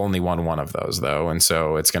 We have only won 1 of those though. And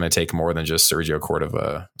so it's going to take more than just Sergio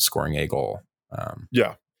Cordova scoring a goal.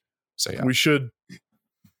 So yeah, we should,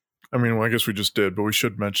 I guess we just did, but we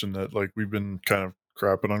should mention that like we've been kind of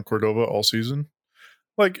crapping on Cordova all season.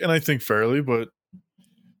 And I think fairly, but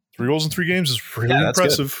 3 goals in 3 games is really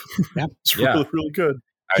impressive. It's really, really good.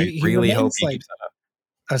 I really hope he keeps that up.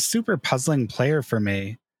 A super puzzling player for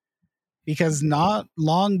me because not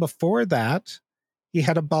long before that, he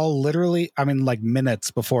had a ball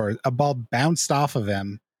minutes before, a ball bounced off of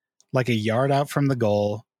him like a yard out from the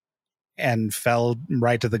goal and fell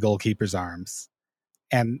right to the goalkeeper's arms.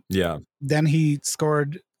 And then he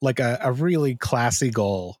scored like a really classy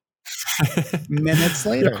goal minutes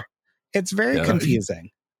later. Yeah. It's very confusing.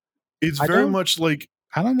 It's very much like,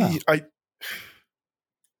 I don't know.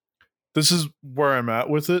 This is where I'm at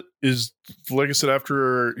with it, is like I said,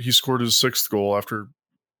 after he scored his 6th goal after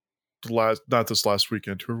not this last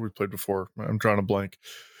weekend, who we played before, I'm drawing a blank,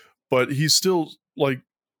 but he's still like,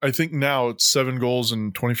 I think now it's 7 goals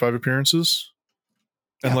and 25 appearances.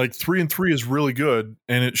 And like 3-3 is really good,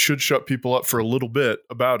 and it should shut people up for a little bit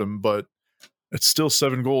about him, but it's still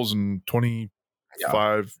 7 goals in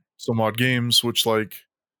 25 some odd games, which like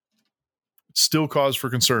it's still cause for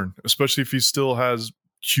concern, especially if he still has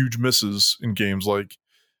huge misses in games. Like,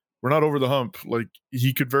 we're not over the hump. Like,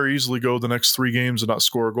 he could very easily go the next 3 games and not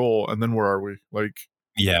score a goal, and then where are we? Like,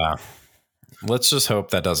 yeah. Let's just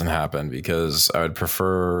hope that doesn't happen, because I would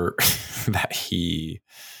prefer that he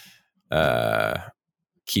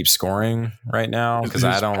keeps scoring right now, because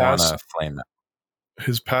I don't want to flame it.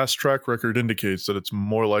 His past track record indicates that it's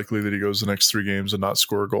more likely that he goes the next 3 games and not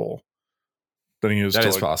score a goal than he is that to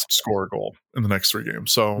is possible. Score a goal in the next 3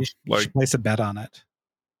 games. So you should place a bet on it.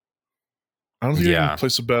 I don't think I can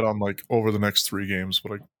place a bet on like over the next 3 games,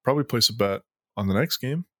 but I probably place a bet on the next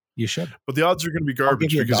game. You should. But the odds are going to be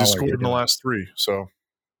garbage because he scored in the last 3. So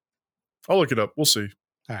I'll look it up. We'll see.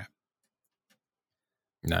 All right.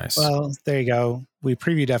 Nice. Well, there you go. We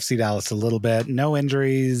previewed FC Dallas a little bit. No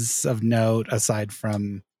injuries of note aside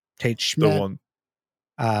from Tate Schmidt. The one.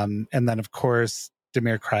 And then, of course,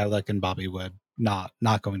 Damir Krylik and Bobby Wood not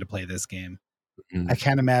going to play this game. Mm-hmm. I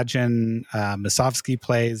can't imagine Musovski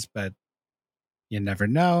plays, but you never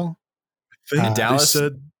know. I think Dallas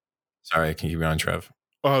said... Sorry, can you keep going, Trev?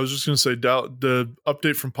 I was just going to say, the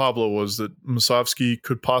update from Pablo was that Musovski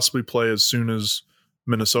could possibly play as soon as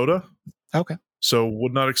Minnesota. Okay. So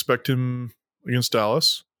would not expect him against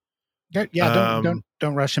Dallas. Yeah,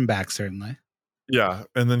 don't rush him back, certainly. Yeah,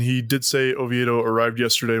 and then he did say Oviedo arrived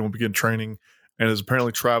yesterday and will begin training and is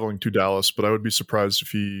apparently traveling to Dallas, but I would be surprised if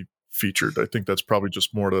he featured. I think that's probably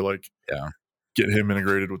just more to get him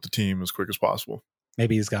integrated with the team as quick as possible.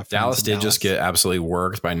 Maybe he's got Dallas did just get absolutely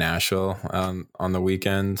worked by Nashville on the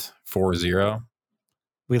weekend, 4-0.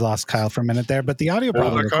 We lost Kyle for a minute there, but the audio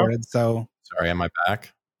probably recorded. So sorry, am I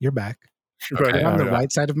back? You're back. Okay. You're on the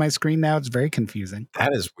right side of my screen now. It's very confusing.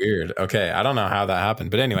 That is weird. Okay, I don't know how that happened,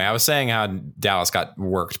 but anyway, I was saying how Dallas got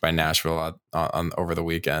worked by Nashville on over the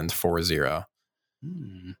weekend, 4-0.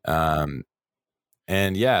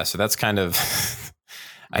 And yeah, so that's kind of,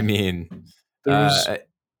 I mean,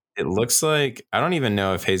 it looks like, I don't even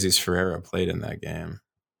know if Jesus Ferreira played in that game.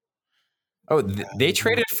 Oh, they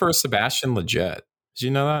traded for Sebastian Lletget. Did you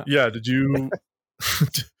know that? Yeah. Did you?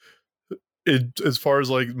 As far as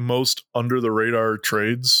like most under the radar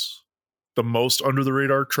trades, the most under the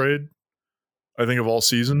radar trade, I think of all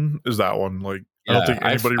season is that one. Like, I don't think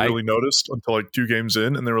anybody really noticed until like 2 games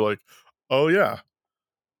in, and they were like, "Oh yeah,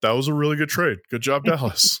 that was a really good trade. Good job,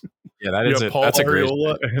 Dallas." Yeah, that's a great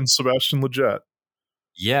Arriola and Sebastian Lletget.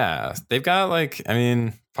 Yeah, they've got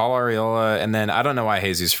Paul Arriola, and then I don't know why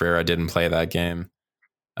Jesus Ferreira didn't play that game.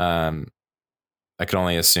 I can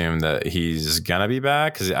only assume that he's gonna be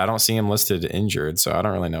back because I don't see him listed injured, so I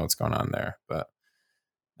don't really know what's going on there. But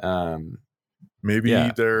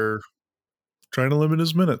maybe they're trying to limit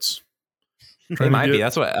his minutes. It might be.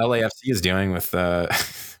 That's what LAFC is doing with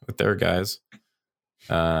with their guys.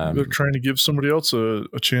 They're trying to give somebody else a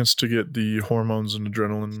chance to get the hormones and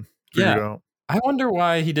adrenaline figured out. I wonder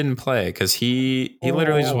why he didn't play, because he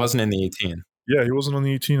literally just wasn't in the 18. Yeah, he wasn't on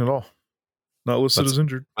the 18 at all. Not listed as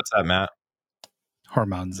injured. What's that, Matt?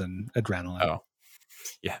 Hormones and adrenaline. Oh,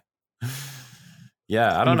 yeah.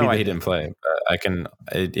 Yeah, I don't know why he didn't play.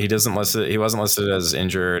 He wasn't listed as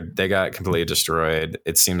injured. They got completely destroyed.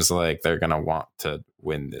 It seems like they're going to want to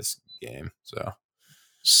win this game. So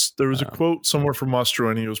there was a quote somewhere from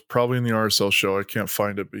Mastroeni. It was probably in the RSL show. I can't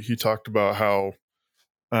find it, but he talked about how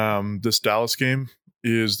this Dallas game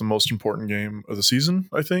is the most important game of the season,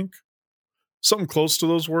 I think. Something close to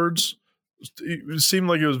those words. It seemed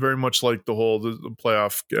like it was very much like the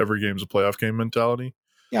playoff, every game's a playoff game mentality.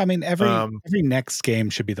 Yeah, I mean, every next game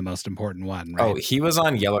should be the most important one, right? Oh, he was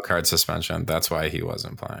on yellow card suspension. That's why he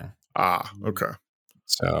wasn't playing. Okay.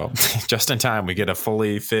 So just in time, we get a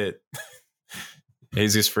fully fit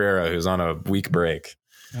Jesus Ferreira, who's on a week break.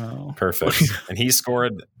 Oh. Perfect. And he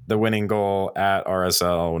scored the winning goal at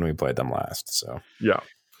RSL when we played them last. So yeah.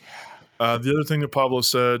 The other thing that Pablo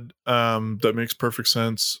said that makes perfect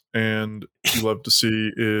sense and you love to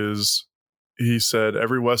see is he said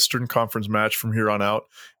every Western Conference match from here on out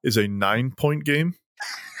is a 9-point game,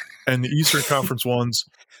 and the Eastern Conference ones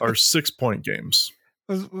are 6-point games.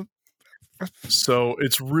 So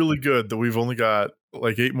it's really good that we've only got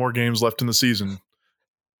like 8 more games left in the season.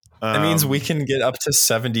 That means we can get up to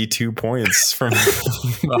 72 points from.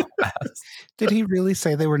 Did he really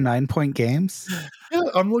say they were 9-point games? Yeah,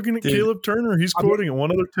 I'm looking at Dude. Caleb Turner. He's quoting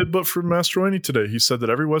one other tidbit from Mastroeni today. He said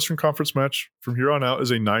that every Western Conference match from here on out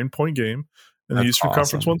is a 9-point game, and the Eastern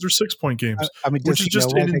Conference ones are 6-point games. I mean, which is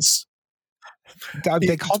just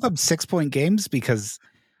they call them 6-point games because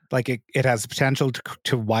like it has potential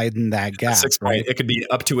to widen that gap. 6 point, right? It could be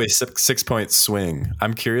up to a 6-point swing.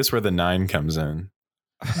 I'm curious where the 9 comes in.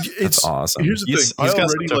 That's awesome. Here's the thing. I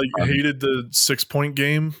already hated the 6-point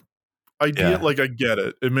game idea. Like I get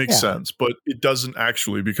it. It makes sense, but it doesn't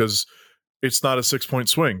actually, because it's not a 6-point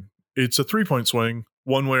swing. It's a 3-point swing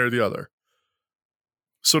one way or the other.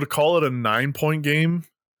 So to call it a 9-point game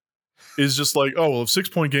is just like, oh, well, if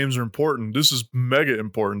 6-point games are important, this is mega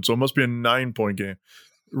important. So it must be a 9-point game.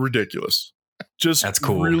 Ridiculous. Just that's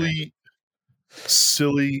cool. Really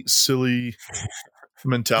silly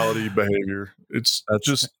mentality behavior.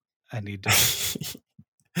 I need to.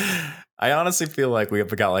 I honestly feel like we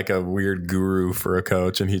got like a weird guru for a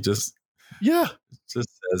coach, and he just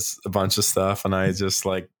says a bunch of stuff, and I just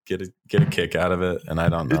like get a kick out of it, and I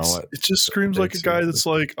don't know what. It just screams like a guy that's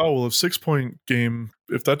like, oh well, if 6-point game,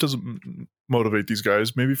 if that doesn't motivate these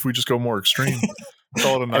guys, maybe if we just go more extreme.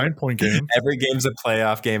 Call it a 9-point game. Every game's a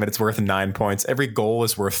playoff game, and it's worth 9 points. Every goal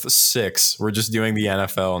is worth 6. We're just doing the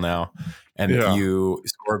NFL now, and if you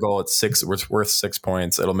score a goal at 6, it's worth 6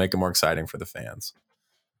 points. It'll make it more exciting for the fans.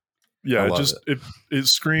 Yeah, it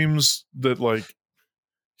screams that like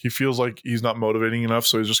he feels like he's not motivating enough,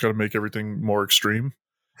 so he's just got to make everything more extreme.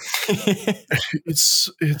 It's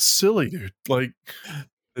silly, dude. Like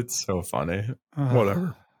it's so funny.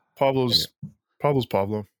 Whatever. Pablo's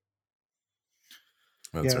Pablo.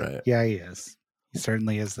 That's right. Yeah, he is. He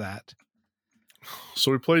certainly is that.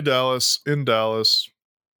 So we play Dallas in Dallas,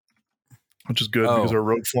 which is good because our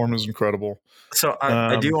road form is incredible. So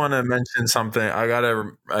I do want to mention something. I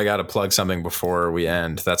gotta plug something before we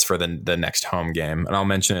end. That's for the next home game, and I'll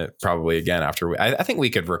mention it probably again after. I think we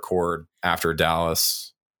could record after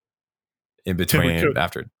Dallas, in between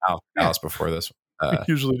after Dallas before this. We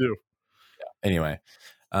usually do. Yeah. Anyway,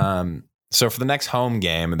 so for the next home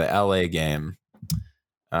game, the LA game.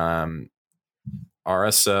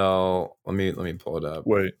 RSL. Let me pull it up.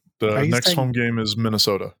 Wait, the next home game is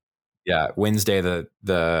Minnesota. Yeah, Wednesday the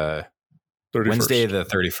 31st. Wednesday the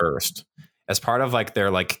 31st. As part of like their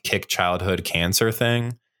like kick childhood cancer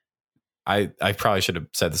thing. I probably should have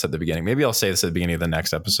said this at the beginning. Maybe I'll say this at the beginning of the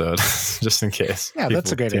next episode, just in case. Yeah,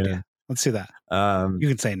 that's a great idea. Let's do that. You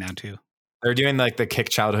can say it now too. They're doing like the kick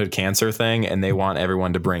childhood cancer thing, and they want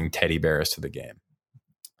everyone to bring teddy bears to the game.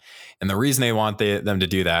 And the reason they want them to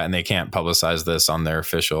do that, and they can't publicize this on their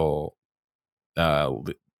official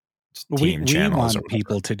team channels. We want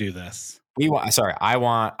people to do this. We want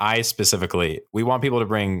people to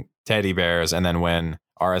bring teddy bears, and then when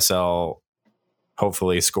RSL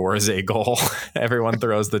hopefully scores a goal, everyone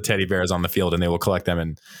throws the teddy bears on the field, and they will collect them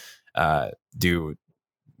and do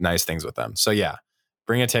nice things with them. So yeah,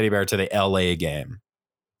 bring a teddy bear to the LA game.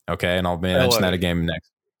 Okay. And I'll mention that again next.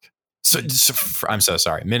 So I'm so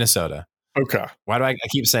sorry. Minnesota. Okay. Why do I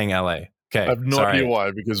keep saying LA? Okay. I have no idea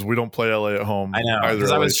why, because we don't play LA at home. I know.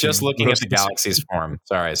 Because I was just looking at the Galaxy's form.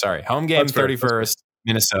 Sorry. Home game 31st,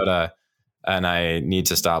 Minnesota. And I need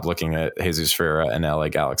to stop looking at Jesus Ferreira and LA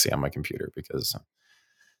Galaxy on my computer because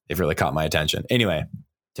they've really caught my attention. Anyway,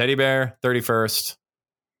 teddy bear 31st.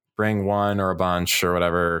 Bring one or a bunch or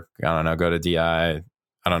whatever. I don't know. Go to DI.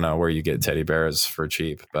 I don't know where you get teddy bears for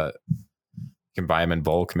cheap, but you can buy them in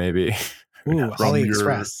bulk, maybe. Ooh,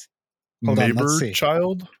 AliExpress. Neighbor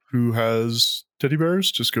child who has teddy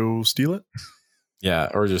bears, just go steal it. Yeah,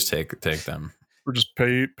 or just take them, or just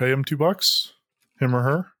pay him $2, him or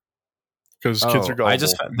her, because kids are gullible.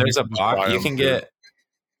 There's a box you can get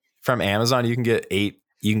from Amazon. You can get 8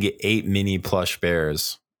 mini plush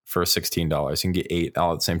bears for $16. You can get 8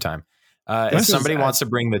 all at the same time. If somebody wants to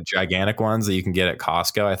bring the gigantic ones that you can get at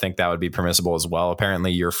Costco, I think that would be permissible as well.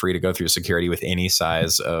 Apparently, you're free to go through security with any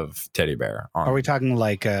size of teddy bear. Are we talking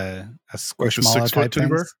like a squishmallow type teddy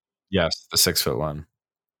bear? Yes, the 6-foot one.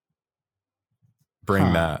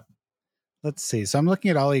 Bring that. Let's see. So I'm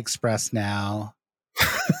looking at AliExpress now,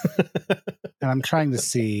 and I'm trying to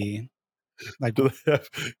see. Like,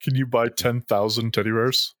 can you buy 10,000 teddy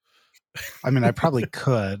bears? I mean, I probably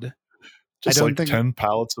could. Just I don't think 10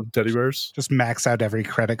 pallets of teddy bears. Just max out every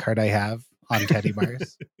credit card I have on teddy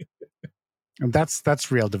bears. And that's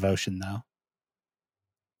real devotion, though.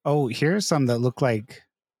 Oh, here's some that look like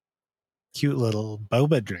cute little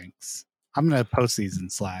boba drinks. I'm gonna post these in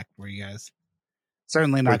Slack for you guys.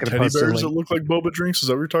 Certainly not Like going to teddy post a bears that link. look like boba drinks. Is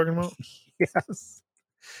that what you're talking about? Yes.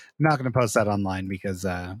 I'm not going to post that online because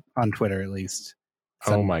on Twitter, at least.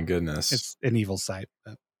 Oh my goodness. It's an evil site.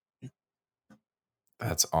 But.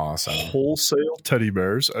 That's awesome. Wholesale teddy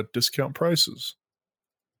bears at discount prices.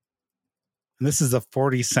 And this is a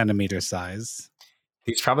 40 centimeter size.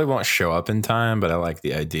 These probably won't show up in time, but I like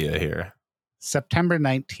the idea here. September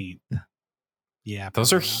 19th. Yeah.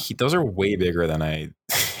 Those are way bigger than I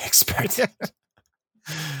expected.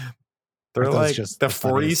 They're like just the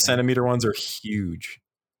 40 centimeter ones are huge.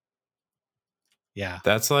 Yeah.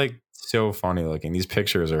 That's like so funny looking. These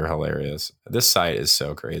pictures are hilarious. This site is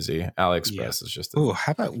so crazy. AliExpress is just. Oh,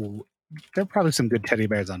 how about there are probably some good teddy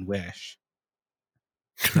bears on Wish.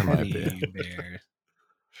 Teddy bears.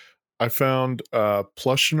 I found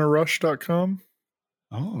plushinnarush.com.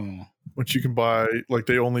 Oh. Which you can buy, like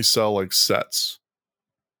they only sell like sets.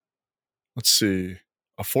 Let's see.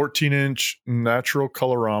 A 14-inch natural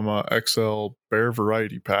Colorama XL bear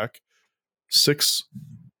variety pack. 6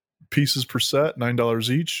 pieces per set, $9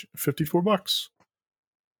 each, $54.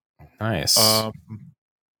 Nice.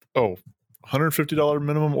 $150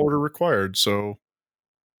 minimum order required. So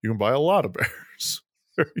you can buy a lot of bears.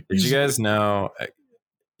 Did you guys know?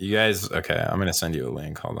 You guys, okay, I'm going to send you a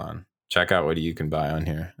link. Hold on. Check out what you can buy on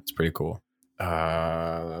here. It's pretty cool.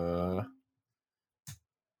 Here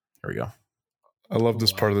we go. I love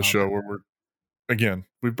this part of the show where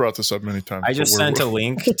we've brought this up many times. I just sent a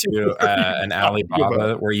link to an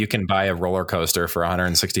Alibaba where you can buy a roller coaster for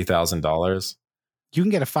 $160,000. You can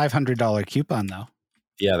get a $500 coupon though.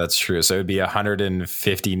 Yeah, that's true. So it would be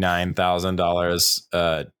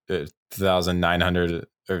 $159,000, 1,900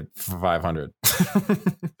 or 500.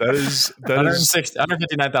 That is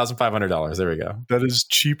 $159,500. There we go. That is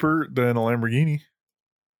cheaper than a Lamborghini.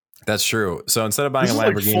 That's true. So instead of buying a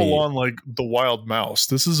Lamborghini, like full on like the Wild Mouse.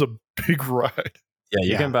 This is a big ride. Yeah,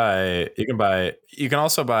 you can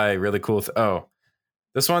also buy really cool.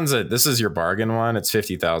 This is your bargain one. It's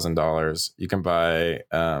 $50,000. You can buy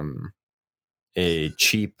a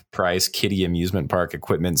cheap price kiddie amusement park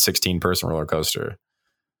equipment 16-person roller coaster.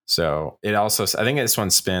 So it also, I think this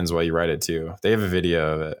one spins while you ride it too. They have a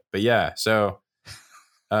video of it, but yeah. So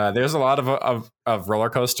there's a lot of roller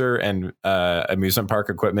coaster and amusement park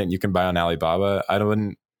equipment you can buy on Alibaba.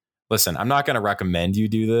 I'm not going to recommend you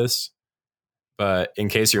do this, but in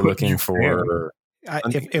case you're looking for,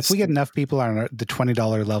 if we get enough people on the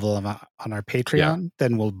 $20 level on our Patreon,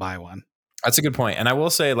 then we'll buy one. That's a good point. And I will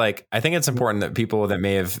say, like, I think it's important that people that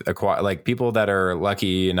may have acquired, like people that are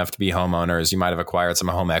lucky enough to be homeowners, you might have acquired some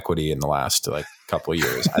home equity in the last like couple of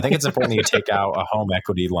years. I think it's important that you take out a home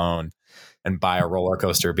equity loan and buy a roller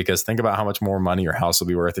coaster, because think about how much more money your house will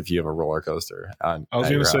be worth if you have a roller coaster. I was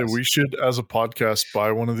going to say, we should, as a podcast,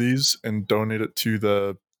 buy one of these and donate it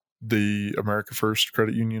to the America First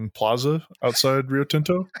Credit Union Plaza outside Rio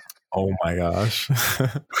Tinto. Oh my gosh.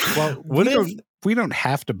 Well, we don't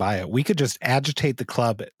have to buy it. We could just agitate the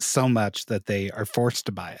club so much that they are forced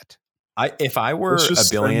to buy it. If I were a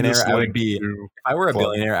billionaire, I would be. If I were a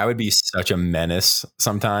billionaire, I would be such a menace.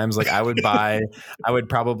 Sometimes, like I would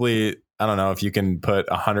probably. I don't know if you can put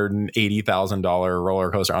 $180,000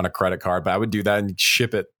 roller coaster on a credit card, but I would do that and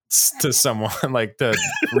ship it to someone like the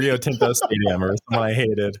Rio Tinto Stadium or someone I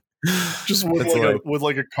hated. Just with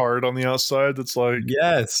a card on the outside that's like,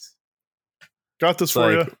 yes, got this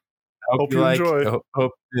for you. Hope you enjoy.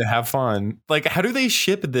 Hope you have fun. Like, how do they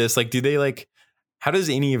ship this? Like, do they like? How does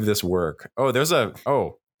any of this work? There's a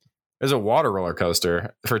water roller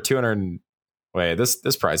coaster for 200. Wait,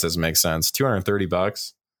 this price doesn't make sense.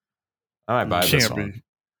 $230. I might buy this one. Be.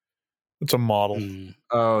 It's a model.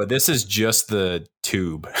 Oh, this is just the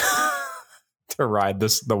tube to ride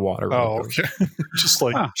the water roller coaster. Okay. Just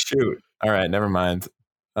like shoot. All right, never mind.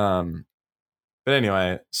 But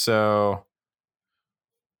anyway, so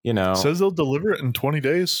it says they'll deliver it in 20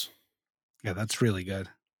 days. Yeah, that's really good.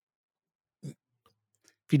 If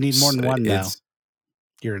you need more than one now,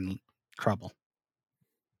 you're in trouble.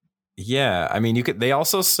 Yeah, I mean, they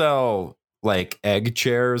also sell like egg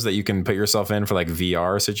chairs that you can put yourself in for like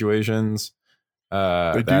VR situations.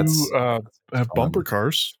 They do have bumper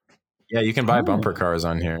cars. Yeah, you can buy bumper cars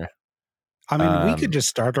on here. I mean, we could just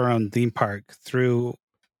start our own theme park through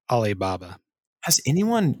Alibaba.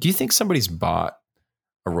 Do you think somebody's bought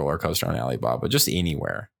a roller coaster on Alibaba, just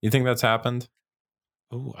anywhere? You think that's happened?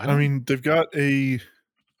 Oh, I mean, they've got a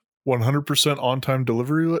 100% on-time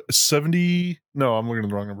delivery. 70. No, I'm looking at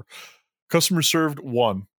the wrong number. Customer served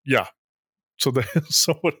 1. Yeah. So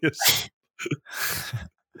what is?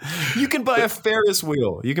 You can buy a Ferris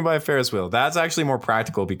wheel. That's actually more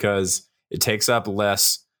practical because it takes up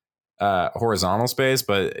less horizontal space,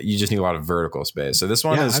 but you just need a lot of vertical space. So this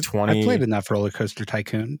one is 20. I played enough Roller Coaster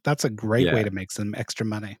Tycoon. That's a great way to make some extra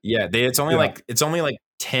money. Yeah, it's only like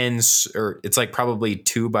 10, or it's like probably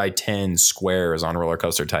 2 by 10 squares on Roller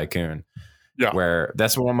Coaster Tycoon. Yeah, where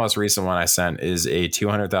that's the most recent one I sent is a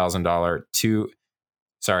 $200,000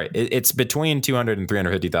 it's between $200,000 and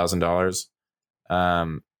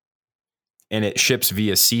 $350,000. And it ships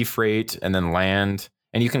via sea freight and then land,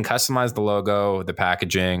 and you can customize the logo, the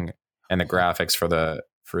packaging, and the graphics for the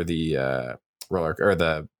roller or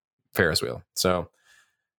the Ferris wheel. So,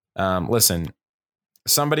 listen,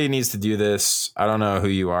 somebody needs to do this. I don't know who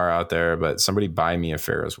you are out there, but somebody buy me a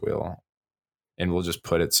Ferris wheel, and we'll just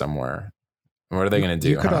put it somewhere. What are they going to do?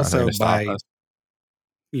 You could also buy,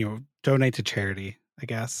 donate to charity, I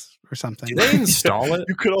guess, or something. Do they install it?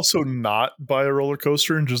 You could also not buy a roller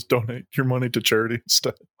coaster and just donate your money to charity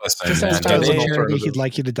instead. Listen, just ask Tyler what charity he'd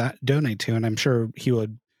like you to donate to, and I'm sure he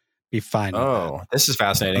would be fine with that. This is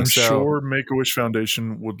fascinating. I'm sure Make-A-Wish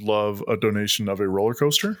Foundation would love a donation of a roller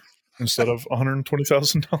coaster instead of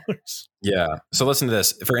 $120,000. Yeah. So listen to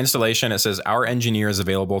this. For installation, it says our engineer is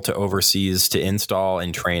available to overseas to install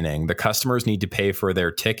and training. The customers need to pay for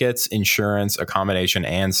their tickets, insurance, accommodation,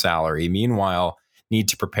 and salary. Meanwhile, need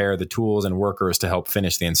to prepare the tools and workers to help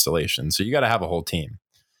finish the installation. So you got to have a whole team.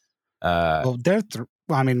 Well,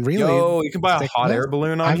 really, you can buy a hot air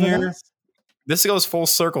balloon on here. This goes full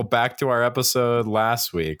circle back to our episode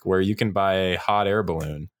last week where you can buy a hot air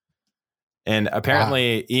balloon. And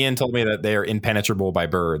apparently Ian told me that they are impenetrable by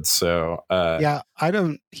birds. So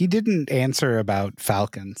he didn't answer about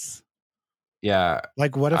falcons. Yeah.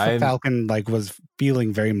 Like what if a falcon was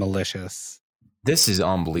feeling very malicious? This is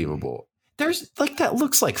unbelievable. There's that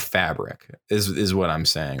looks like fabric is what I'm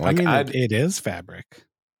saying. Like it is fabric.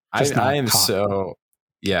 I am cotton. So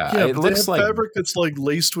yeah, it looks like fabric that's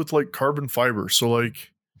laced with carbon fiber. So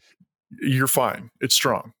you're fine. It's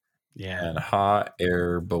strong. Yeah, and hot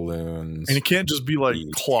air balloons, and it can't just be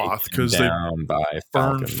cloth because they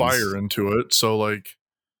burn fire into it. So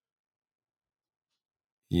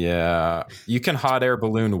yeah, you can hot air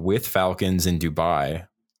balloon with falcons in Dubai,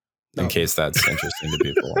 in case that's interesting to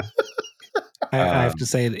people. I have to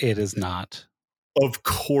say it is not. Of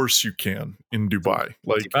course you can in Dubai.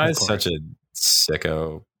 Dubai is such a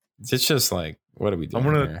sicko. It's just what are we doing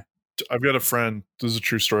here? I've got a friend. This is a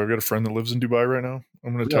true story. I've got a friend that lives in Dubai right now.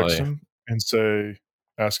 I'm going to text him and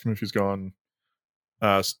ask him if he's gone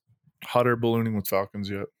hot air ballooning with falcons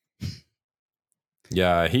yet.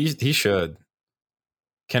 Yeah, he should.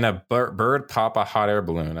 Can a bird pop a hot air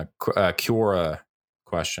balloon? A Cura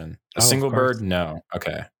question. A single bird? No.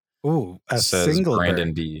 Okay. Ooh, single Brandon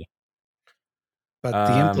bird. B. But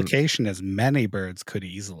the implication is many birds could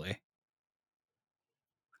easily.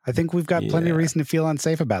 I think we've got plenty of reason to feel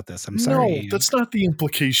unsafe about this. I'm sorry. No, that's not the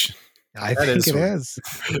implication. I think it is.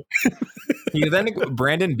 Then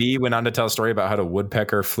Brandon B went on to tell a story about how a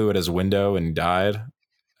woodpecker flew at his window and died.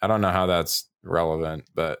 I don't know how that's relevant,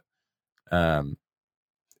 but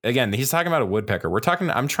again, he's talking about a woodpecker.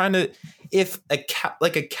 I'm trying to, if a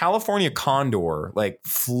California condor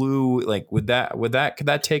flew, could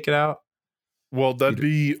that take it out? Well, that'd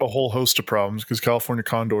be a whole host of problems because California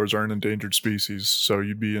condors are an endangered species. So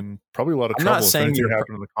you'd be in probably a lot of trouble if anything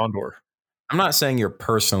happened to the condor. I'm not saying you're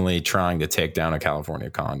personally trying to take down a California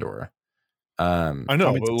condor. I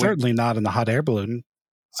know. It's certainly not in the hot air balloon.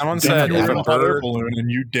 Someone said if a hot air balloon and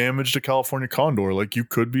you damaged a California condor, you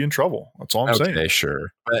could be in trouble. That's all I'm saying. Okay,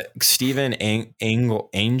 sure. But Stephen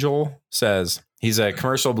Angel says he's a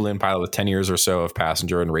commercial balloon pilot with 10 years or so of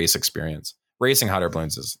passenger and race experience. Racing hot air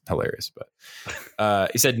balloons is hilarious, but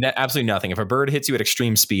he said absolutely nothing. If a bird hits you at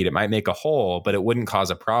extreme speed, it might make a hole, but it wouldn't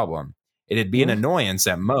cause a problem. It'd be an annoyance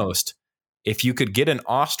at most. If you could get an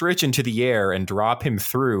ostrich into the air and drop him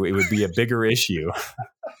through, it would be a bigger issue.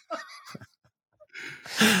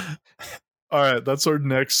 All right, that's our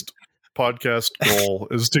next podcast goal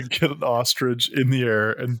is to get an ostrich in the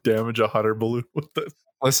air and damage a hot air balloon with it.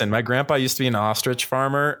 Listen, my grandpa used to be an ostrich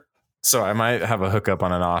farmer. So I might have a hookup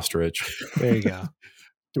on an ostrich. There you go.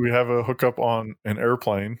 Do we have a hookup on an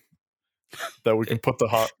airplane that we can put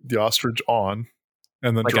the ostrich on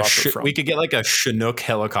and then drop it from? We could get a Chinook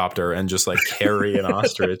helicopter and just carry an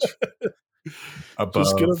ostrich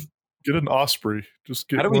above. Just get an osprey.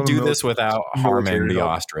 How do we do this without harming the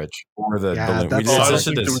ostrich or the balloon?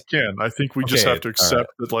 I think we just have to accept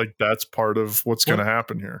that that's part of what's going to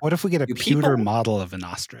happen here. What if we get a pewter model of an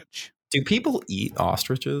ostrich? Do people eat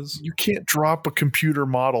ostriches? You can't drop a computer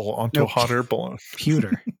model onto a hot air balloon.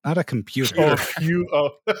 Pewter, not a computer. I thought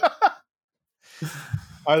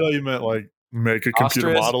you meant make a computer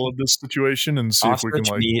Ostrich- model of this situation and see if we can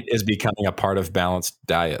Ostrich meat is becoming a part of balanced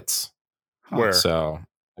diets. where So,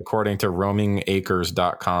 according to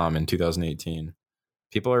roamingacres.com in 2018,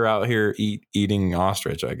 people are out here eating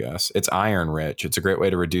ostrich, I guess. It's iron rich. It's a great way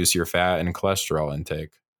to reduce your fat and cholesterol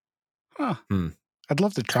intake. Huh. Hmm. I'd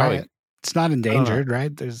love to try it. It's not endangered,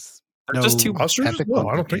 right? There's They're just too ostriches? ethical No,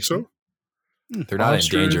 I don't think so. They're not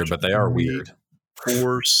endangered, but they are weird.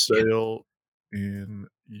 For sale in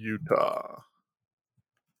Utah.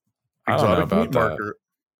 I don't know Exotic about meat that. market.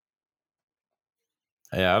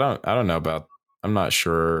 Yeah, I don't know about. I'm not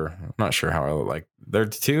sure. I'm not sure how I like. They're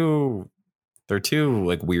too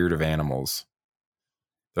like weird of animals.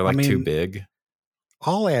 They're like too big.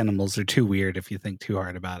 All animals are too weird if you think too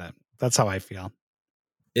hard about it. That's how I feel.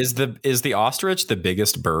 Is the ostrich the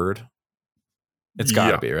biggest bird? It's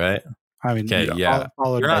got to be, right? I mean, okay, yeah.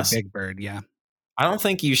 Followed by big bird, yeah. I don't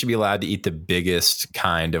think you should be allowed to eat the biggest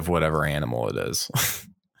kind of whatever animal it is.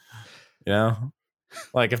 You know?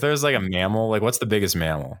 Like if there's like a mammal, like what's the biggest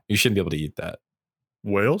mammal? You shouldn't be able to eat that.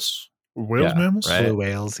 Whales? Whales, mammals? Right? Blue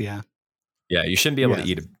whales, yeah. Yeah, you shouldn't be able to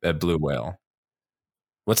eat a blue whale.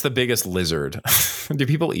 What's the biggest lizard? Do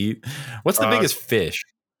people eat? What's the biggest fish?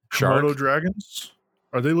 Shark? Komodo dragons?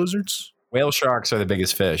 Are they lizards? Whale sharks are the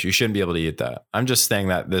biggest fish. You shouldn't be able to eat that. I'm just saying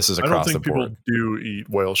that this is across the board. I don't think people do eat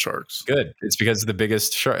whale sharks. Good. It's because it's the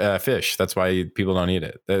biggest fish. That's why people don't eat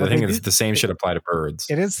it. I think it's the same should apply to birds.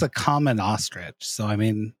 It is the common ostrich. So, I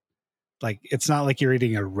mean, like, it's not like you're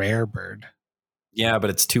eating a rare bird. Yeah, but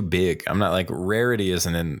it's too big. I'm not like rarity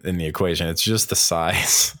isn't in the equation. It's just the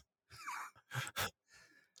size.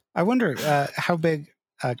 I wonder how big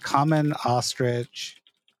a common ostrich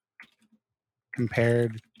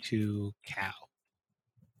compared to cow.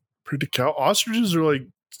 Pretty cow. Ostriches are like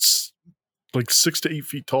 6 to 8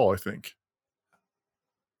 feet tall, I think.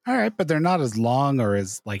 All right, but they're not as long or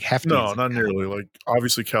as like hefty. No, not nearly. Like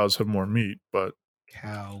obviously cows have more meat, but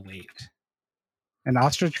cow weight. An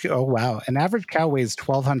ostrich. Oh wow! An average cow weighs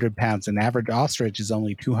 1,200 pounds. An average ostrich is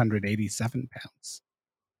only 287 pounds.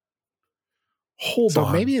 Hold on.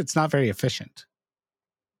 So maybe it's not very efficient.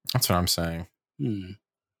 That's what I'm saying.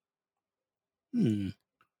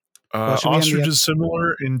 Ostrich is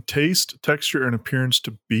similar in taste, texture, and appearance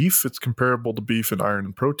to beef. It's comparable to beef in iron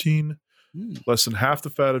and protein. Less than half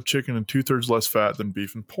the fat of chicken and 2/3 less fat than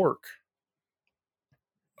beef and pork.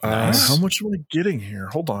 Nice. How much am I getting here?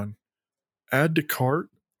 Hold on. Add to cart,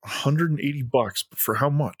 $180, but for how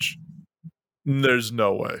much? There's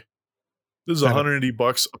no way. This is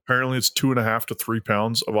 $180. Apparently, it's 2.5 to 3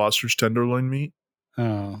 pounds of ostrich tenderloin meat.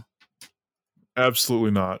 Oh,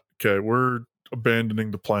 absolutely not. Okay, we're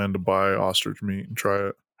abandoning the plan to buy ostrich meat and try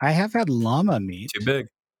it. I have had llama meat. Too big.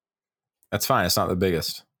 That's fine. It's not the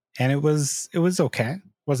biggest. And it was okay.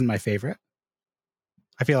 Wasn't my favorite.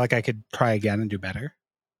 I feel like I could try again and do better.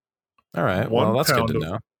 All right. Well, that's good to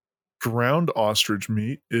know. Ground ostrich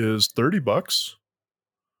meat is $30.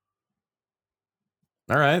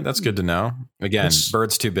 All right, that's good to know. Again,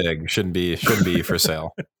 bird's too big. Shouldn't be for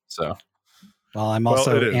sale. So, well, I'm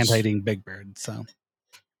also anti-eating big bird. So,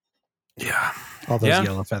 yeah, all those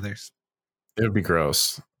yellow feathers. It would be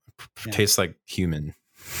gross. Tastes like human,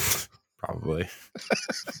 probably.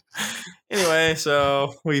 Anyway,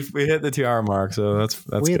 so we hit the 2-hour mark. So that's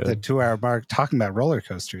we hit the 2-hour mark talking about roller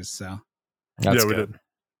coasters. So that's we good. did.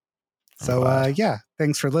 So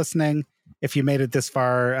thanks for listening. If you made it this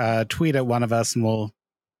far, tweet at one of us and we'll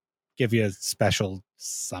give you a special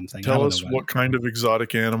something. Tell us what kind of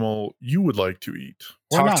exotic animal you would like to eat.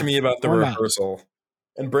 Talk to me about the rehearsal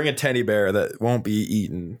and bring a teddy bear that won't be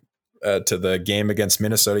eaten to the game against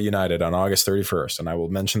Minnesota United on August 31st. And I will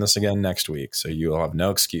mention this again next week. So you'll have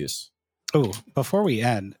no excuse. Oh, before we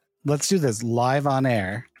end, let's do this live on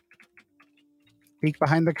air. Peek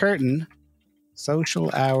behind the curtain.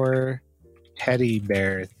 Social hour teddy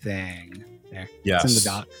bear thing. There. Yes. It's in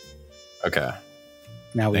the doc. Okay.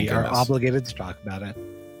 Now we are obligated to talk about it.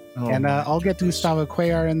 And I'll get Gustavo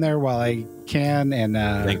Cuellar in there while I can. And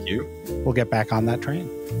thank you. We'll get back on that train.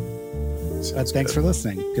 Thanks for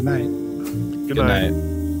listening. Good night. Good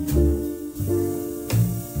night.